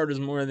played their starters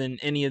more than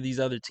any of these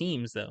other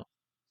teams, though.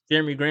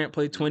 Jeremy Grant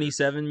played Hmm.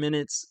 27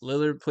 minutes.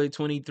 Lillard played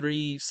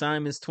 23.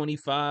 Simons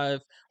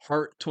 25.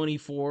 Hart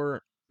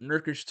 24.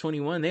 Nurkic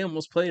 21. They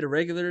almost played a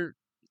regular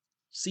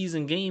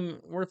season game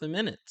worth of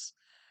minutes.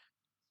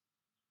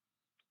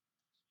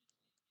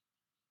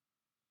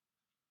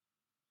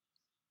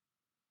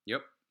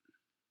 Yep.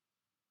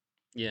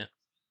 Yeah,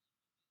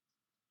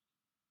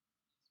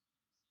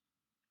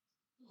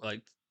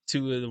 like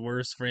two of the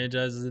worst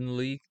franchises in the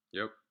league.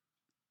 Yep.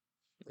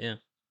 Yeah,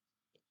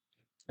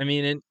 I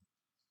mean, it,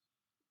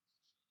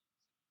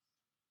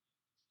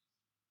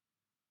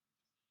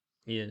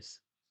 yes.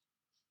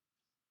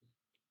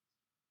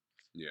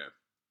 Yeah.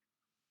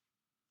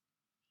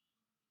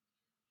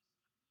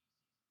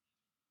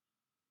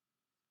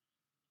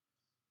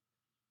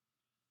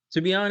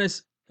 To be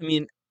honest, I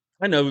mean,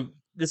 I know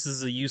this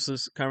is a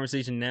useless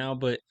conversation now,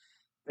 but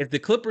if the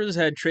Clippers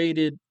had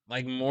traded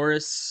like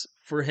Morris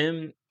for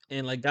him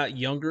and like got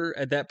younger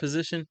at that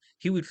position,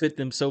 he would fit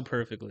them so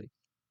perfectly.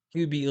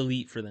 He would be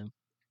elite for them.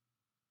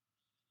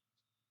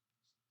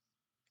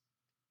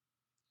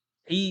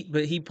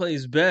 He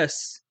plays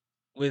best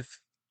with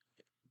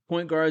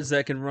point guards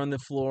that can run the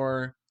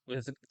floor,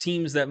 with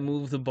teams that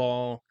move the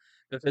ball,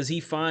 because he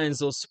finds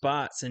those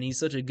spots and he's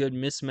such a good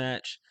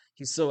mismatch.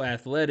 He's so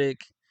athletic.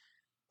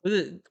 But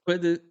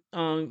the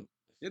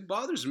It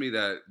bothers me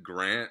that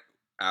Grant,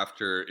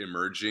 after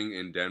emerging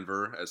in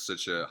Denver as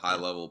such a high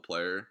level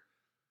player,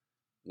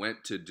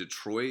 went to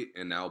Detroit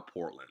and now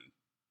Portland.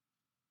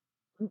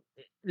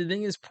 the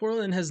thing is,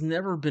 Portland has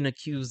never been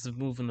accused of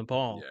moving the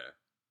ball. Yeah.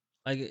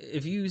 Like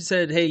if you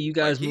said, "Hey, you Like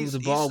guys move the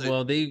ball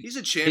well," he's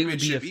a they would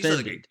be championship. He's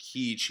like a offended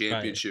key by it.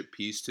 championship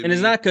piece to And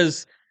it's me, not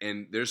because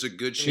and there's a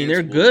good I mean chance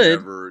they're we'll good.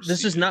 never This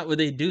see is it not what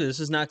they do. This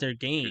is not their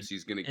game. because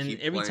he's going to And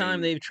keep every time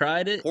playing. they've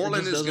tried it, it Portland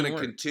just is going doesn't to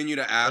work. continue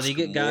to Or they ask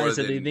get more guys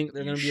that they than think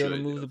they're you going to be able to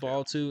should move the of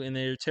ball him. to, and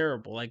they're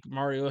terrible. Like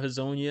Mario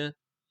Hazonia,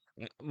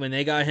 when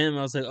they got him,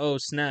 I was like, "Oh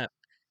snap!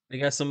 They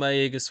got somebody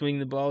they could swing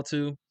the ball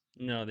to."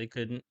 No, they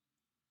couldn't.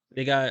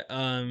 They got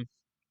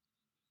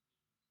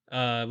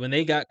when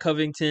they got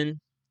Covington,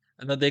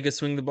 I thought they could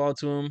swing the ball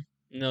to him.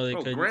 No, they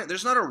Bro, couldn't. Grant,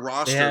 there's not a They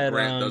roster had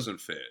Grant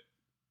doesn't fit.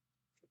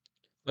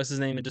 what's his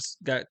name? It just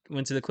got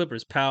went to the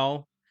Clippers.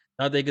 Powell.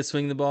 Thought they could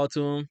swing the ball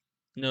to him.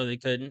 No, they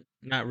couldn't.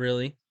 Not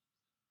really.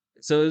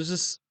 So it was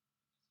just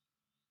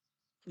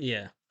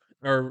yeah,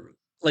 or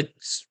like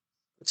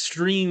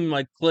extreme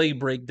like play That's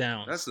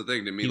breakdowns. the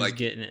thing to me. He was Like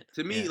getting it.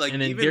 to me, Yeah, like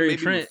and then even Gary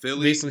maybe with Trent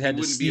Philly, basically he had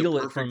to wouldn't be a steal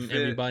it perfect from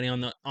fit, everybody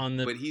on the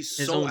but he's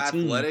his so own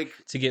team athletic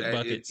to get that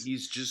buckets.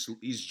 he's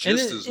And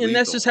just as and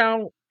that's just lethal.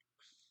 how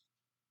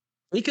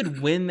they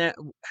could win that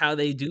how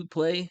they do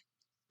play.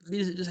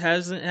 It just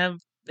hasn't have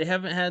they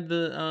haven't had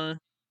the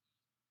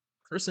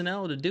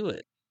personnel to do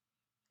it.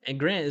 And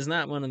Grant is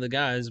not one of the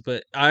guys,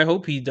 but I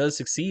hope he does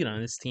succeed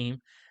on this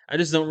team. I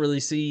just don't really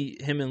see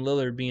him and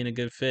Lillard being a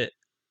good fit.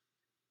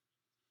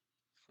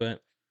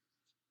 But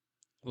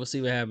we'll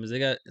see what happens.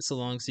 It's a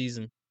long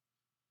season.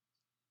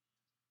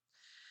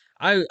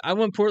 I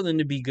want Portland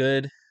to be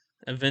good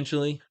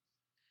eventually,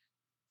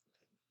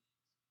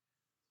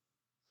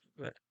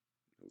 but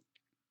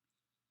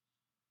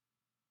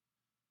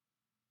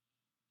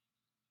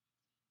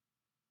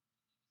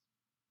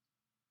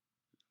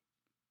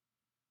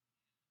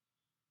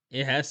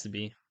it has to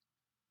be.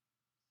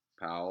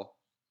 Powell,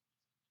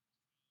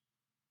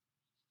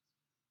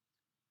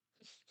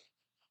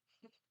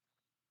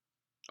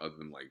 other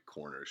than like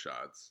corner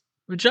shots.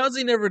 But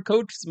Chauncey never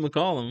coached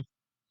McCollum.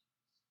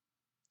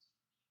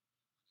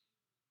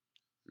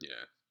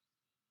 Yeah.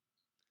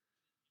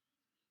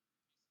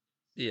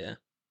 Yeah,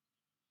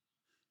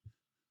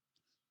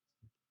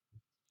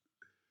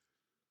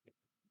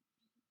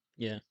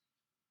 yeah,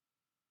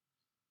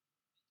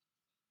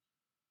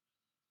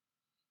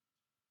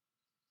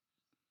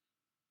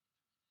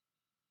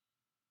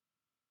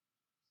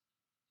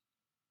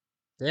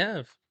 they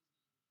have.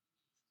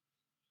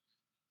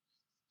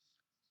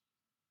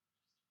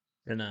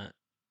 They're not.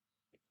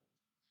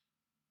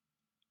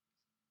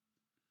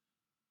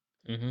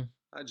 Mm-hmm.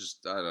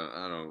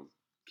 I don't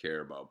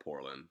care about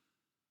Portland.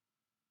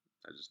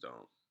 I just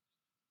don't.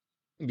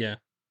 Yeah.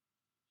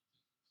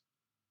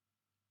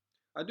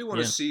 I do want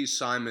to Yeah. see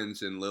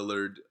Simons and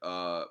Lillard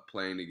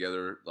playing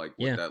together, like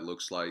what Yeah. that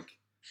looks like,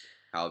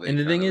 how they And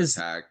the kind thing of is,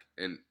 attack,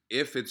 and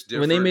if it's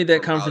when they different made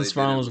that from how they conference did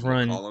it finals with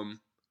run, McCollum.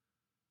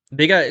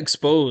 they got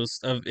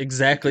exposed of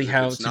exactly Because if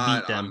how it's to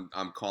not, beat them.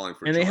 I'm calling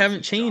for And they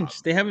haven't Chauncey's job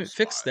changed. They on the haven't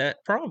fixed spot.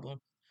 that problem.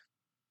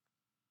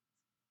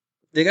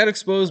 They got I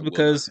exposed will not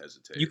because you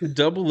hesitate. could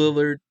double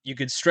Lillard, you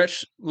could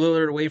stretch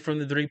Lillard away from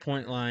the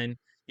 3-point line,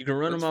 you can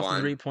run That's him off the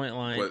fine. 3-point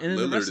line, But and then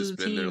the Lillard rest of has the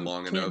been there team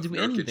long can't enough. do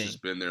Nurkic has anything.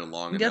 been there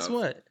long And guess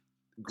enough. what?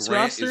 This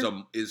Grant is roster,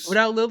 a is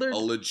without a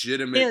Lillard,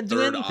 legitimate can't do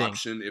third anything.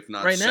 option, if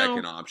not Right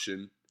second now,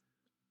 option.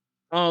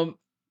 um,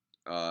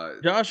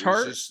 Josh There's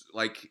Hart, just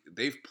like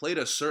they've played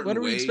a what certain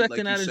are we way,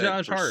 expecting like you out of said,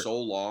 Josh for Hart so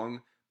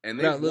long, and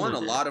they've without won Lillard a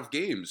there? lot of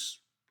games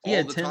He all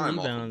had the 10 time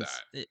off of rebounds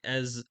that.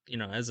 as,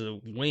 as a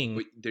wing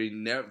But they're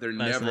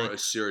last never night. a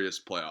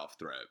serious playoff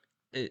threat.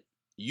 It,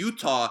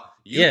 Utah,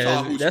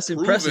 who's that's proven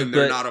impressive,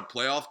 they're but not a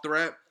playoff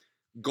threat,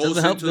 doesn't goes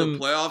help into the them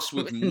playoffs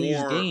with in these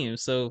more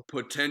games. So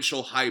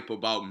potential hype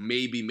about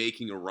maybe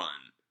making a run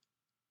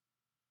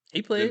he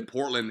than played.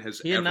 Portland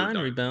has He had ever 9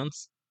 done.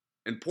 rebounds,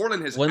 And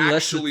Portland has one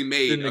less actually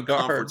made than the a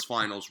guard. conference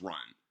finals run.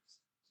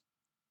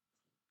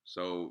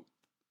 So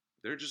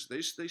they're just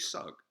they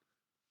suck.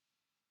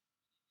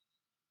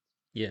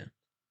 Yeah,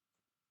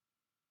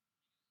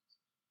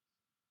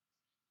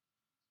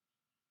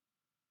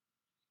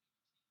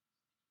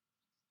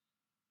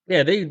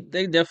 yeah, they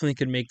definitely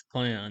could make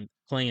the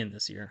play in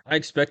this year. I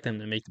expect them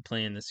to make the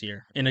play in this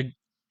year, and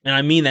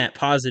I mean that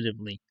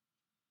positively.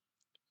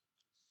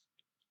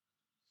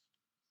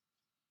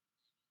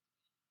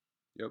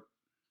 Yep.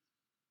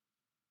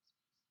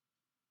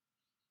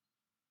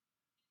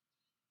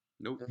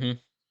 Nope. Hmm.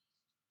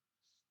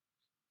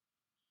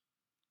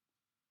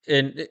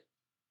 And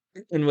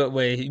in what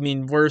way? You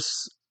mean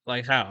worse?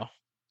 Like how?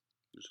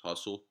 Just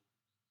hustle.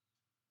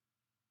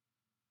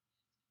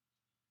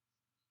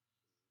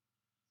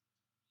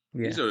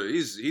 Yeah,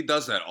 He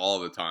does that all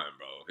the time,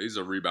 bro. He's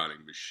a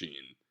rebounding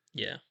machine.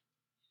 yeah,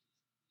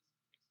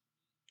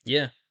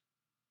 yeah,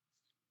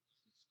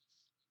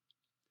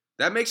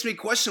 That makes me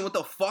question what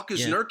the fuck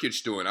is yeah,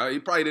 Nurkic doing. He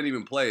probably didn't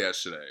even play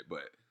yesterday,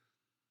 but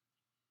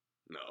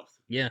no,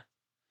 yeah.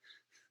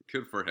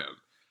 good for him.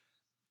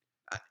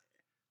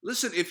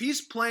 Listen, if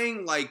he's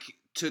playing like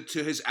to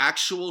his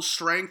actual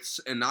strengths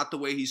and not the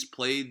way he's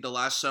played the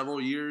last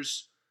several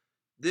years,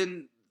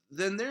 then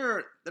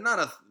they're not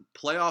a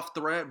playoff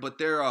threat, but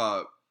they're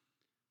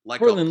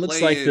like a Portland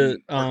looks like the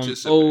play-in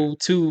participant.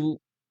 '02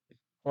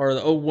 or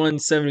the '01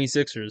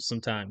 76ers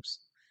sometimes.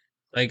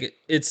 Like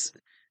it's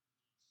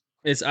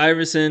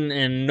Iverson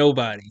and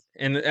nobody,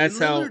 and And that's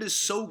how Lillard is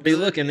so they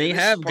look. good, And they and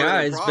this is have part of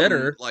their guys problem.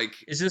 better. Like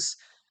It's just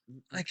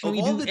like, can of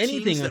we all do the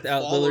anything teams that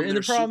without fall Lillard? on And the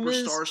their problem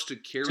is, superstars to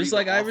carry just the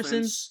like Iverson,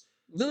 offense,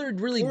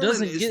 Lillard really Portland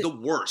doesn't is get the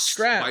worst by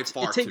scrapped. It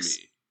far to takes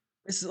me.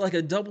 it's like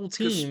a double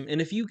Because team,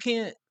 and if you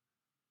can't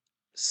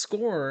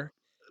score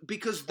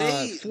because 4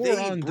 they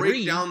on break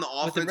 3 down the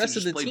with the offense and rest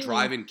of just the play team,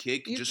 drive and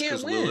kick you just can't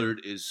because win. Lillard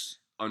is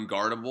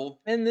unguardable.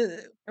 And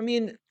I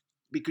mean,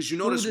 Because you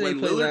who notice did they when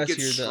play Lillard last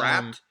gets year?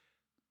 strapped,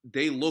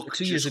 they look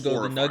 2 years just ago, the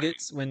horrifying.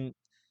 Nuggets, when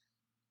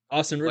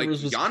Austin Like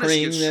Rivers was Giannis gets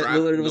praying that strapped,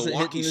 Lillard wasn't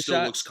hitting Milwaukee the still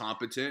shot. looks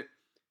competent.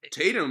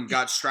 Tatum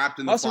got strapped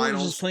in the Austin Rivers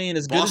was finals. playing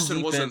as good as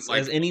Boston wasn't defense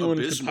as like anyone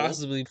could abysmal.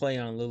 possibly play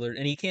on Lillard,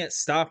 and he can't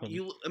stop him.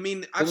 I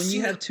mean, But I've when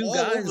you seen it have 2 all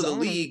over guys the on him,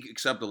 league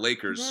except the come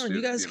Lakers. on,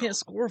 you guys You can't know,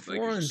 score 4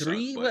 Lakers on just suck.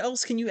 3. What But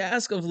else can you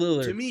ask of to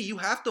Lillard? me, you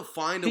have to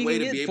find a He way can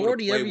to get be able to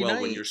 40 play every well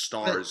when night, your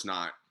star but is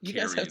not you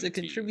guys have carrying the to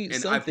team. contribute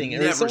And I've something, or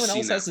never someone seen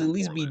else that has to at from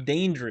least be Portland.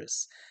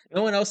 dangerous.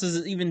 No one else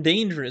is even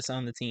dangerous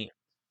on the team.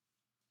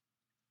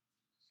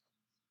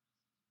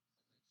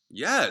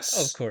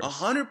 Oh, of Yes, course.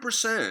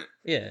 100%.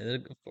 Yeah,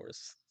 of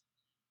course.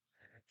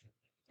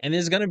 And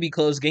there's gonna be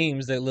close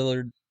games that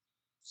Lillard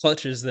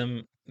clutches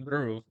them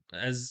through.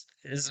 As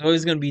it's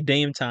always gonna be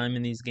Dame time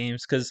in these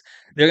games because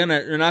they're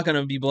not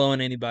gonna be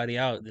blowing anybody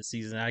out this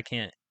season. I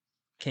can't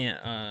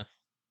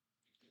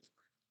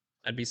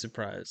I'd be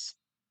surprised.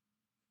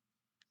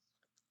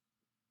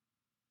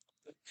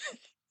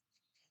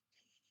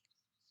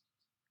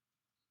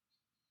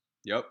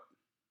 Yep.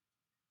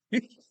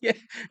 Yeah,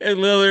 and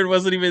Lillard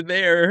wasn't even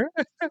there.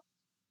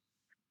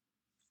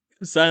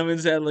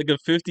 Simons had like a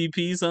 50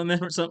 piece on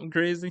them or something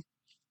crazy.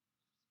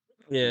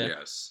 Yeah,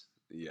 Yes.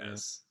 yeah.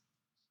 Yes.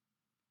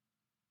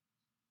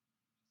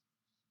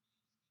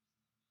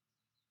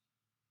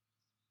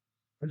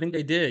 I think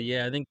they did.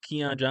 Yeah, I think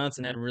Keon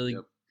Johnson had a really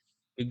Yep.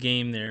 good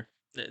game there.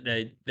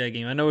 That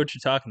game. I know what you're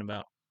talking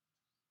about.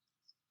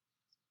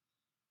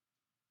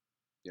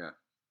 Yeah.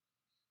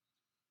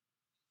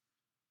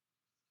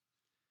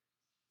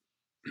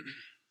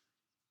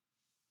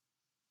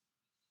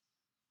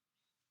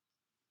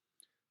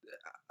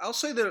 I'll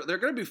say they're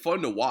going to be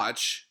fun to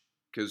watch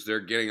because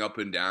they're getting up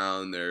and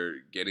down.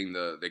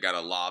 They got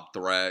a lob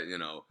threat. You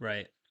know.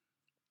 Right.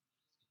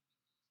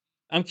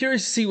 I'm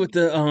curious to see what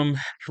the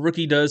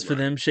rookie does for Right.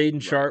 them, Shaden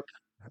Right. Sharp.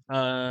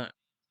 Uh,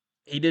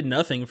 he did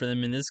nothing for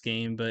them in this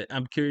game, but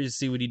I'm curious to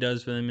see what he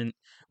does for them and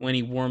when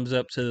he warms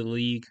up to the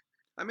league.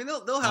 I mean,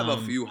 they'll have a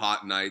Um, few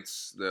hot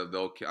nights.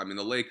 I mean,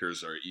 the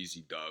Lakers are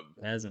easy dub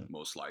hasn't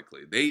most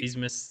likely. They he's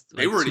missed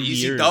they like were an 2 years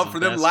easy dub of for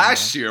them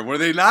last basketball. year, were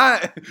they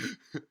not?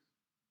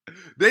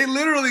 They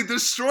literally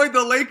destroyed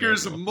the Yeah,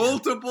 Lakers well, yeah.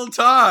 multiple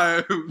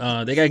times.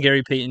 They got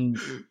Gary Payton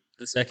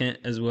the second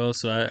as well,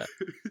 so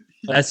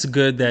that's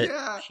good that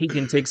Yeah. he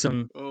can take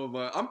some. Oh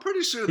my! I'm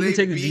pretty sure He can they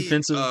take the beat.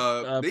 defensive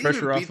They even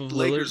pressure off beat of the Lillard,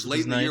 Lakers which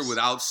late is in the year nice.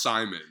 without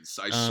Simons.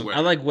 I I swear.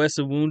 like Wes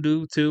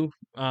Iwundu too.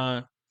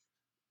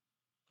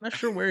 Not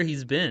sure where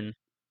he's been.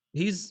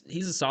 He's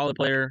a solid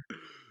player,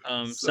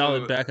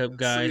 solid So backup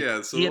guy.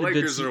 so He the had a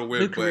Lakers are a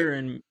win, good but career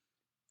in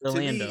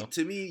Orlando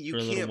to me, you for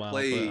a little can't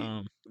while, but play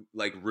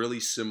like really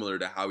similar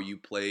to how you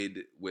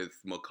played with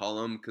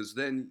McCollum, because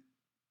then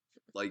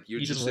like you're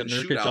you just just in let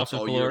Nurkic off shootouts the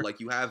all year, floor. like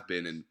you have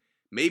been, and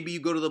maybe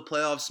you go to the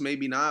playoffs,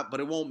 maybe not, but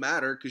it won't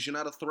matter because you're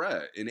not a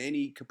threat in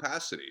any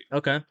capacity.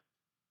 Okay,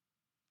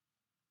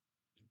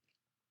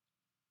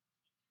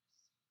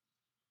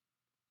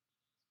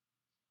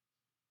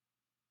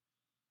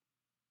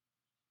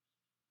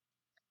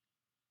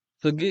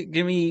 so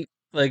give me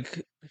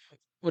like,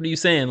 what are you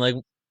saying? Like,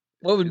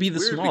 what would be It's the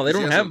weird small? They because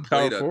he don't have hasn't a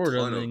power played a forward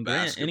other ton than of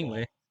Grant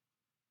anyway. basketball,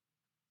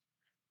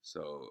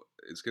 so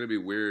it's gonna be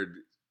weird.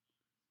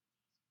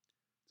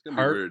 It's gonna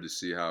be Hart. weird to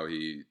see how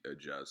he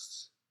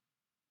adjusts.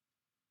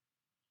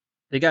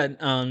 They got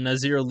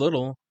Nazir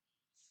Little,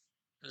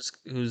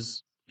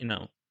 who's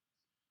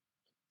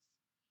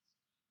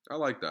I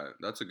like that.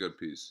 That's a good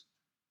piece.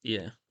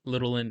 yeah,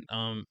 Little and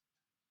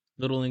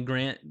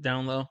Grant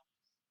down low.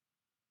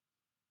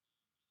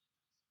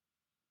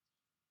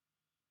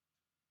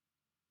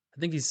 I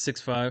think he's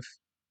 6'5".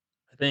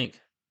 I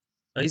think.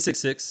 Oh, he's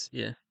 6'6".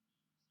 Yeah,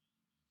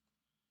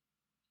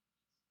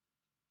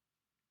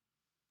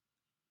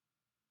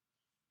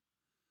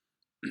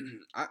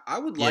 I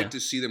would like yeah, to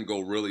see them go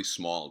really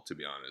small, to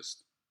be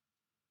honest.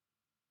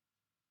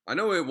 I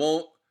know it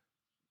won't.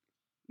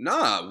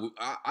 Nah,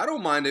 I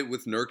don't mind it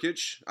with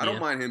Nurkic. I don't yeah,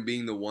 mind him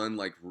being the one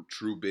like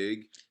true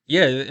big,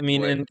 yeah. I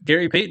mean, but and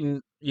Gary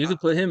Payton, you could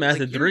put him at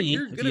the like three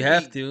you're if gonna you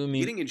have be to. I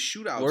mean, getting in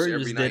shootouts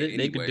every Warriors did night it;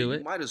 they could anyway. do You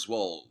it. might as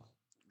well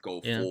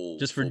go Yeah,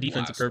 just for full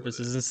defensive blast with it.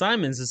 purposes. And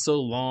Simons is so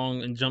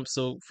long and jumps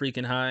so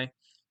freaking high;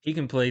 he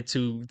can play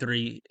 2,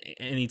 3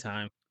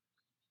 anytime.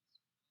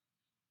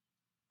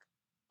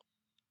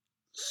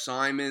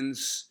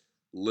 Simons,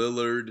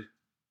 Lillard,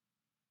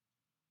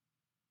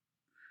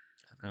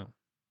 Oh,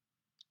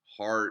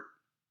 Hart.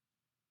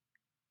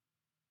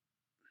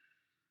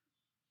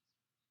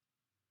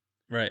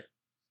 right,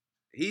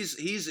 He's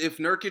if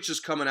Nurkic is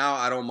coming out,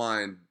 I don't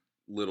mind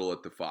Little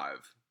at the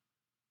five.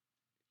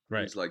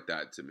 right. He's like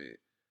that to me.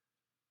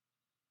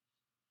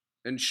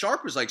 And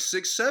Sharp is like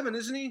 6'7",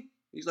 isn't he?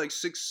 He's like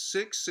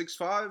 6'6",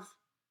 6'5".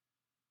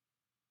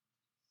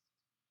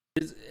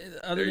 The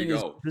other There you thing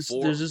is, go.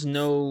 there's just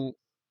no,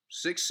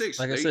 6'6".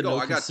 like I There you said, go. no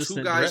I got two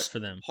consistent threat guys, for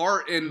them.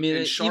 Hart I and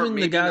mean, Sharp. even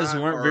the Maybe guys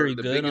who not aren't are very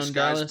the good on biggest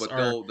guys, Dallas but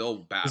are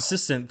they'll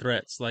battle. consistent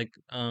threats. Like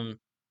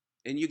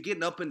And you're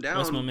getting up and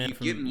what's my down. man You're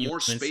from getting more UNC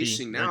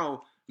spacing that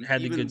now.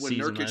 had the Even good when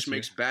season Nurkic last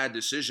year? makes bad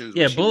decisions, Yeah,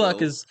 which he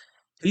Bullock will, is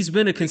he's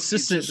been a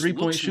it consistent just 3-point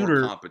looks more shooter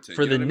competent.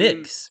 for You know the what I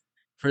mean? Knicks,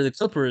 for the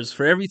Clippers,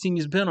 for everything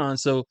he's been on.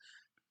 So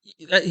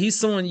he's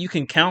someone you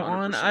can count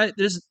on. 100%.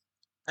 There's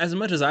as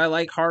much as I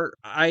like Hart,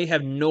 I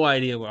have no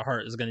idea what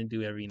Hart is going to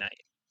do every night.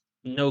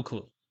 No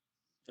clue.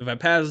 If I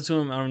pass it to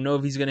him, I don't know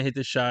if he's going to hit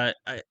the shot.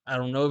 I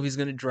don't know if he's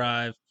going to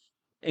drive.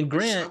 And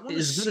I Grant, want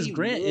to as good as see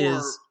Grant more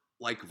is,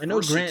 like I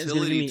know Grant is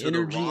going to give versatility me to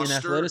the energy and roster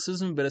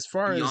athleticism, but as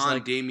far as beyond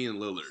like Damian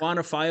Lillard.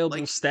 quantifiable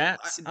Like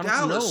stats, I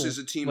don't Dallas know is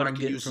a team what I I'm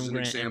can getting use as from an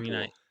Grant every example.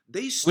 night,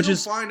 They which still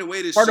is find a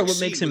way to part of what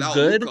makes succeed him without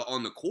good, Luca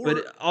on the but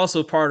court.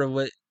 also part of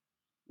what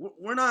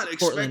We're not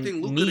Portland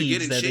expecting Luca to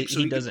get needs in that shape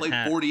so he he can doesn't play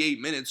have. 48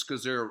 minutes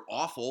because they're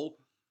awful.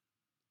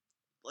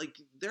 Like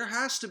there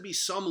has to be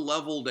some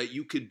level that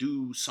you could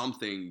do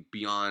something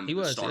He beyond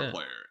the was, star yeah,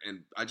 player,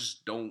 and I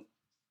just don't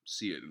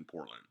see it in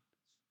Portland.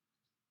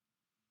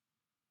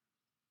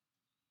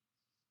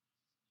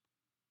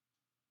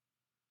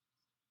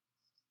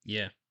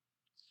 yeah.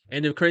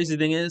 And the crazy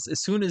thing is,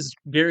 as soon as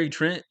Gary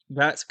Trent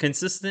got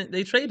consistent,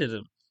 they traded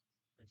him,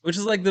 which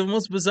is like the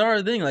most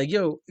bizarre thing. Like,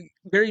 yo,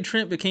 Gary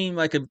Trent became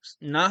like a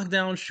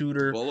knockdown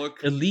shooter,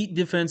 Bullock, elite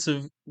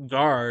defensive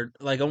guard,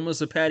 like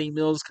almost a Patty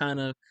Mills kind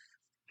of.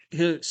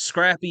 He'll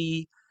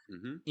scrappy,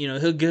 mm-hmm.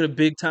 he'll get a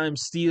big time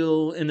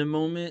steal in the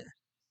moment.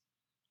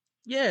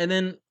 Yeah, and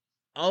then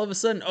all of a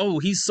sudden, oh,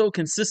 he's so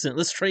consistent.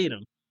 Let's trade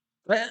him.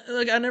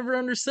 Like I never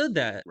understood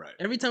that. Right,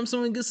 Every time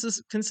someone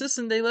gets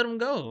consistent, they let him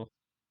go.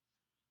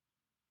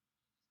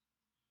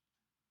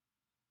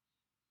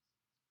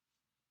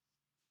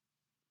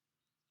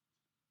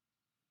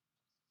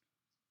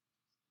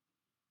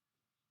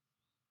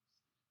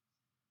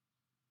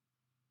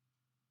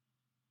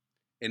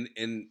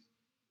 and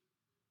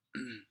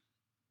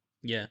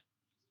Yeah,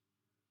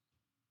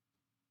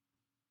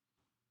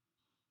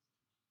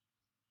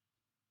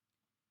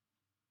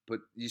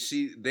 but you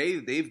see,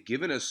 they've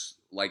given us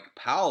like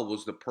Powell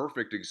was the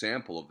perfect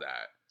example of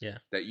that. Yeah.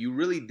 that you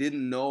really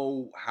didn't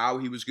know how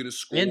he was going to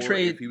And score, if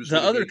trade he was the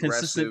going to other be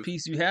consistent aggressive,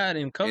 piece you had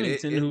in and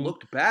Covington, it who,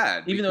 looked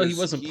bad even though he because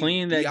wasn't he'd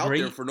playing be that out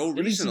there great, for no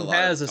at least reason a he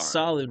lot of has the a time.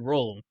 solid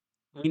role.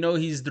 We know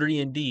he's 3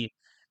 and D.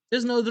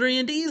 There's no 3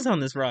 and Ds on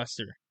this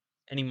roster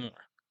anymore.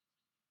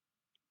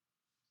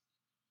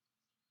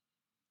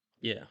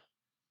 Yeah.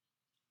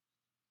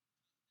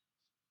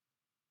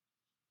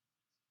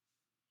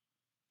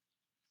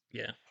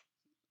 Yeah.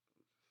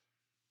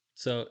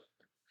 So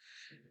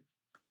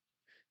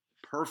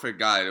Perfect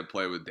guy to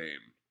play with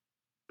Dame.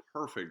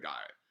 Perfect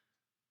guy.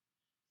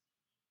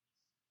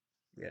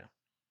 yeah.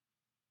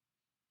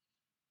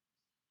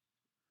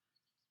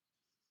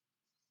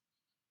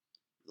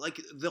 Like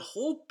the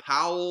whole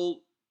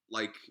Powell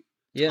like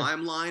Yeah.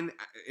 timeline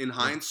in Yeah.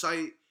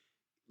 hindsight,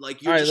 like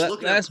All you're right, just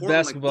looking at last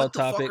Portland like, basketball what the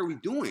fuck topic. are we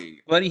doing?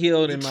 Buddy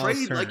Hield You and Myles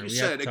trade, like Turner. you We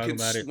have said, to talk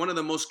about it one of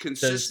the most because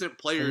consistent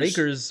the players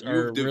Lakers are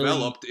you've really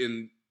developed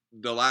in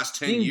the last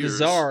 10 being years.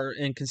 bizarre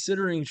and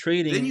considering Then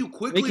trading, you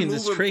quickly making move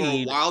this him for a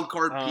trade wild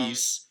card um,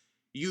 piece.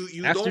 You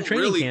after don't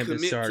training really camp has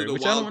commit to started, the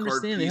which I don't wild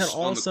card understand. They had piece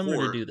all on the summer to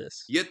court. do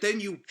this. Yet then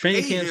you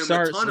Training pay camp him a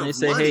starts ton and they of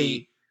say,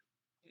 "Hey,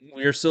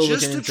 money we're still looking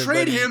just to into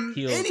trade Buddy him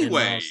Hield and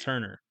anyway. Myles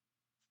Turner."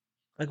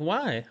 Like,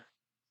 why?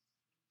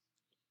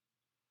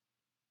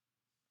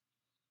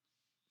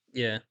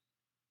 Yeah,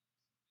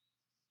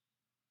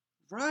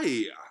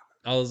 Right.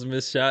 all those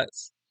missed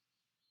shots,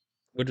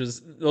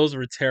 those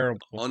were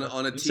terrible. On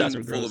a Those shots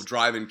team were full of gross.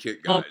 drive and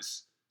kick Um,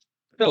 guys.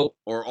 so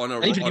Or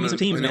I need you to give me some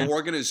teams, an man. What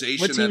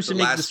organization team that the should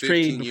make last this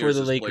trade 15 before years the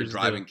has played Lakers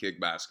drive do? and kick I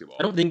basketball.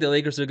 don't think the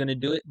Lakers are going to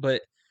do it, but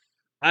It's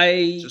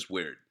I, just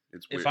weird.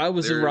 It's if weird. I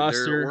was a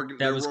roster that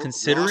Their was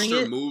considering roster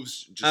it,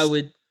 moves I just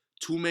would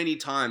too many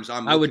times.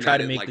 I'm I would looking try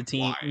at to it like,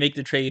 why? make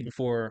the trade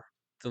before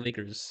the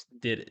Lakers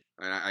did it,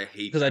 And I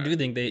hate because I that. do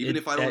think Even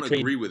if I don't that trade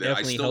agree with it, I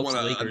definitely still helps want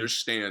the to Lakers,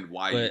 understand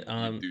why but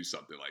you'd do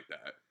something like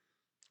that.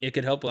 it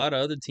could help a lot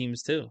of other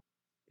teams too.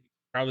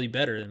 Probably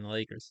better than the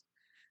Lakers.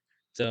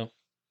 So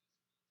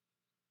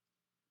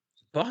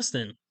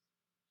Boston,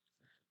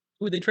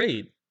 who would they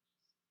trade?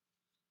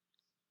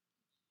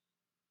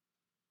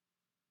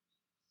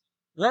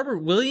 Robert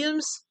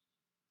Williams,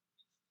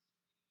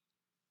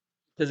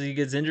 because he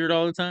gets injured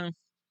all the time.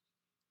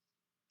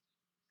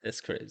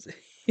 That's crazy.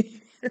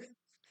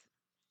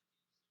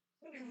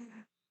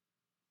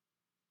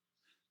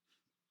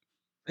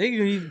 They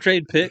can even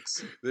trade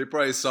picks. They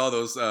probably saw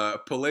those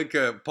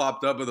Palinka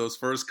popped up in those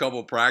first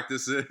couple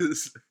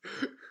practices.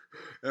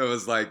 It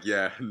was like,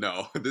 yeah,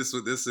 no, this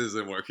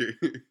isn't working.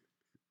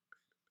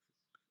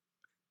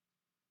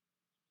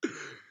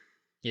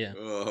 Yeah.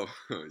 Oh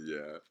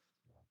yeah.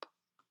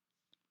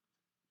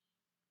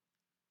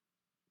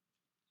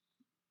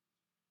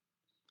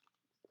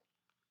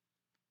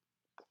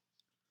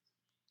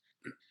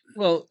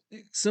 Well,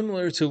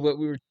 similar to what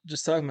we were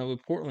just talking about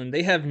with Portland,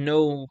 they have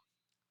no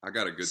I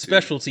got a good team.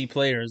 specialty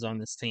players on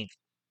this team.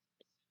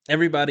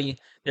 Everybody,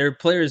 their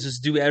players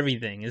just do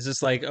everything. It's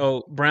just like,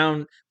 oh,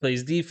 Brown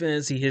plays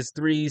defense, he hits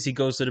threes, he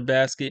goes to the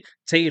basket.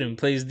 Tatum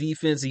plays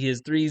defense, he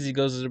hits threes, he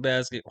goes to the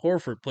basket.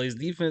 Horford plays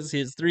defense, he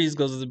hits threes,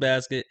 goes to the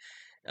basket.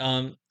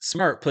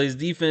 Smart plays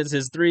defense,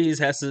 his threes,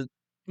 has to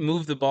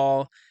move the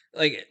ball.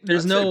 Like,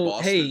 there's I'd say no,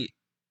 hey, Boston.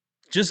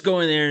 just go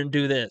in there and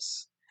do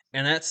this.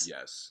 And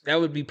Yes. that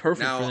would be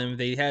perfect for Now them if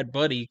they had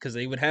Buddy, because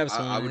they would have I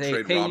someone, would hey,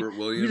 trade hey, Robert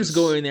you just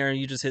go Williams, in there and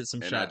you just hit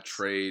some and I'd shots.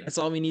 trade. That's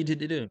all we needed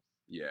to do.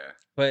 Yeah.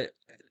 But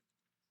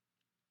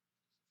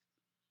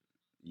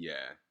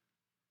Yeah.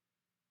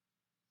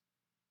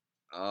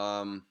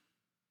 Um,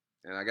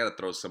 and I got to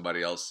throw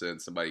somebody else in,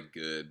 somebody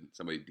good,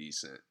 somebody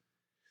decent.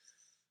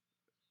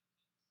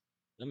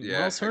 Yeah,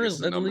 Miles I Turner guess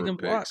the led the number league in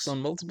of blocks picks.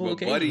 on multiple But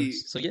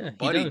occasions. So yeah, he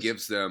Buddy does.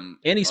 gives them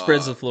And he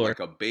spreads the floor. like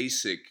a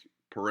basic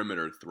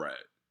perimeter threat.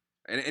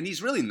 And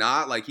he's really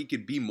not, like he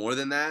could be more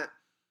than that.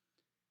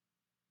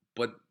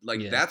 But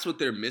like Yeah. that's what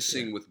they're Yeah.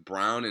 missing with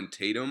Brown and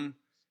Tatum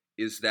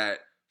is that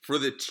for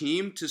the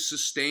team to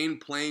sustain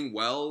playing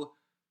well,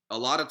 a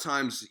lot of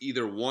times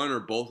either one or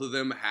both of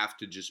them have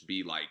to just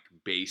be like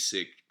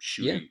basic Yeah.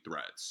 shooting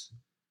threats.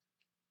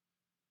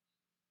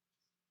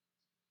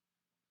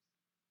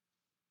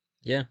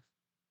 Yeah.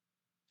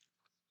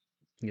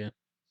 Yeah.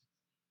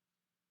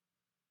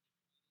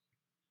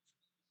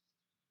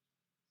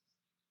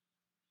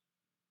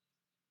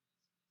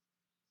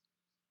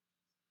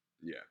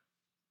 Yeah.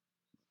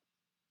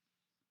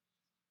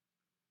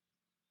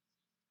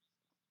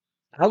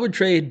 I would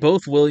trade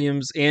both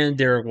Williams and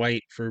Derek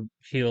White for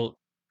Hill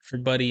for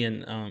Buddy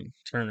and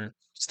Turner.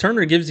 'Cause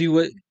Turner gives you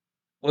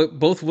what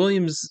both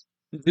Williams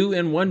do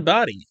in one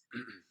body.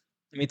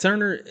 I mean,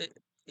 Turner,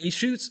 he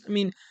shoots. I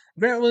mean,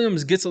 Grant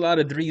Williams gets a lot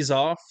of threes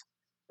off,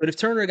 but if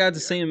Turner got the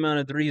Yeah. same amount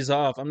of threes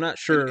off, I'm not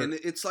sure And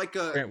it's like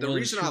Grant the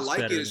Williams reason I shoots like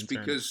it better is than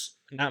Turner. because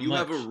Not you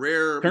have a much.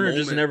 rare Turner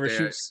just moment never that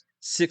shoots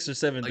 6 or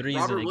 7 like threes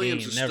in Robert a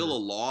Williams game, is still never.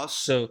 a loss,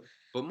 So,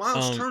 but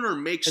Miles um, Turner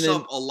and makes then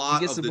up a he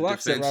lot gets of the the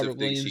blocks that defensive Robert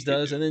things he Williams could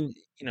does, do. and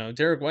then,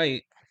 Derek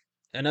White,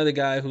 another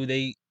guy who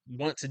they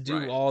want to do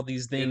Right. all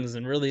these And things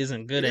and really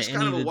isn't good it at is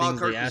kind any of of a the wild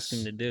things they card ask him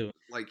because to do.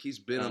 like he's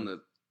been on Um,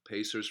 the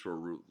Pacers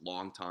for a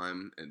long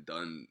time and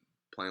done.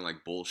 playing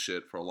like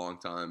bullshit for a long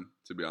time,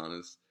 to be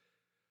honest.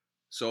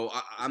 So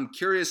I'm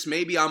curious.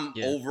 Maybe I'm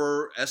Yeah,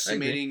 I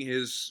agree. overestimating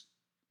his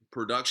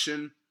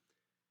production,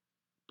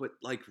 but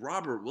like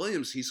Robert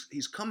Williams,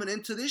 he's coming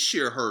into this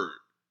year hurt.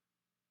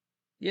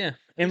 Yeah,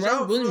 and He's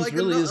Robert out for Williams like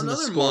really isn't a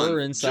another month. scorer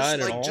Just inside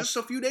at like all, just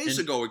a few days and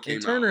ago, it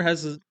and came out. Turner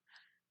has a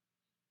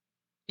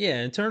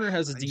yeah, and Turner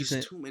has a Like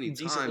just decent too many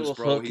decent times, little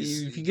bro. hook.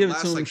 He's If you the give it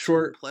to last him like two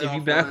short, if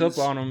you playoff back up runs.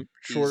 on him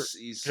short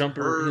He's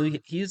jumper, hurt,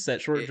 he hits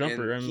that short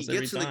jumper and he almost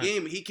every gets in the time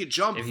game. He could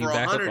jump if you for a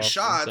back up hundred off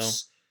of him. So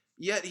shots,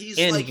 yet he's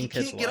and he like he can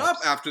catch can't get up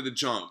lobs, after the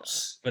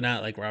jumps. but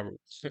not like Robert.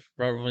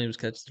 Robert Williams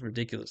catches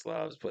ridiculous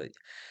lobs, but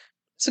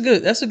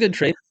that's a good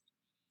trade.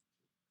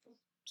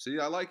 See,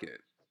 I like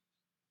it.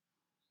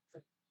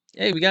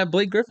 Hey, we got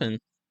Blake Griffin.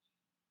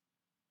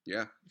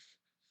 Yeah.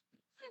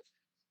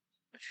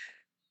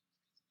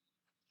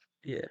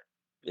 Yeah,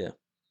 yeah.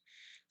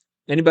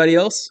 Anybody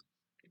else?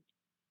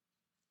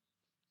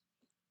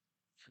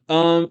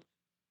 Um,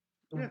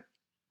 Yeah.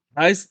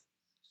 I s-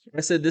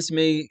 I said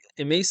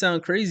it may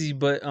sound crazy,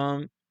 but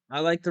I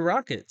like the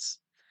Rockets,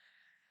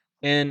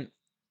 and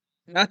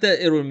not that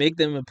it would make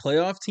them a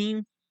playoff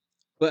team,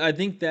 but I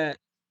think that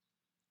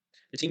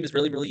the team is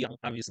really really young.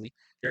 Obviously,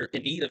 they're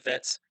in need of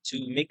vets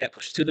to make that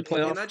push to the And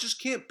playoff I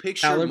just can't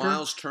picture caliber.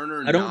 Miles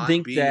Turner I don't not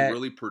think being that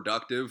really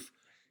productive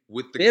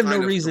with the they have no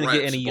kind of reason to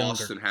get threats any younger,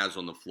 Boston has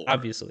on the floor.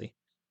 obviously,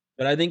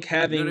 but I think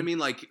You know what I having mean?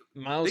 Like, think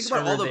Miles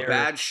about all Turner the there.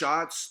 bad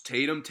shots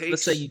Tatum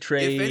Let's say takes. you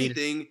If trade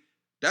anything,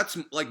 that's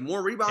like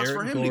more rebounds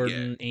for Eric him to get.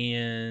 Gordon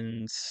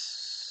and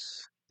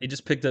they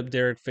just picked up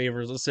Derek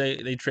Favors. Let's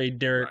say they trade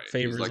Derek Right. He's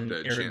Favors like and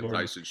the Eric Gordon,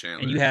 Tyson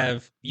and Chandler you type.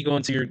 have you go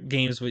into your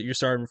games with your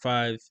starting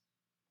five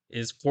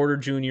is Porter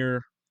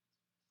Jr.,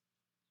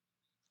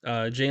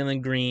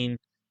 Jalen Green,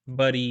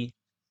 Buddy,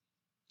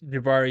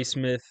 Jabari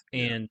Smith,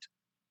 Yeah. and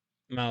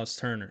Miles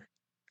Turner.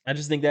 I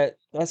just think that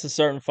that's a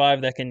starting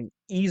five that can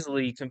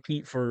easily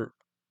compete for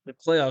the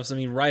playoffs. I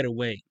mean, right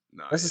away.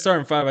 Nah, That's a yeah.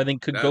 starting five I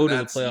think could That go to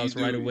the that's playoffs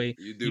right away.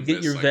 you You do get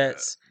miss your like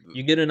vets.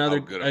 You get how another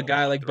good of a a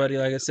guy mock like Buddy.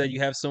 draft he Like I is. said, you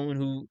have someone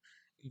who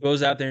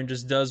goes out there and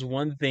just does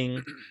one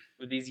thing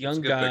with these It's a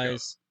young good pickup.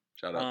 guys.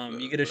 Shout out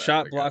You get a for that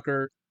shot pickup.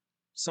 blocker,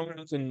 someone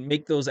who can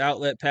make those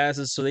outlet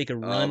passes so they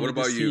can run What with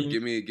this about you? team.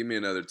 Give me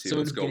another team.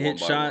 Someone Let's who go can hit one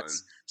by one.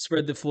 shots,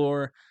 spread the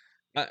floor.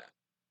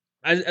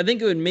 I, I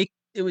think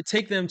it would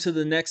take them to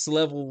the next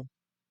level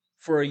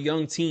for a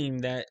young team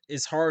that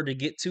is hard to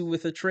get to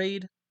with a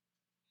trade.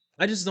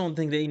 I just don't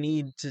think they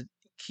need to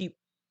keep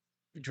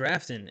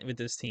drafting with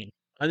this team.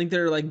 I think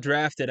they're like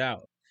drafted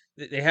out.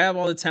 They have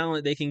all the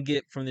talent they can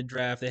get from the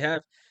draft. They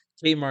have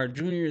Kmart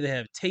Jr., they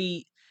have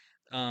Tate,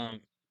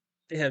 um,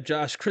 they have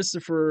Josh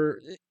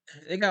Christopher.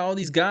 They got all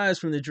these guys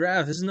from the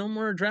draft. There's no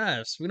more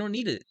drafts. We don't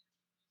need it.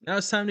 Now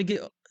it's time to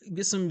get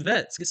some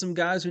vets, get some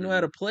guys who know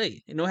how Hmm. to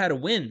play and know how to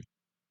win.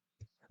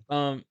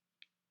 Um,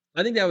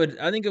 I think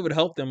it would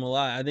help them a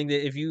lot. I think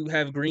that if you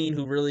have Green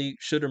who really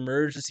should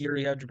emerge this year,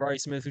 you have Jabari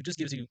Smith who just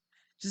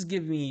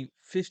give me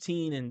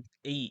 15 and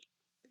 8.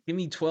 Give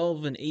me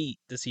 12 and 8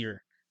 this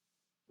year.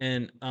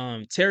 And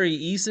Terry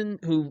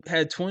Eason who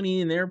had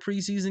 20 in their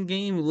preseason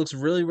game who looks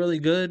really really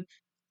good.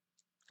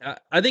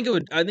 I think it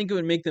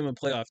would make them a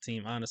playoff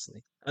team,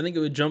 honestly. I think it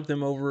would jump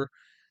them over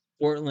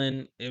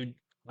Portland. It would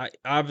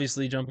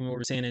obviously jump them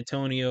over San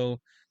Antonio.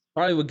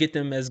 Probably would get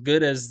them as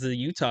good as the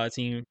Utah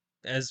team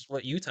as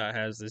what Utah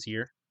has this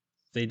year.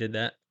 If they did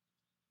that.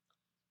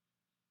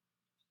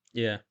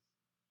 Yeah,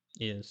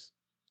 yes.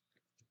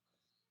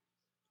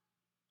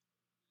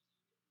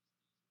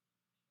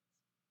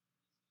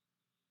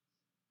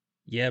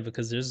 Yeah,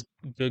 because there's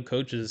good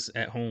coaches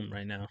at home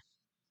right now.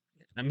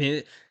 I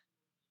mean,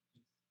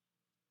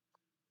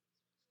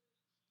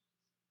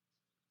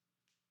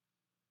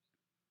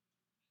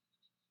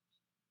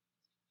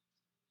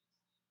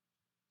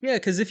 yeah,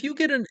 because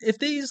if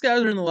these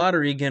guys are in the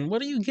lottery again,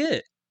 what do you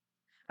get?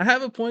 I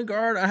have a point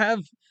guard. I have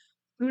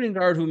shooting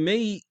guard who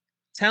may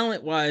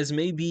talent wise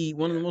may be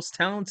one of the Yeah. most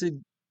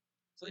talented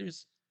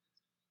players.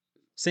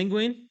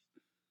 Sanguine,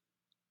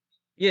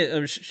 yeah,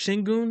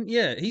 Shingun,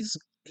 yeah, he's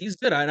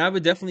good, and I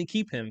would definitely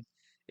keep him.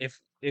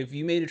 If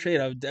you made a trade,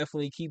 I would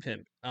definitely keep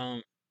him.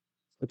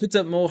 I picked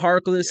up Mo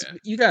Harkless. Yeah.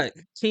 You got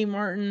K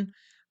Martin.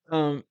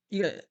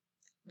 You got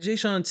Jay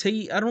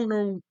Tate. I don't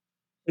know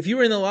if you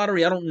were in the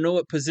lottery. I don't know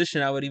what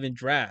position I would even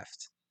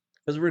draft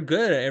because we're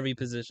good at every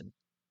position.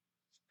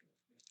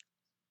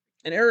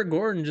 And Eric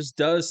Gordon just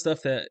does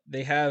stuff that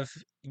they have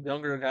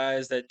younger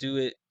guys that do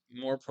it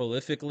more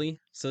prolifically.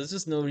 So there's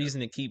just no Yep.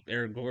 reason to keep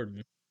Eric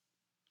Gordon.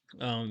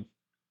 Um,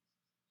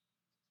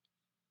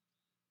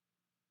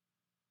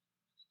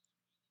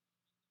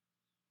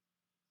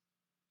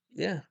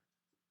 yeah,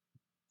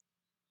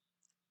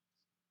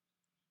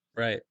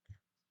 right.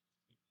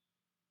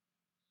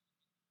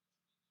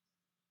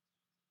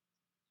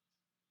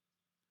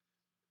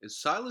 Is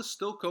Silas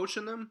still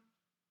coaching them?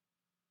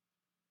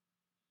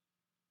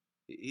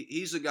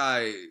 He's a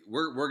guy.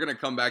 We're gonna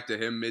come back to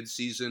him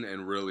mid-season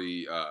and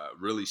really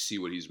see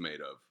what he's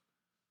made of.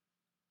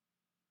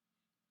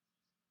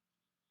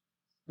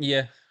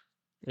 Yeah,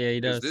 Yeah, he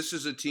Because does.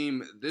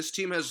 this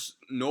team has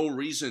no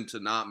reason to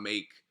not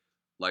make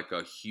like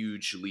a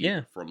huge leap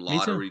Yeah, from me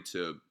too. lottery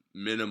to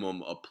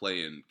minimum a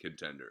play-in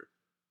contender.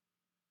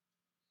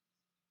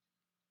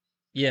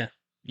 Yeah,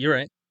 you're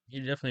right.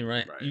 You're definitely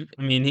right. Right.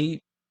 I mean,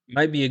 he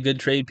might be a good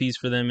trade piece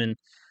for them, and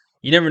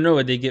you never know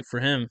what they get for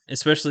him,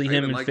 especially I him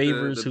even and like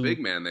Favors, the who big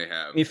man they I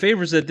have, mean,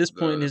 Favors at this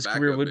point in the his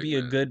career backup would big be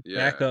a man. good Yeah.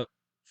 backup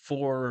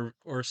for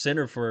or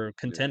center for a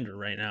Yeah. contender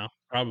right now,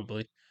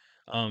 probably.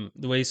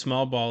 The way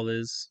small ball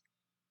is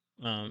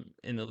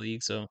in the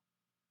league, so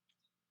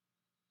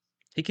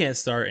he can't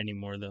start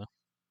anymore though.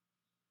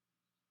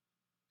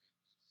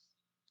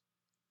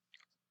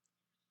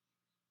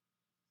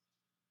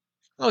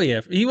 Oh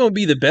yeah, he won't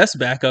be the best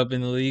backup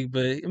in the league,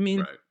 but I mean,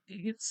 Right.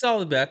 he's a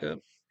solid backup.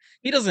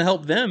 He doesn't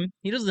help them.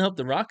 He doesn't help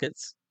the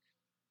Rockets.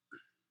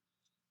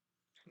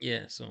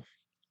 Yeah, so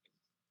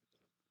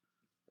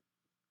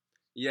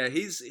Yeah,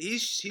 he's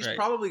right.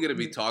 probably going to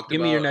be talked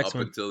Give me your about next up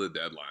one. until the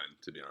deadline,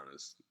 to be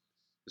honest.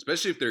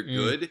 Especially if they're Mm,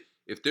 good.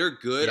 If they're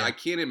good, I yeah,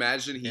 can't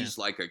imagine yeah, he's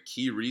like a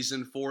key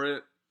reason for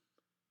it.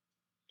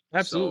 So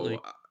absolutely.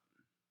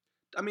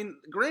 I mean,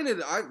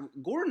 granted, I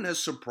Gordon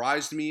has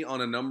surprised me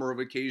on a number of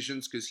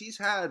occasions because he's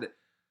had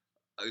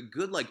a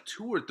good like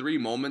two or three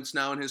moments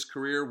now in his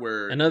career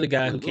where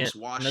he looks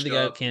washed Another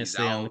guy who up, can't he's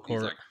stay on the out,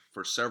 he's court. like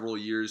for several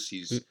years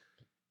Who- he's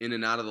in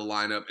and out of the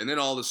lineup, and then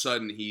all of a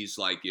sudden he's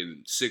like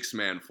in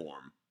 6-man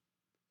form,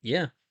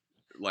 Yeah,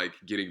 like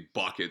getting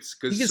buckets.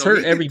 he Because gets so hurt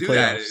he could every do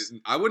that. playoffs.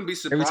 I wouldn't be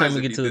Every time surprised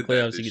we if get he to the did that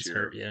playoffs, he this gets year.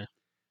 hurt. Yeah,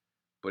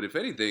 But if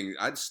anything,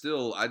 I'd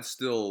still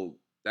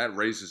that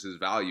raises his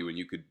value, and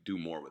you could do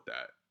more with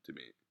that to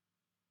me.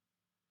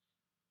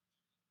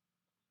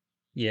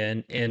 yeah,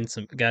 and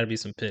some got to be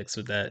some picks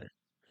with that.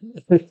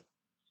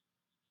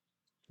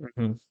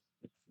 Mhm.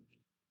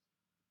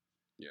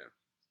 Yeah.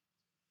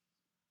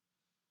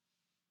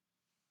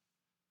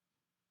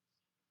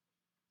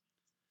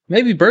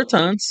 Maybe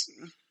Bertans.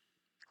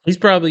 He's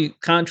probably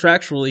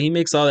contractually he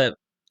makes all Yeah.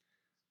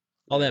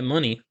 that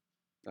money.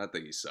 I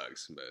think he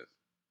sucks, but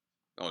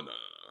oh no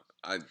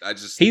no no. I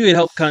just He would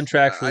help I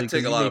contractually take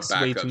because a he lot of makes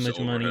way too backups much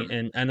over money, him.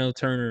 and I know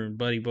Turner and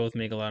Buddy both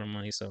make a lot of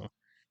money, so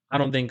I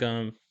don't think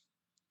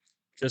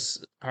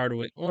just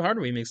Hardaway. Well,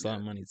 Hardaway makes a lot Yeah.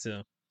 of money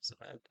too, so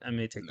I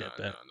may take No, that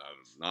no, bet.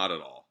 not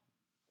at all.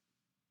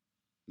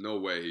 No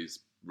way he's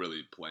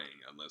really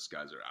playing unless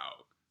guys are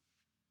out.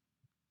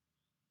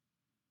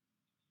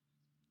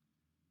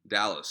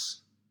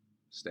 Dallas,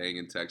 staying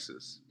in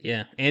Texas.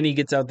 Yeah, and he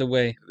gets out the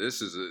way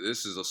This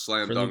is a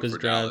slam for dunk Luca's for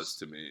Dallas drives.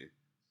 to me.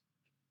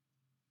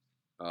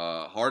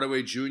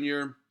 Hardaway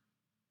Jr.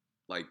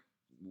 Like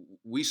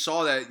we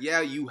saw that.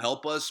 Yeah, you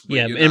help us, but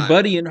Yeah, and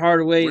Buddy and we're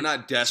Hardaway.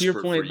 not To your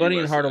desperate for point, you Buddy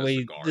and as a Hardaway,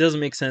 it guard doesn't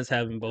make anymore sense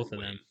having or both of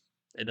them. wing.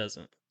 It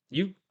doesn't.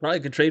 You probably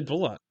could trade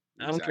Bullock.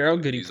 I don't care how Exactly.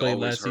 good he He's played always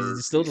last season. You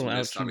hurt. still He's don't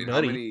missed. I outshoot mean, how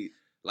Buddy. many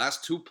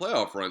last two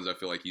playoff runs I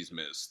feel like he's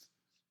missed?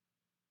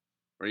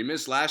 Or he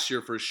missed last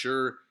year for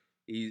sure.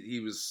 He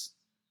was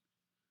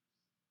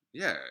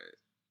yeah,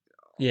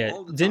 Yeah,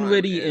 all the time.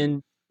 Dinwiddie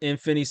and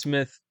Finney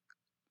Smith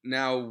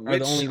Now, are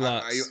the which only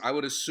locks. I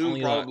would assume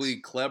Only probably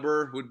locks.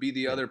 Kleber would be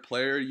the Yeah. other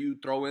player you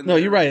throw in No,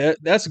 you're there, right.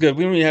 That's good.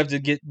 We don't even have to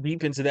get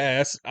deep into that.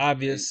 That's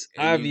obvious.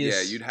 and you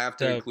yeah you'd Obvious have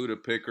to stuff. include a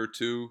pick or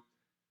two.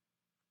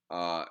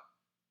 Uh,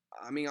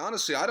 I mean,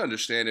 honestly, I'd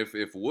understand if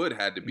Wood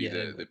had to be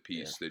Yeah, the yeah,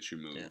 piece that you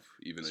yeah. move,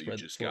 even though you Spread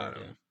the just floor. got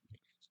Yeah.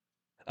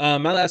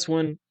 him. My last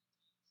one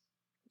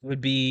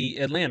would be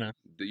Atlanta,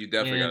 You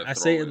definitely and got I to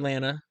say throw in.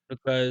 Atlanta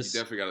You because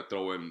definitely got to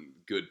throw in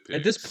good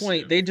at this picks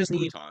point if they just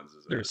need Bertans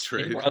is out of others.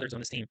 They need trade. more others on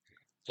this team.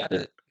 Got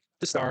to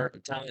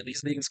start talent,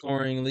 leads the league in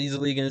scoring, leads the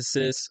league in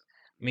assists.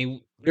 I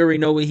mean, we already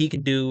know what he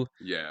can do.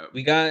 Yeah,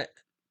 We got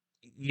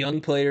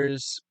young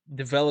players,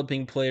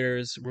 developing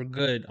players. We're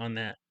good on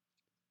that.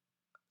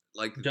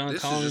 like John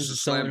this is just Collins a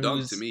is slam someone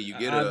dunk to who's me. You a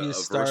get obvious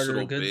a starter,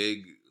 versatile good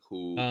big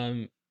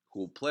um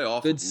who'll play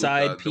off good of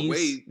side Luca. The piece,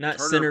 way not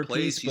Turner center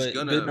plays, piece, he's but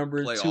good gonna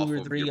number play 2 off or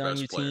of 3 your on best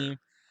your player, team.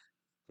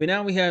 But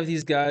now we have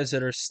these guys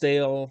that are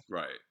stale.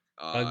 right?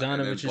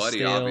 And then Bogdanovich is Buddy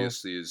stale.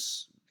 obviously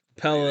is.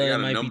 They Pella, it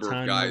got a might be number of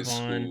time to move guys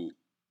on.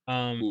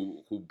 Um,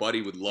 who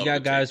Buddy would you love to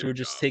got take guys who their are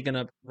just job. taking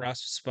up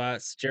roster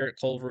spots. Jarrett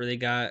Culver, they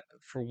got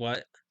for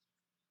what?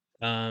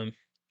 Um,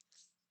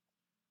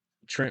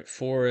 Trent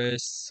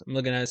Forrest. I'm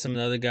looking at some of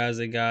the other guys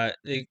they got.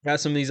 They got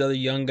some of these other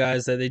young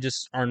guys that they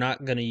just are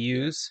not going to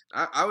Yeah, use.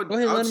 Go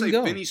ahead I and would let them say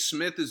go. Finney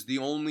Smith is the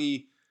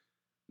only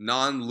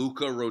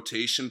non-Luca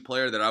rotation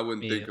player that I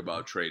wouldn't think Immediately.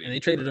 about And they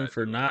trading for traded him that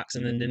for deal. Knox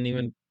and then didn't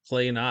even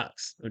play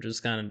Knox, which is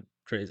kind of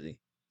crazy.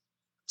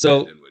 Yeah,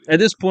 So Dinwiddie. at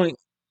this point,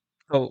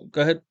 oh,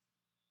 go ahead.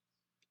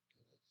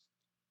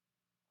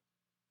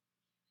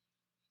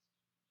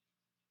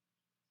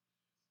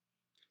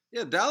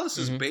 Yeah, Dallas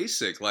is Hmm.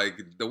 basic. Like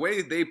the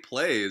way they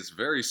play is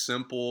very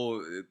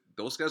simple.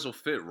 Those guys will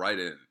fit right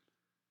in.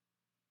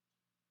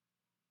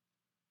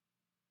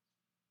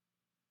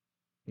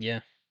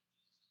 Yeah.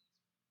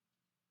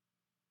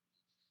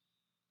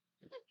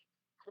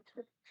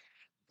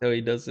 So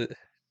he does it.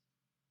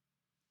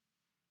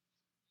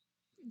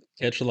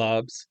 Catch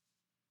lobs.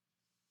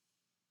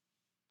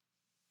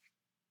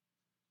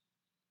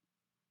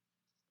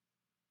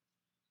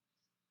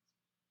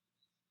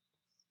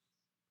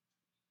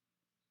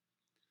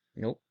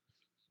 Nope.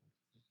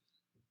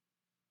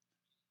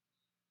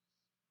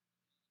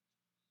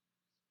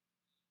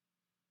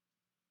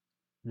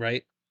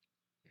 Right.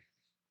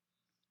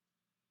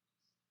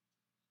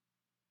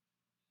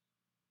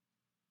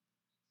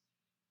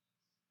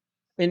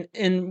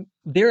 And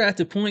they're at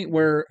the point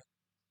where,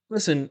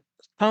 listen,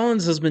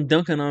 Collins has been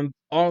dunking on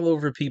all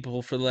over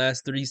people for the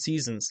last 3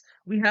 seasons.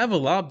 We have a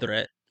lob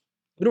threat.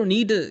 We don't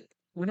need to.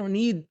 We don't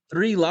need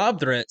three lob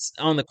threats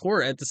on the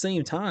court at the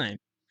same time.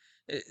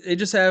 They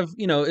just have,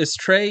 it's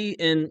Trey,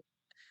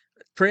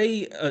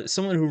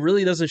 someone who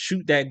really doesn't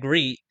shoot that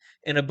great,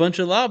 and a bunch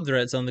of lob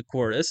threats on the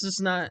court. This is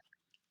not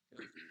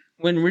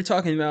when we're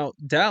talking about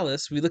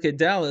Dallas. We look at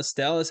Dallas.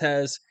 Dallas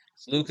has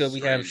Still Luca.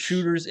 We have strange.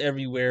 shooters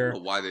I don't know everywhere.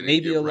 why they didn't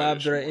Maybe a give lob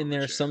Reddish threat more in of a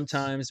there chance.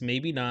 sometimes.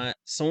 Maybe not.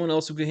 Someone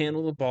else who can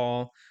handle the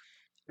ball.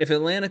 If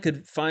Atlanta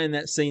could find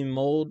that same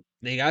mold,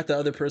 they got the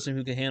other Yeah. person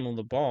who can handle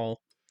the ball.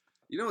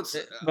 You know, it's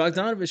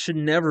Bogdanovich should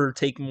never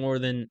take more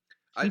than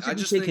he I should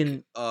be just think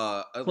taking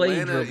play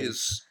Atlanta dribbles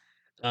is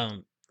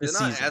this they're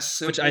not season, as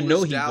which I simple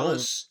know as he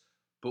won't. Dallas,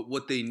 but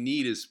what they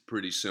need is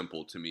pretty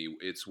simple to me.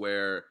 It's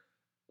where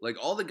like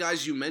all the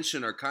guys you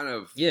mentioned are kind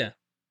of Yeah,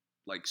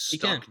 like he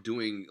can. stuck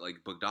doing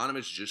like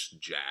Bogdanovich just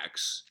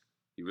jacks.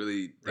 He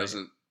really Right.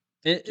 doesn't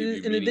And, give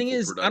you and the thing meaningful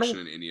is, production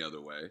in any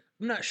other way.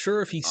 I'm not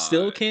sure if he Uh,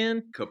 still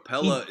can.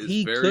 Capella is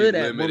He very could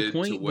at one limited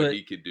to point, what but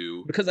he could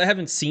do. because I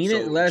haven't seen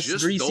it the So last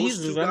 3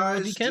 seasons, I don't know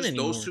if he can just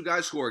those anymore. two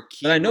guys who are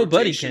But key I know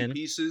Buddy rotation can.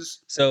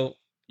 pieces, So,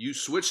 you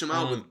switch him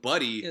out um, with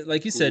Buddy,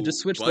 like you said, just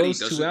who switch Buddy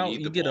those two doesn't out,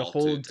 need you the get a ball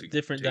whole to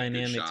different take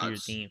good dynamic to your shots.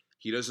 team.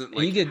 He doesn't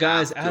And you like get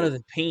guys have out of to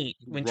the paint.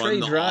 When run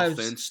Trey the drives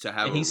offense to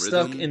have and a he's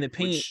stuck in rhythm, the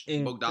paint, which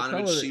and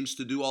Bogdanovich Capella, seems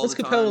to do all once the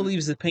Capella time.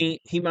 leaves the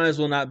paint, he might as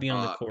well not be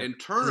on the court And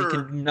because he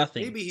can Turner, do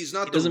nothing. maybe he's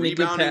He not the doesn't make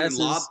good rebounding and passes.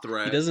 lob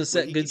He threat, doesn't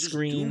but set he good could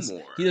just do screens.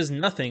 He more. does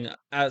nothing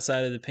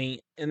outside of the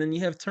paint. And then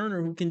you have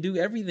Turner who can do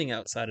everything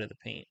outside of the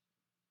paint.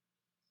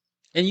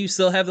 And you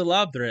still have the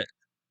lob threat.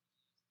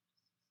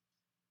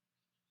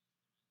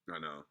 I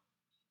know.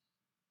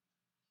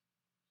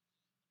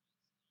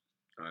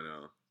 I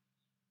know.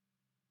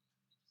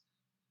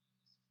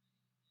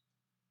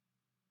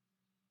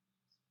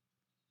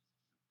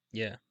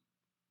 Yeah.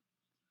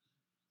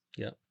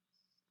 Yep.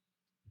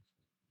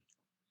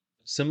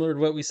 Similar to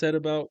what we said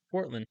about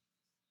Portland.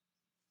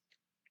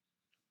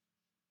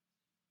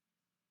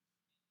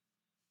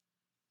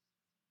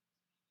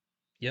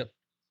 Yep.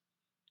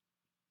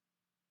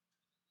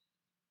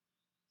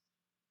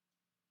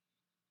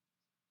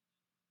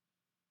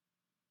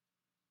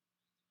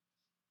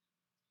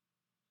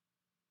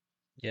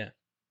 Yeah.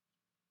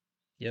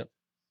 Yep.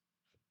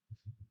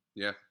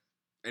 Yeah.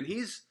 And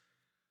he's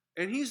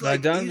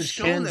Bogdanovich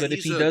shown can, that but if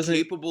he's he a doesn't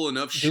capable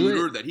enough do it,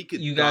 shooter that he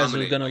you could guys are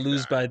dominate gonna like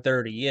lose that. by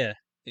 30. Yeah.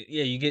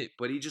 Yeah, you get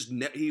But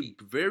he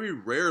very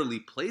rarely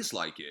plays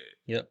like it.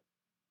 yep.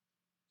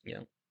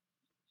 Yep.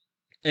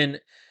 And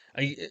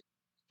I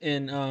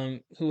and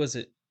who was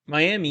it?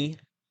 Miami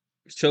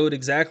showed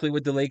exactly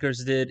what the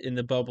Lakers did in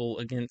the bubble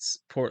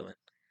against Portland.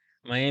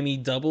 Miami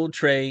doubled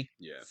Trey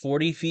Yeah.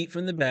 40 feet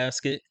from the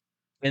basket,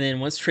 and then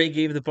once Trey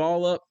gave the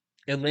ball up,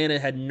 Atlanta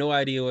had no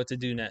idea what to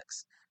do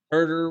next.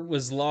 Herder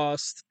was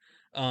lost.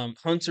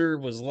 Hunter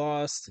was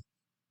lost.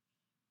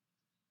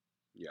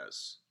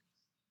 Yes.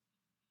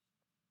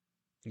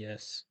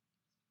 Yes.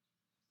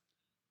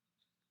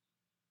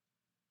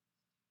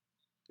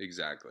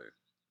 Exactly.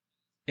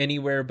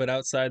 Anywhere but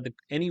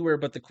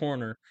the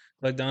corner,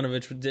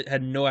 Bogdanovich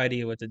had no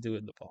idea what to do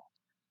with the ball.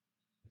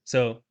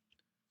 So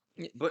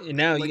But and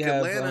now you like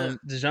have Atlanta,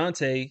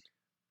 Dejounte.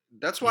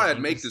 that's Yeah, why I'd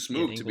make Ingles. this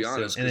Yeah, move to be Ingles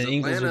too. honest, And because then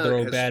Ingles will Atlanta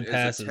throw has bad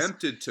passes.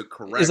 attempted to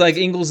It's like correct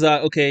Ingles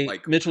thought, okay,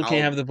 like Mitchell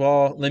can't have how the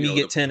ball. Let me the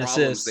get 10 problems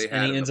assists. they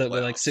And had he in the ends up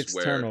with like playoffs 6 where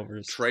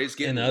turnovers. Trey's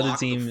And getting the other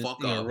locked the team,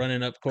 fuck up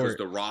running up because court.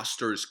 the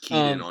roster's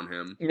keyed in Um, on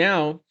him,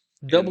 Now,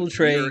 and double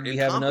we are Trey, we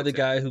have another incompetent.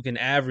 guy who can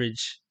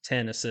average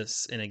 10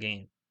 assists in a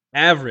game.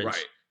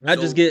 Right. Average. Not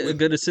just So get a with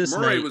good assist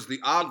Murray night. was the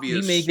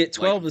He may obvious get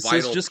like 12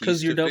 assists vital just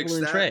because piece you're to fix doubling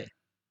that. Trey.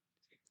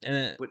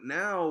 And But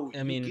now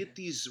I you mean, get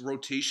these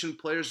rotation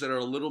players that are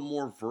a little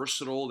more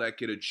versatile that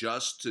could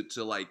adjust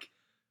to like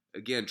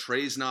again,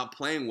 Trey's not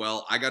playing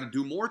well. I got to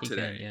do more he can,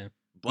 today. yeah.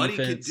 Buddy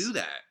could do Defense.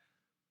 that.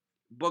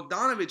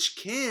 Bogdanovich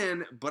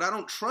can, but I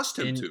don't trust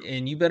him And to.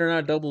 and you better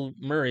not double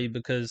Murray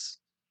because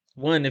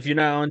one, if you're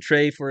not on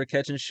Trey for a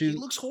catch and He shoot,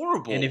 looks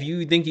and if horrible.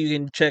 you think you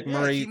can check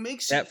Yeah, he Murray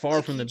makes that it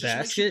far like from he the just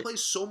makes you basket, play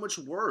so much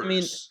I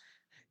mean, worse.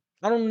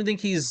 I don't even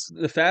think he's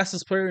the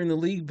fastest player in the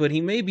league, but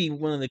he may be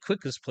one of the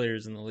quickest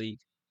players in the league.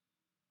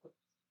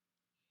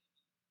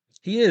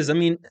 He is. I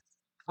mean,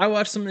 I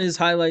watched some of his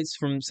highlights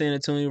from San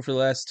Antonio for the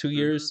last 2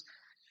 years. Mm-hmm.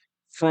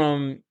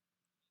 From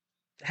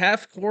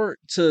half court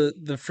to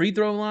the free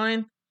throw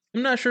line,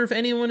 I'm not sure if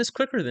anyone is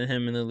quicker than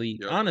him in the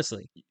league, Yep.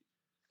 honestly.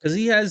 Because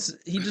he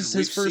just his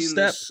We've first seen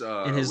step this.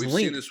 and his We've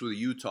seen length, this with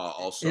Utah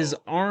his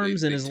also.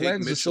 arms and They his take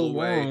legs are so Mitchell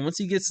away, long. Once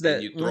he gets and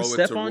that you one throw it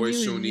step to on you,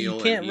 Royce you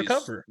O'Neal, and can't he's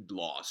recover.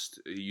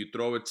 lost. You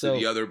throw it to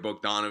the So other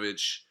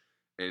Bogdanovich,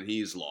 and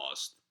he's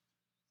lost.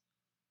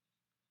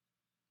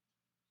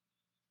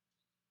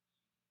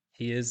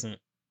 he isn't.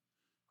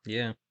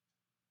 Yeah.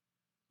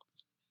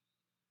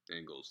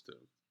 Angles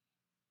too.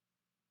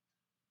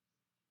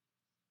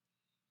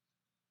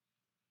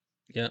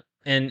 Yeah.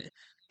 And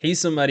he's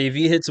somebody, if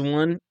he hits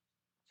one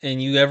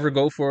and you ever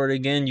go for it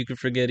again, you can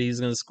forget he's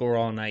going to score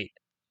all night.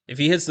 If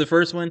he hits the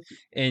first one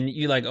and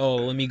you like, oh,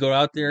 let me go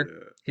out there,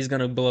 Yeah. he's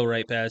going to blow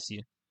right past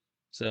you.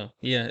 So,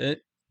 yeah,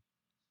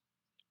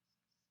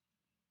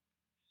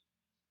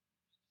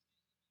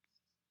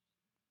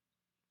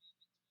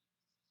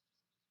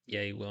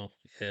 yeah, he will.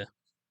 Yeah.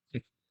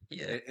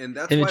 Yeah. And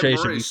that's Him and why Trey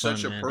should Murray be is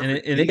such fun, a man.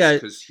 perfect And they piece got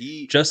because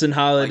Justin like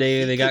Holiday,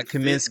 he they got could fit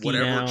Kaminsky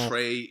whatever now,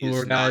 Trey who is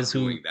are guys not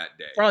who doing that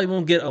day. probably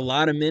won't get a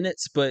lot of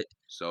minutes, but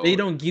they So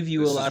don't give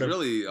you a this is lot of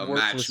really a match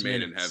worthless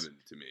made in minutes. heaven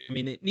to me. I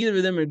mean, neither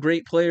of them are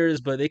great players,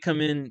 but they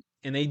come in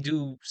and they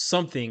do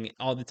something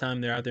all the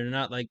time they're out there. They're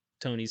not like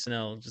Tony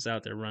Snell just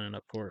out there running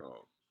up court.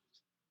 Oh,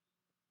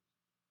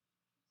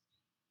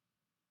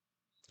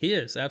 He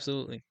is,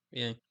 absolutely.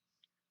 Yeah.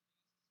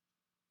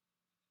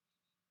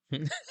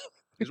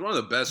 he's one of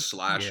the best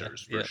Yeah,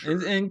 slashers for yeah.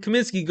 sure. And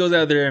Kaminsky goes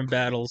out there and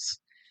battles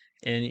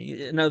and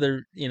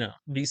another,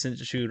 decent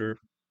shooter.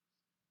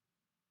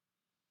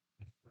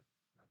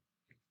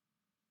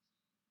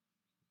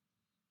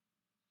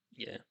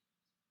 Yeah.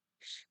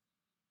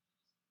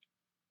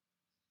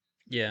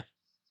 Yeah.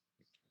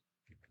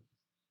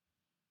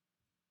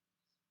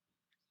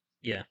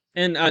 Yeah.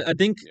 And I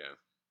think Yeah,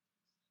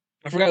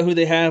 I forgot who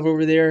they have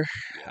over there.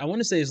 I yeah. want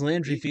to say it's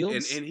Landry He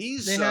Fields and they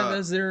he's have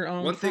as their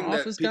one front thing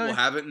that office people guy,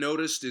 haven't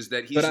noticed is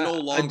that but he's no I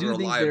longer do a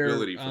think they're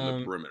liability from the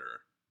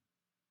perimeter.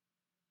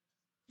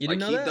 you didn't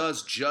Like know he that?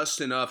 does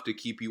just enough to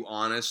keep you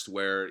honest,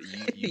 where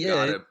you Yeah.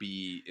 gotta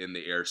be in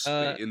the air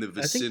Uh in the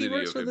I think he vicinity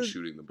works of for him the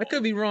shooting the I could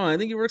ball. be wrong. I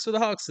think he works for the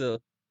Hawks though.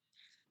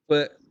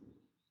 But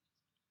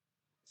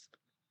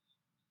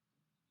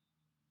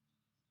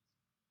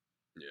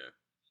Yeah,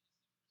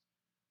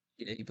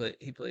 yeah,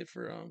 he played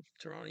for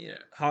Toronto. Yeah. yeah.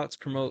 Hawks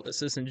promote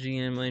assistant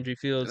GM Landry And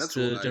Fields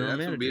to general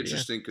that's gonna be manager. Yeah.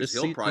 interesting because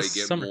This he'll probably this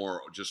get summer.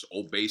 more just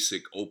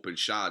basic open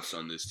shots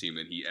on this team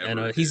than he And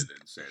ever did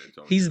in San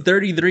he's Antonio.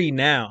 33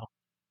 now.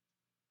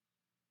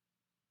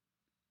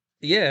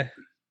 Yeah.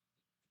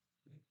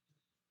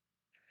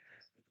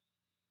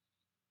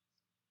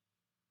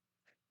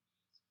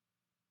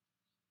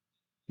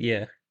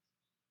 Yeah.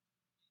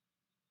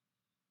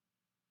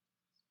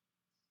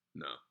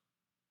 No,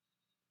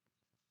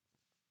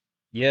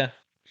 Yeah.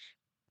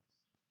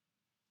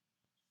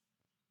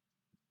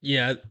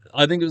 Yeah.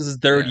 I think it was his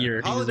third yeah,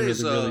 year. He was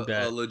Holiday's really, really a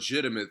bad.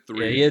 legitimate Yeah,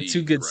 three he and had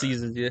two D good threat,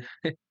 seasons. Yeah.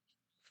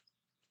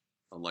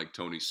 unlike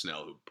Tony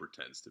Snell, who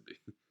pretends to be.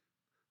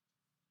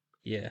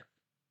 Yeah.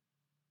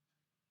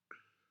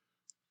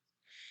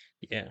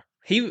 Yeah.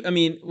 I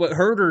mean, what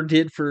Herder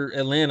did for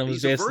Atlanta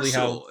was He's a basically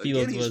how versatile.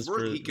 Again, Fields was for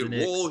he the could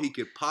roll, Knicks. he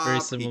could Very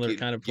pop, he similar could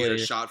kind of get a player.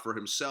 shot for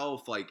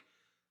himself. Like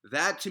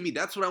that to me,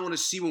 that's what I want to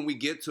see when we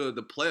get to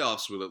the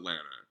playoffs with Atlanta.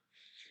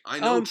 I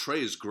know Um,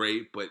 Trey is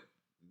great, but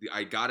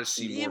I got to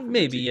see yeah, more from the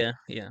maybe, team. yeah,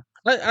 yeah.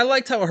 I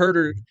liked how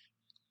Herder,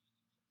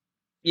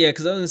 yeah,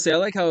 because I was gonna say I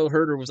like how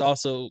Herder was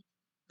also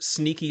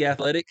sneaky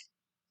athletic,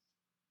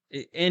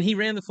 and he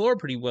ran the floor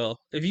pretty well.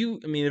 I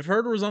mean, if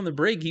Herder was on the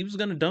break, he was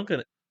gonna dunk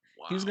it.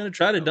 He was Wow, gonna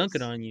try to that dunk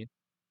it was on you.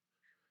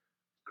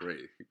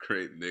 great,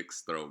 great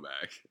Knicks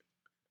throwback.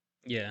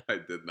 Yeah, I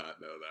did not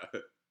know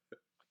that.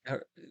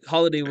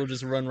 Holiday will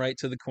just run right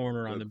to the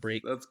corner on That's the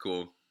break. that's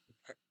cool.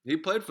 He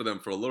played for them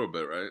for a little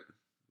bit, right?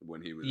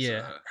 When he was,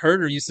 Yeah,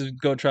 Herder used to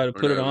go try to or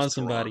put no, it it was on Toronto.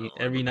 somebody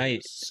I every remember he night,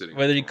 was sitting in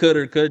whether he could Toronto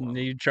or for a couldn't. while.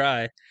 He'd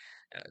try,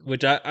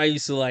 which I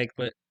used to like,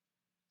 but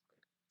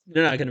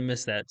they're not gonna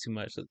miss that too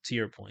much. To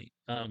your point.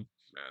 Man,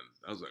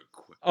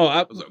 Oh,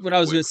 that was a what I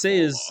was gonna quick say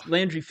fall is off.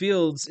 Landry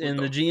Fields What and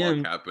the the fuck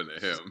GM happened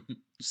to him?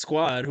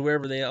 squad,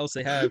 whoever they have,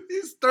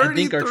 He's I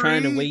think are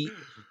trying to 33. wait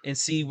and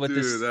see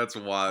Dude, that's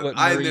wild. what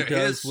Murray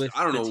does His with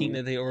I don't the team know.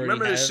 that they already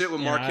Remember his have, shit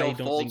with and I Markel don't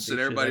think Fultz they and should.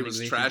 I everybody think was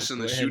they should just trashing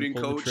go the ahead and shooting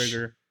pull the coach?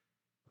 trigger,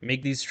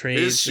 make these His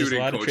trades. There's a shooting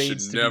lot of coach should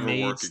trades to be never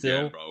made work again,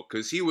 still bro.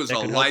 Because he was a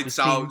that could help this lights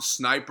out team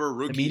sniper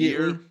rookie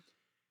immediately. year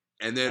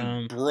and then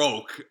Um,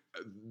 broke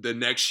the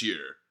next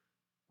year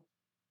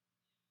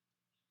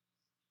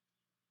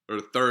or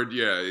the third.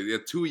 Yeah, he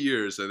had 2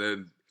 years and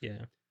then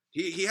yeah,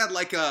 he had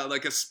like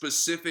a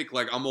specific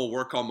like I'm gonna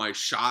work on my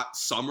shot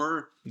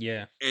summer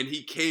yeah. and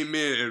he came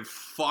in and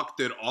fucked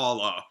it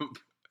all up.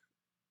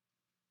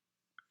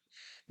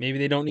 Maybe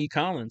they don't need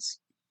Collins.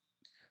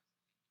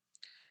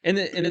 And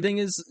the thing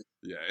is,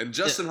 Yeah, and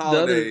Justin the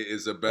other Holiday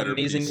is a better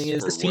amazing thing piece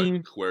is for this what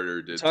team. Huerter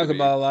We did to talk me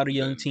about a lot of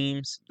young than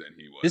teams.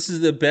 he This was. is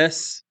the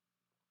best.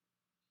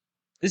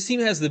 This team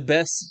has the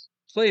best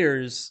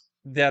players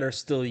that are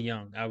still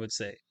young, I would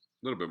say. A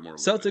little bit more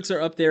limited. Celtics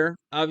are up there,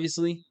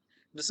 obviously.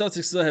 The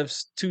Celtics still have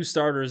two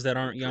starters that The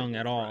aren't young triple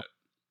at all. threat.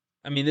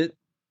 I mean,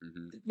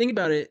 Hmm. think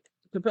about it.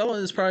 Capella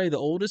is Yeah, probably the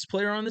oldest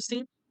player on this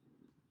team,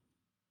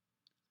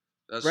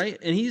 that's right?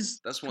 And he's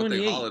that's one thing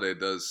 28. Holiday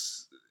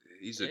does.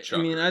 He's a I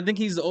mean, chucker. I think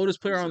he's the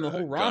oldest player He's on the a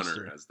whole gunner,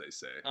 roster. as they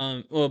say.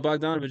 Well,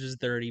 Bogdanovich is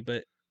 30,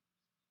 but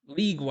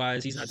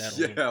league-wise, he's not that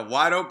old. Yeah,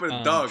 wide open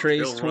dunk.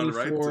 Trey's He'll run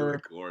right to the 24.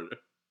 corner.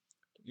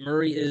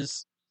 Murray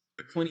is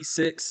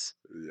 26.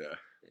 Yeah,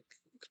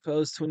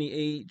 Capella's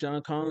 28.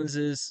 John Collins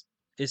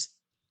It's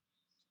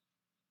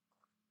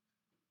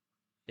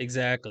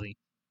exactly.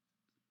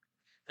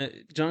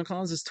 John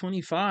Collins is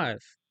 25.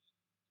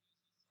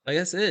 Like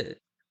that's it.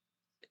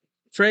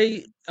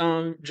 Trey,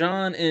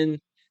 John and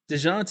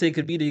DeJounte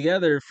could be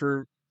together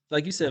for,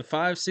 like you said,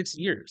 5, 6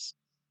 years.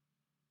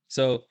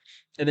 So,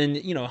 and then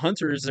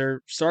Hunter is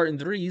their starting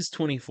three. He's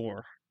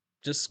 24,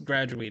 just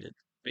graduated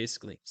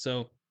basically.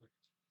 So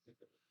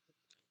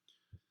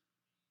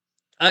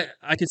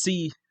I could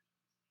see,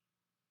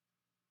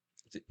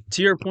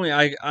 to your point.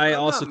 I I'm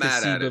also not could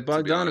mad see, at but it,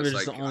 to be honest. Bogdanovich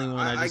is the Like only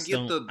one. I get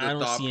I the don't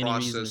thought see any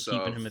reason to process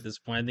keeping of him at this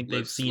point. I think they've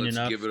let's seen let's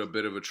enough give it a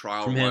bit of a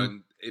trial from him.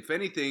 run. If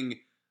anything,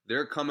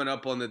 they're coming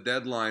up on the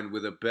deadline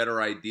with a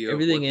better idea of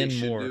Everything what they and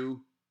should more.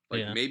 do.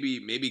 Like Yeah,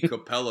 maybe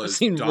Capella I've is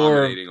seen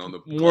dominating on the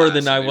more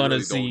than glass, I and they want to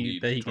really don't see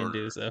need that he can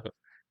do. Turner. So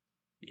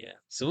yeah,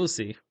 so we'll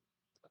see.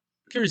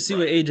 Curious to see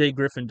what Right. AJ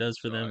Griffin does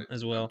for So them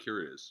as I'm well.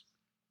 curious.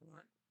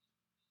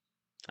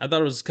 I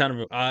thought it was kind of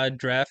an odd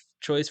draft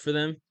choice for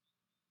them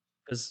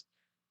because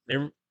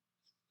they're,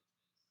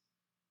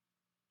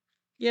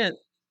 yeah,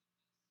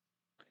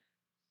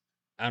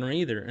 I don't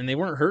either, and they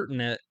weren't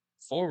hurting at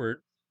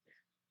forward.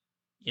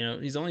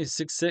 He's only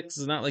 6'6".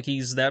 It's not like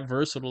he's that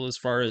versatile as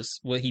far as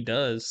what he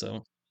does.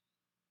 So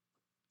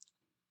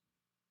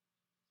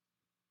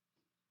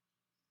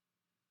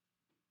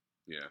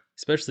Yeah.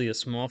 especially a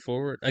small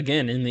forward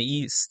again in the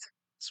East,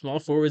 small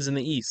forwards in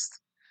the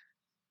East,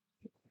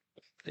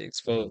 they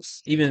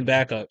expose even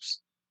backups.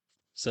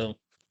 So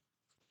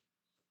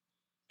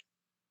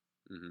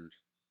Hmm.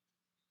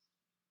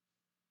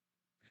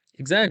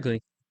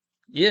 exactly,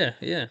 yeah,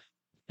 yeah,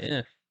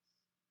 yeah,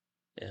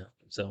 yeah.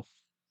 So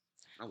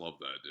I love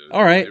that, dude.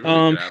 all right, They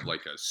really could have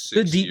like a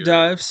good deep 6 year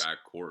dives.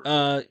 backcourt.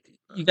 Uh,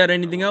 you got I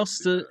anything want to else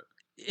see to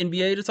that.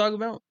 NBA to talk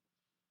about?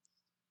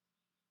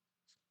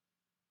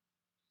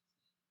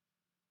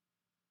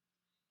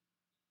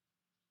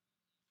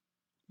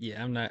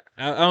 Yeah, I'm not.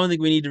 I don't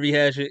think we need to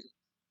rehash it.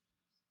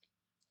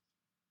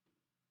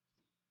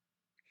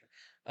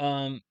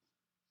 Um,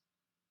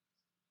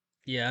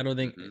 yeah, I don't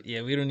think. Hmm.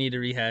 Yeah, we don't need to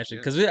rehash it Yeah.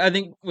 because I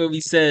think what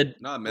we said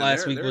Nah, man,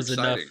 last week they're was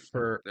enough exciting.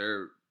 for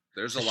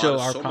There's a to lot show of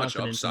our so much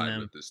confidence in upside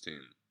them. with this team.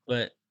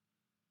 But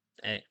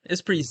hey,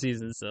 it's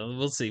preseason, so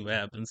we'll see what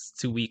happens.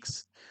 2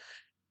 weeks,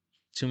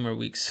 2 more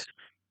weeks.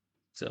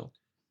 So,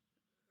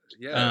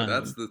 Yeah,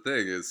 that's um, the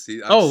thing is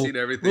I've oh, seen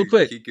real everything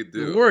quick, he could the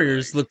do.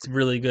 Warriors Like, looked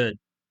really good.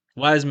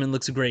 Wiseman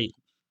looks great.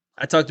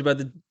 I talked about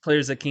the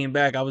players that came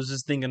back. I was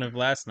just thinking of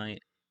last night.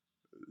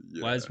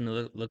 yeah.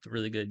 Wiseman looked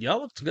really good. Y'all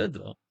looked good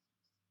though.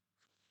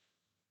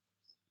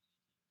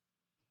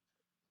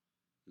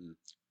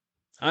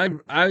 Mm.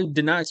 I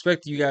did not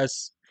expect you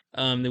guys,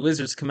 the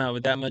Wizards, to come out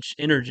with that much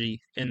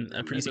energy in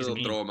a Maybe preseason they'll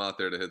game. throw him out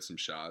there to hit some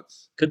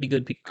shots. Could be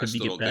good, I could be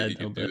still get don't think bad he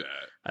though, can do but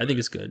that, I think but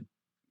it's good.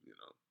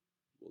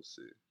 we'll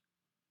see.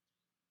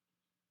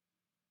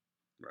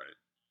 Right.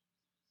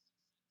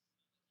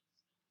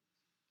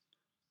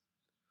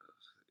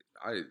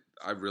 I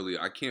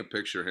I can't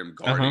picture him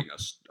Uh huh. guarding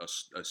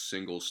a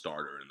single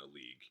starter in the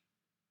league.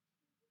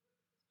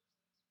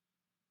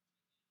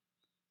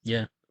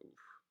 Yeah.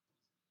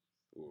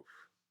 Oof.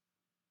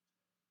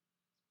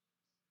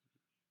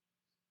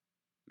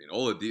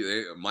 I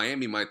mean,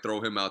 Miami might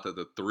throw him out at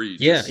the three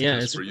Yeah, just yeah.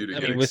 just for you to I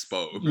get mean, with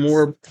exposed.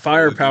 more Oladipo,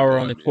 firepower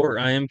on I the mean, court,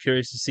 I am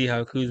curious to see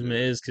how Kuzma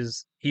yeah. is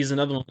because he's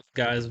another one of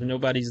the guys. When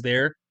nobody's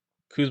there,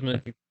 Kuzma,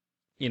 could,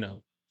 you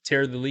know,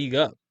 tear the league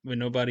up with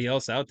nobody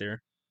else out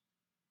there.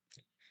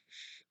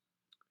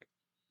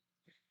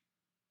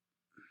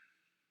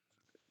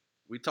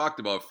 We talked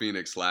about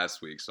Phoenix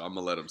last week, so I'm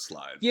gonna let him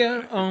slide Yeah,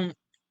 today.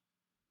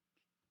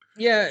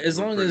 yeah. As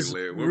long as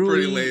We're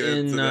pretty Rui late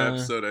and into the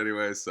episode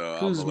anyway, so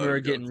I'm gonna Kuzma let are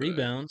him go getting today.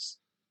 rebounds,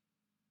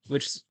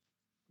 which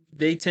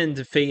they tend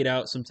to fade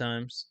out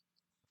sometimes.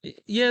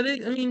 Yeah,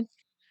 I mean,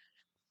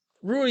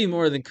 Rui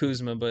more than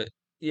Kuzma, but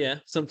yeah,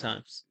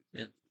 sometimes.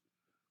 Yeah.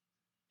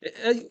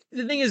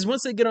 The thing is,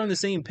 once they get on the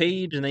same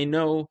page and they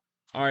know,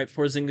 all right,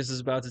 Porzingis is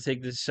about to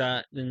take this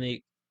shot, then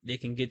they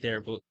can get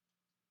there. But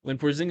when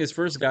Porzingis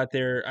first got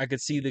there, I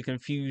could see the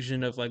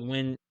confusion of like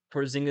when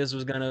Porzingis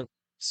was gonna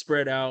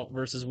spread out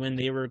versus when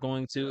they were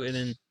going to, and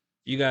then Yes,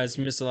 you guys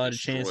missed a lot of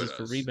destroyed chances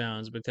for us.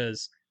 rebounds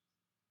because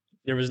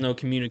there was no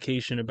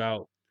communication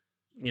about,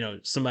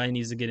 somebody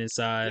needs to get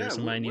inside or Yeah,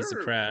 somebody needs to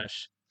we're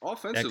crash, that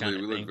offensively kind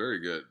of we look thing. very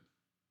good.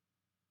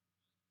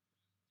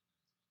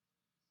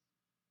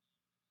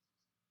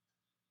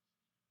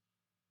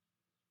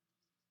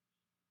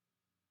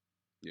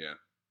 Yeah,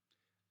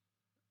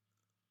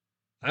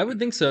 I would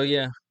think so.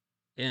 Yeah,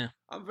 yeah,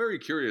 I'm very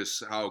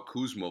curious how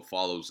Kuzma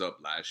follows up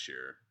last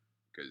year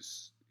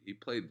because he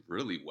played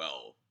really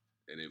well,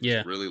 and it was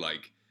yeah. really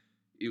like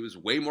it was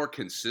way more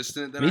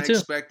consistent than Me I too.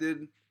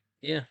 expected.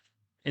 Yeah.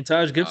 And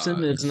Taj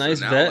Gibson is a So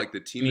nice now vet. like the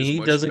I team mean, is he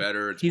much doesn't.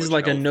 better. It's He's much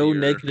like a no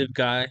healthier. negative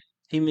guy.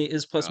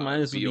 His plus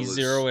minus would be Beal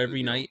zero is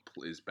every night.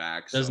 is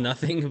back, Does so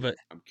nothing, but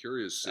I'm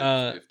curious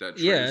uh, if that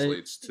yeah,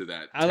 translates to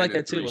that I ten like and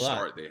that too three a lot.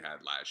 start they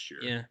had last year.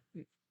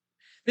 Yeah.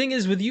 Thing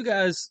is, with you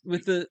guys,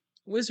 with the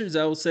Wizards,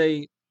 I will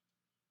say,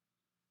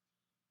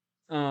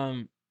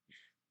 um,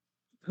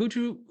 who'd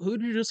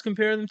you just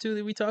compare them to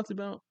that we talked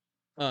about?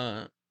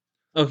 Uh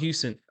oh,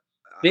 Houston.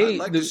 I'd They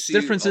like to the see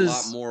difference a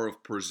lot is more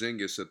of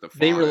Porzingis at the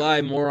they five.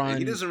 rely more And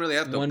he on doesn't really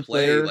have to one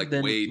play player like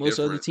than way most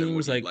other different than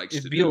what teams. he Like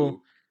likes to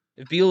do.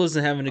 If Beal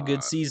isn't having a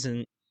good Uh,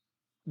 season,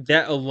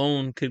 that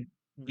alone could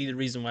be the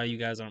reason why you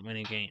guys aren't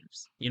winning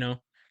games.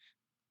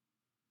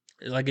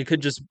 Like it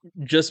could just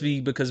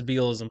be because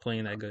Beal isn't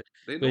playing that good.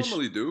 they Which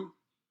normally do.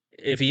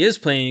 if he is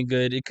playing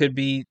good, it could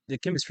be the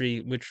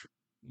chemistry, which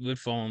would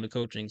fall on the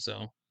coaching.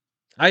 So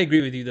I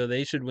agree with you though;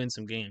 they should win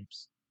some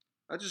games.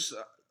 I just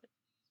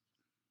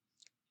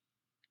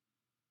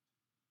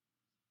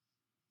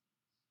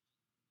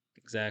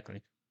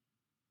Exactly.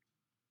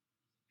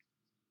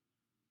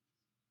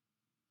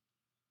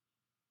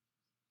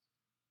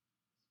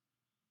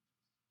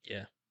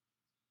 Yeah.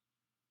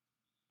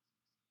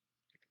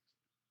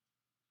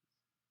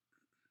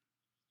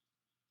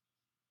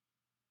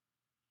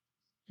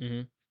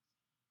 Hmm.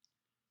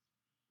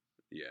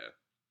 yeah.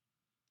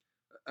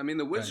 I mean,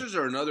 the Right. Wizards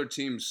are another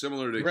team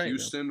similar to You're right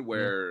though. Houston,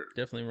 Yeah. where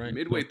Definitely right.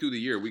 midway But through the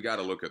year we got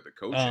to look at the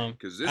coaching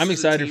because this I'm is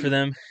a excited for team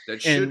them.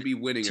 that should And be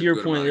winning to a your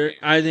good point, amount of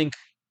I games. think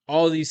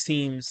all these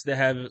teams that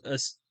have a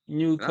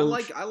new And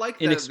coach, I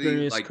like that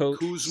the inexperienced like coach,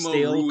 Kuzma,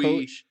 stale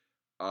Rui, coach,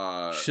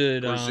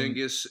 should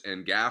Porzingis,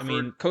 and I Gafford.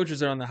 mean,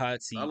 coaches are on the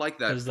hot I seat like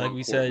that because, like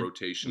front court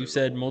rotation we've as a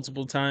said whole.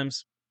 multiple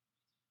times,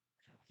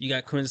 you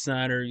got Quinn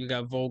Snyder, you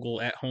got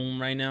Vogel at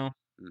home right now.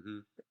 Hmm.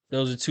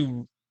 Those are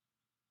two.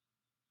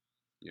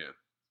 Yeah,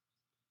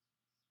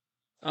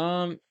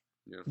 Um,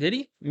 yeah, did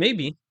he?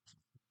 Maybe,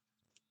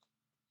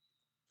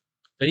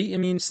 but I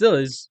mean, still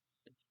is.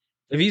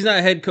 If he's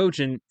not head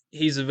coaching,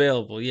 he's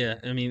available. Yeah,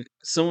 I mean,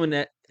 someone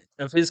that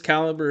of his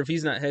caliber, if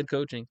he's not head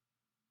coaching,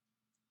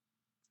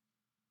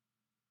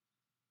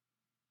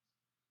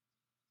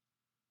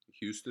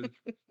 Houston.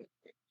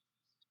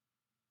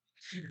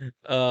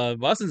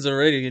 Boston's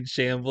already in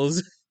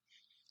shambles.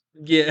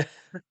 Yeah,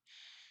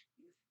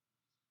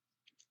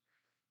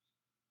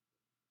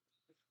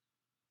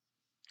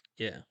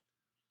 yeah,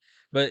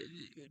 but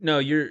no,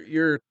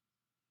 you're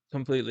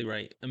completely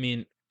right. I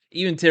mean,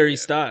 even Terry Yeah,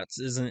 Stotts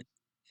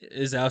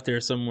is out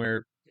there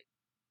somewhere,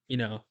 you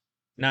know,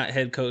 not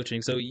head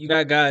coaching. So you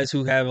got guys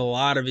who have a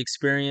lot of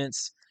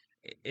experience.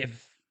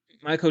 If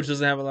my coach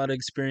doesn't have a lot of yeah.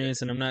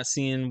 experience and I'm not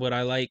seeing what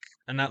I like,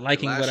 I'm not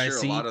And liking what last I year,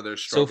 a see lot of their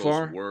so struggles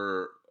far.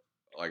 were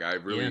like I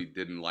Yeah, really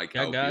didn't like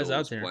got how guys Beal out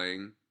was there.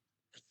 playing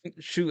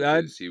Shoot,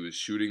 I because he was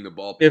shooting the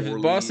ball if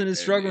poorly Boston is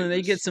and struggling, it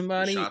they get was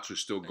the somebody. shots were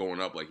still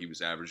going up like he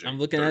was I'm averaging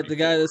looking at the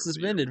guy that's 34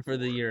 the year suspended for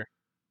the before. year.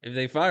 If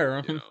they fire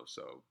You him, know,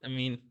 so I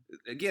mean,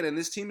 again, and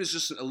this team is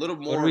just a little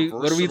what are more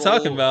we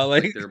talking versatile. about?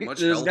 Like, Like they're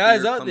much there's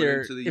guys healthier out coming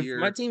there. into the If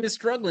my year. team is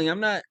struggling, I'm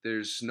not.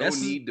 There's no That's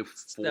need to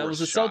that force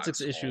was a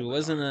Celtics shots issue. all It the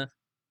wasn't time. a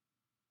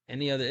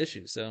any other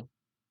issue. So,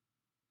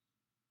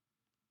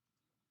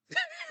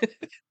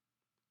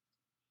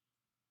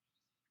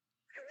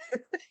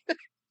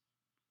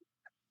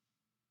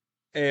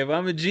 hey, if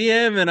I'm a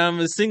GM and I'm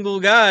a single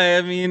guy,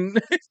 I mean,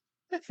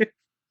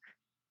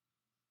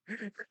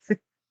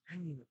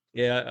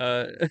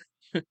 yeah,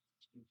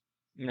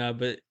 no,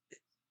 but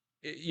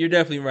you're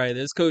definitely right.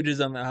 There's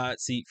coaches on the hot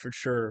seat for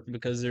sure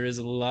because there is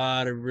a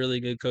lot of really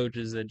good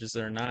coaches that just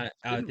are not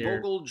out Didn't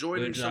there Vogel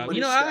join doing in job.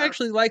 somebody's I staff?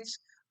 actually liked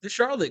the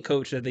Charlotte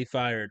coach that they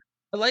fired.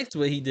 I liked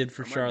what he did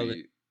for I might Charlotte.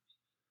 be.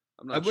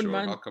 I'm I not wouldn't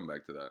sure. I'll mind. come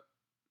back to that.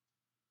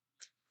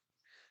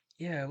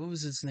 Yeah, what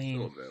was his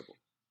Still name? available.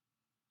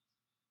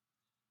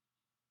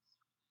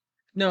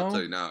 I'll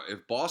tell No, you now.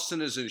 If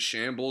Boston is in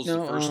shambles the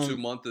no. first 2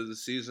 months of the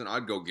season,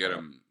 I'd go get Uh,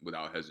 him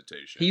without he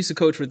hesitation. used to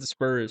coach with the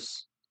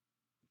Spurs.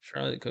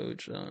 Charlotte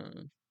coach.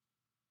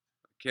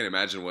 Can't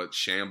imagine what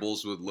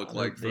shambles would look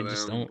like They for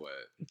just them,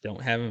 but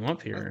don't have him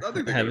up here. I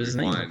think they're Have going to be his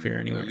name up fine. here At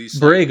anywhere.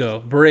 least like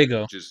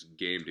Borrego. just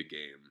game to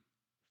game.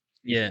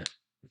 Yeah,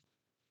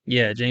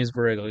 yeah. James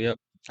Borrego. Yep.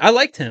 I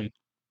liked him.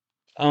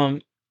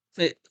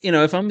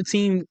 If I'm a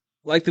team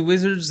like the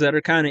Wizards that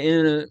are kind of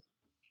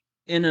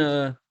in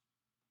a,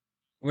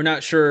 we're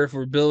not sure if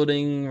we're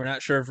building, we're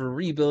not sure if we're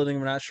rebuilding,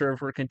 we're not sure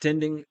if we're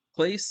contending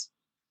place.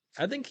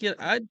 I think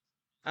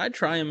I'd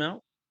try him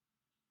out.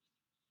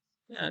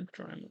 Yeah, I'd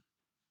try him out.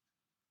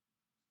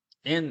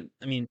 And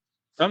I mean,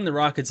 if I'm the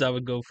Rockets, I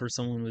would go for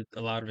someone with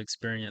a lot of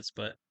experience.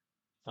 But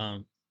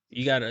um,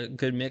 you got a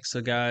good mix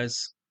of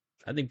guys.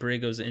 I think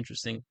Borrego's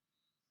interesting.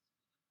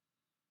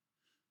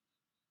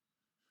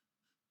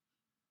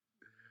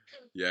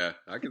 Yeah,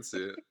 I can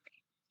see it.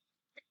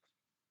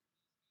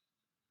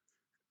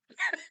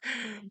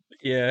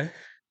 Yeah,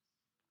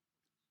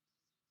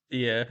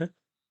 yeah,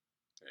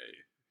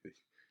 Hey,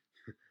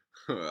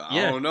 I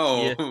yeah, don't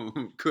yeah.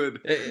 know.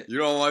 Could Eh, you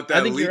don't want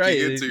I that think you're leaking right.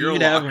 into You your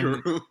could have locker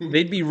them. room?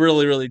 They'd be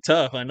really, really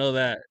tough. I know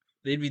that.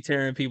 They'd be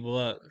tearing people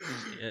up.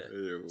 Yeah,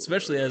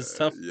 especially as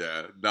tough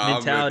Yeah, no,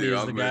 I'm with mentality you.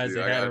 as the I'm with guys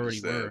you. they I had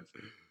already understand. were.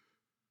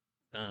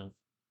 Um,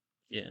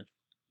 yeah,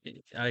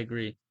 I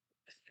agree.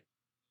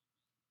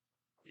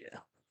 Yeah.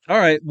 All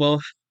right.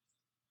 Well,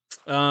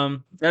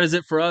 that is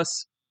it for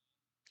us.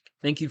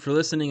 Thank you for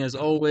listening as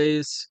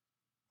always.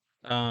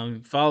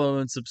 Follow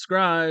and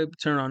subscribe,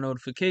 turn on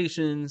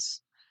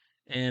notifications.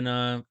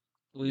 And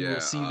we will Yeah,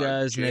 see you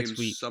guys next James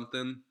week.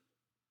 something.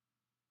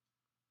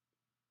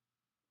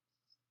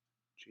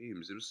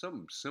 James, it was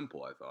something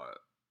simple, I thought.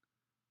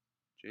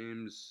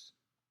 James.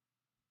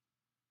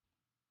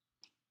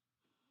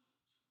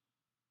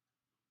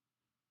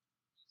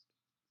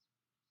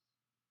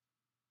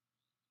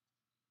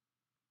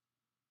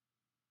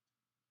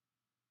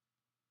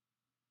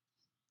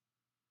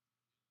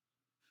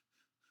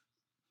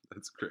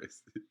 That's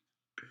crazy.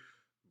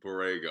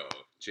 Borrego.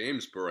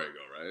 James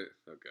Borrego, right?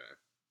 Okay.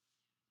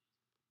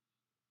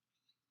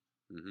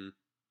 Mm-hmm.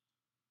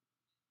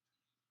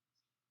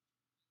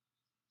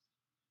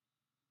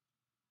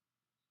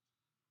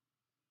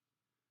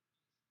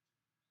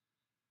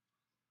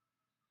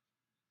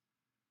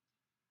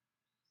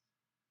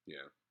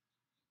 Yeah,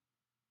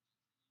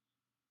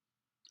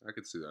 I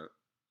could see that.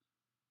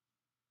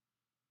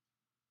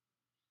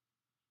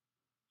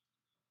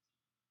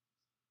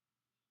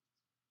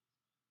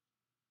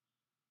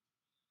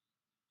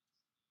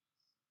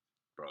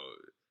 Bro,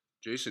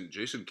 Jason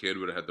Kidd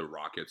would have had the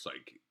Rockets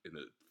like in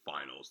the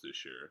finals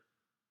this year.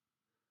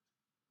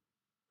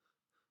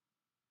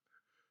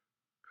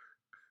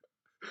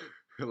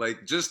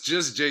 Like just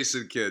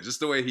Jason Kidd, just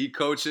the way he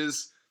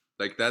coaches,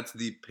 like that's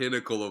the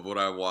pinnacle of what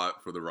I want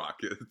for the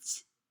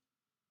Rockets.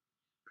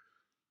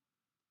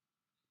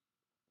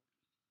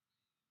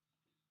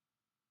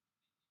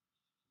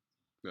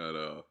 I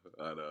know,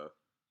 I know.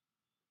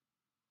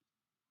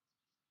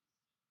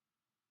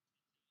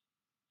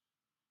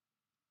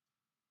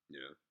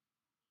 Yeah.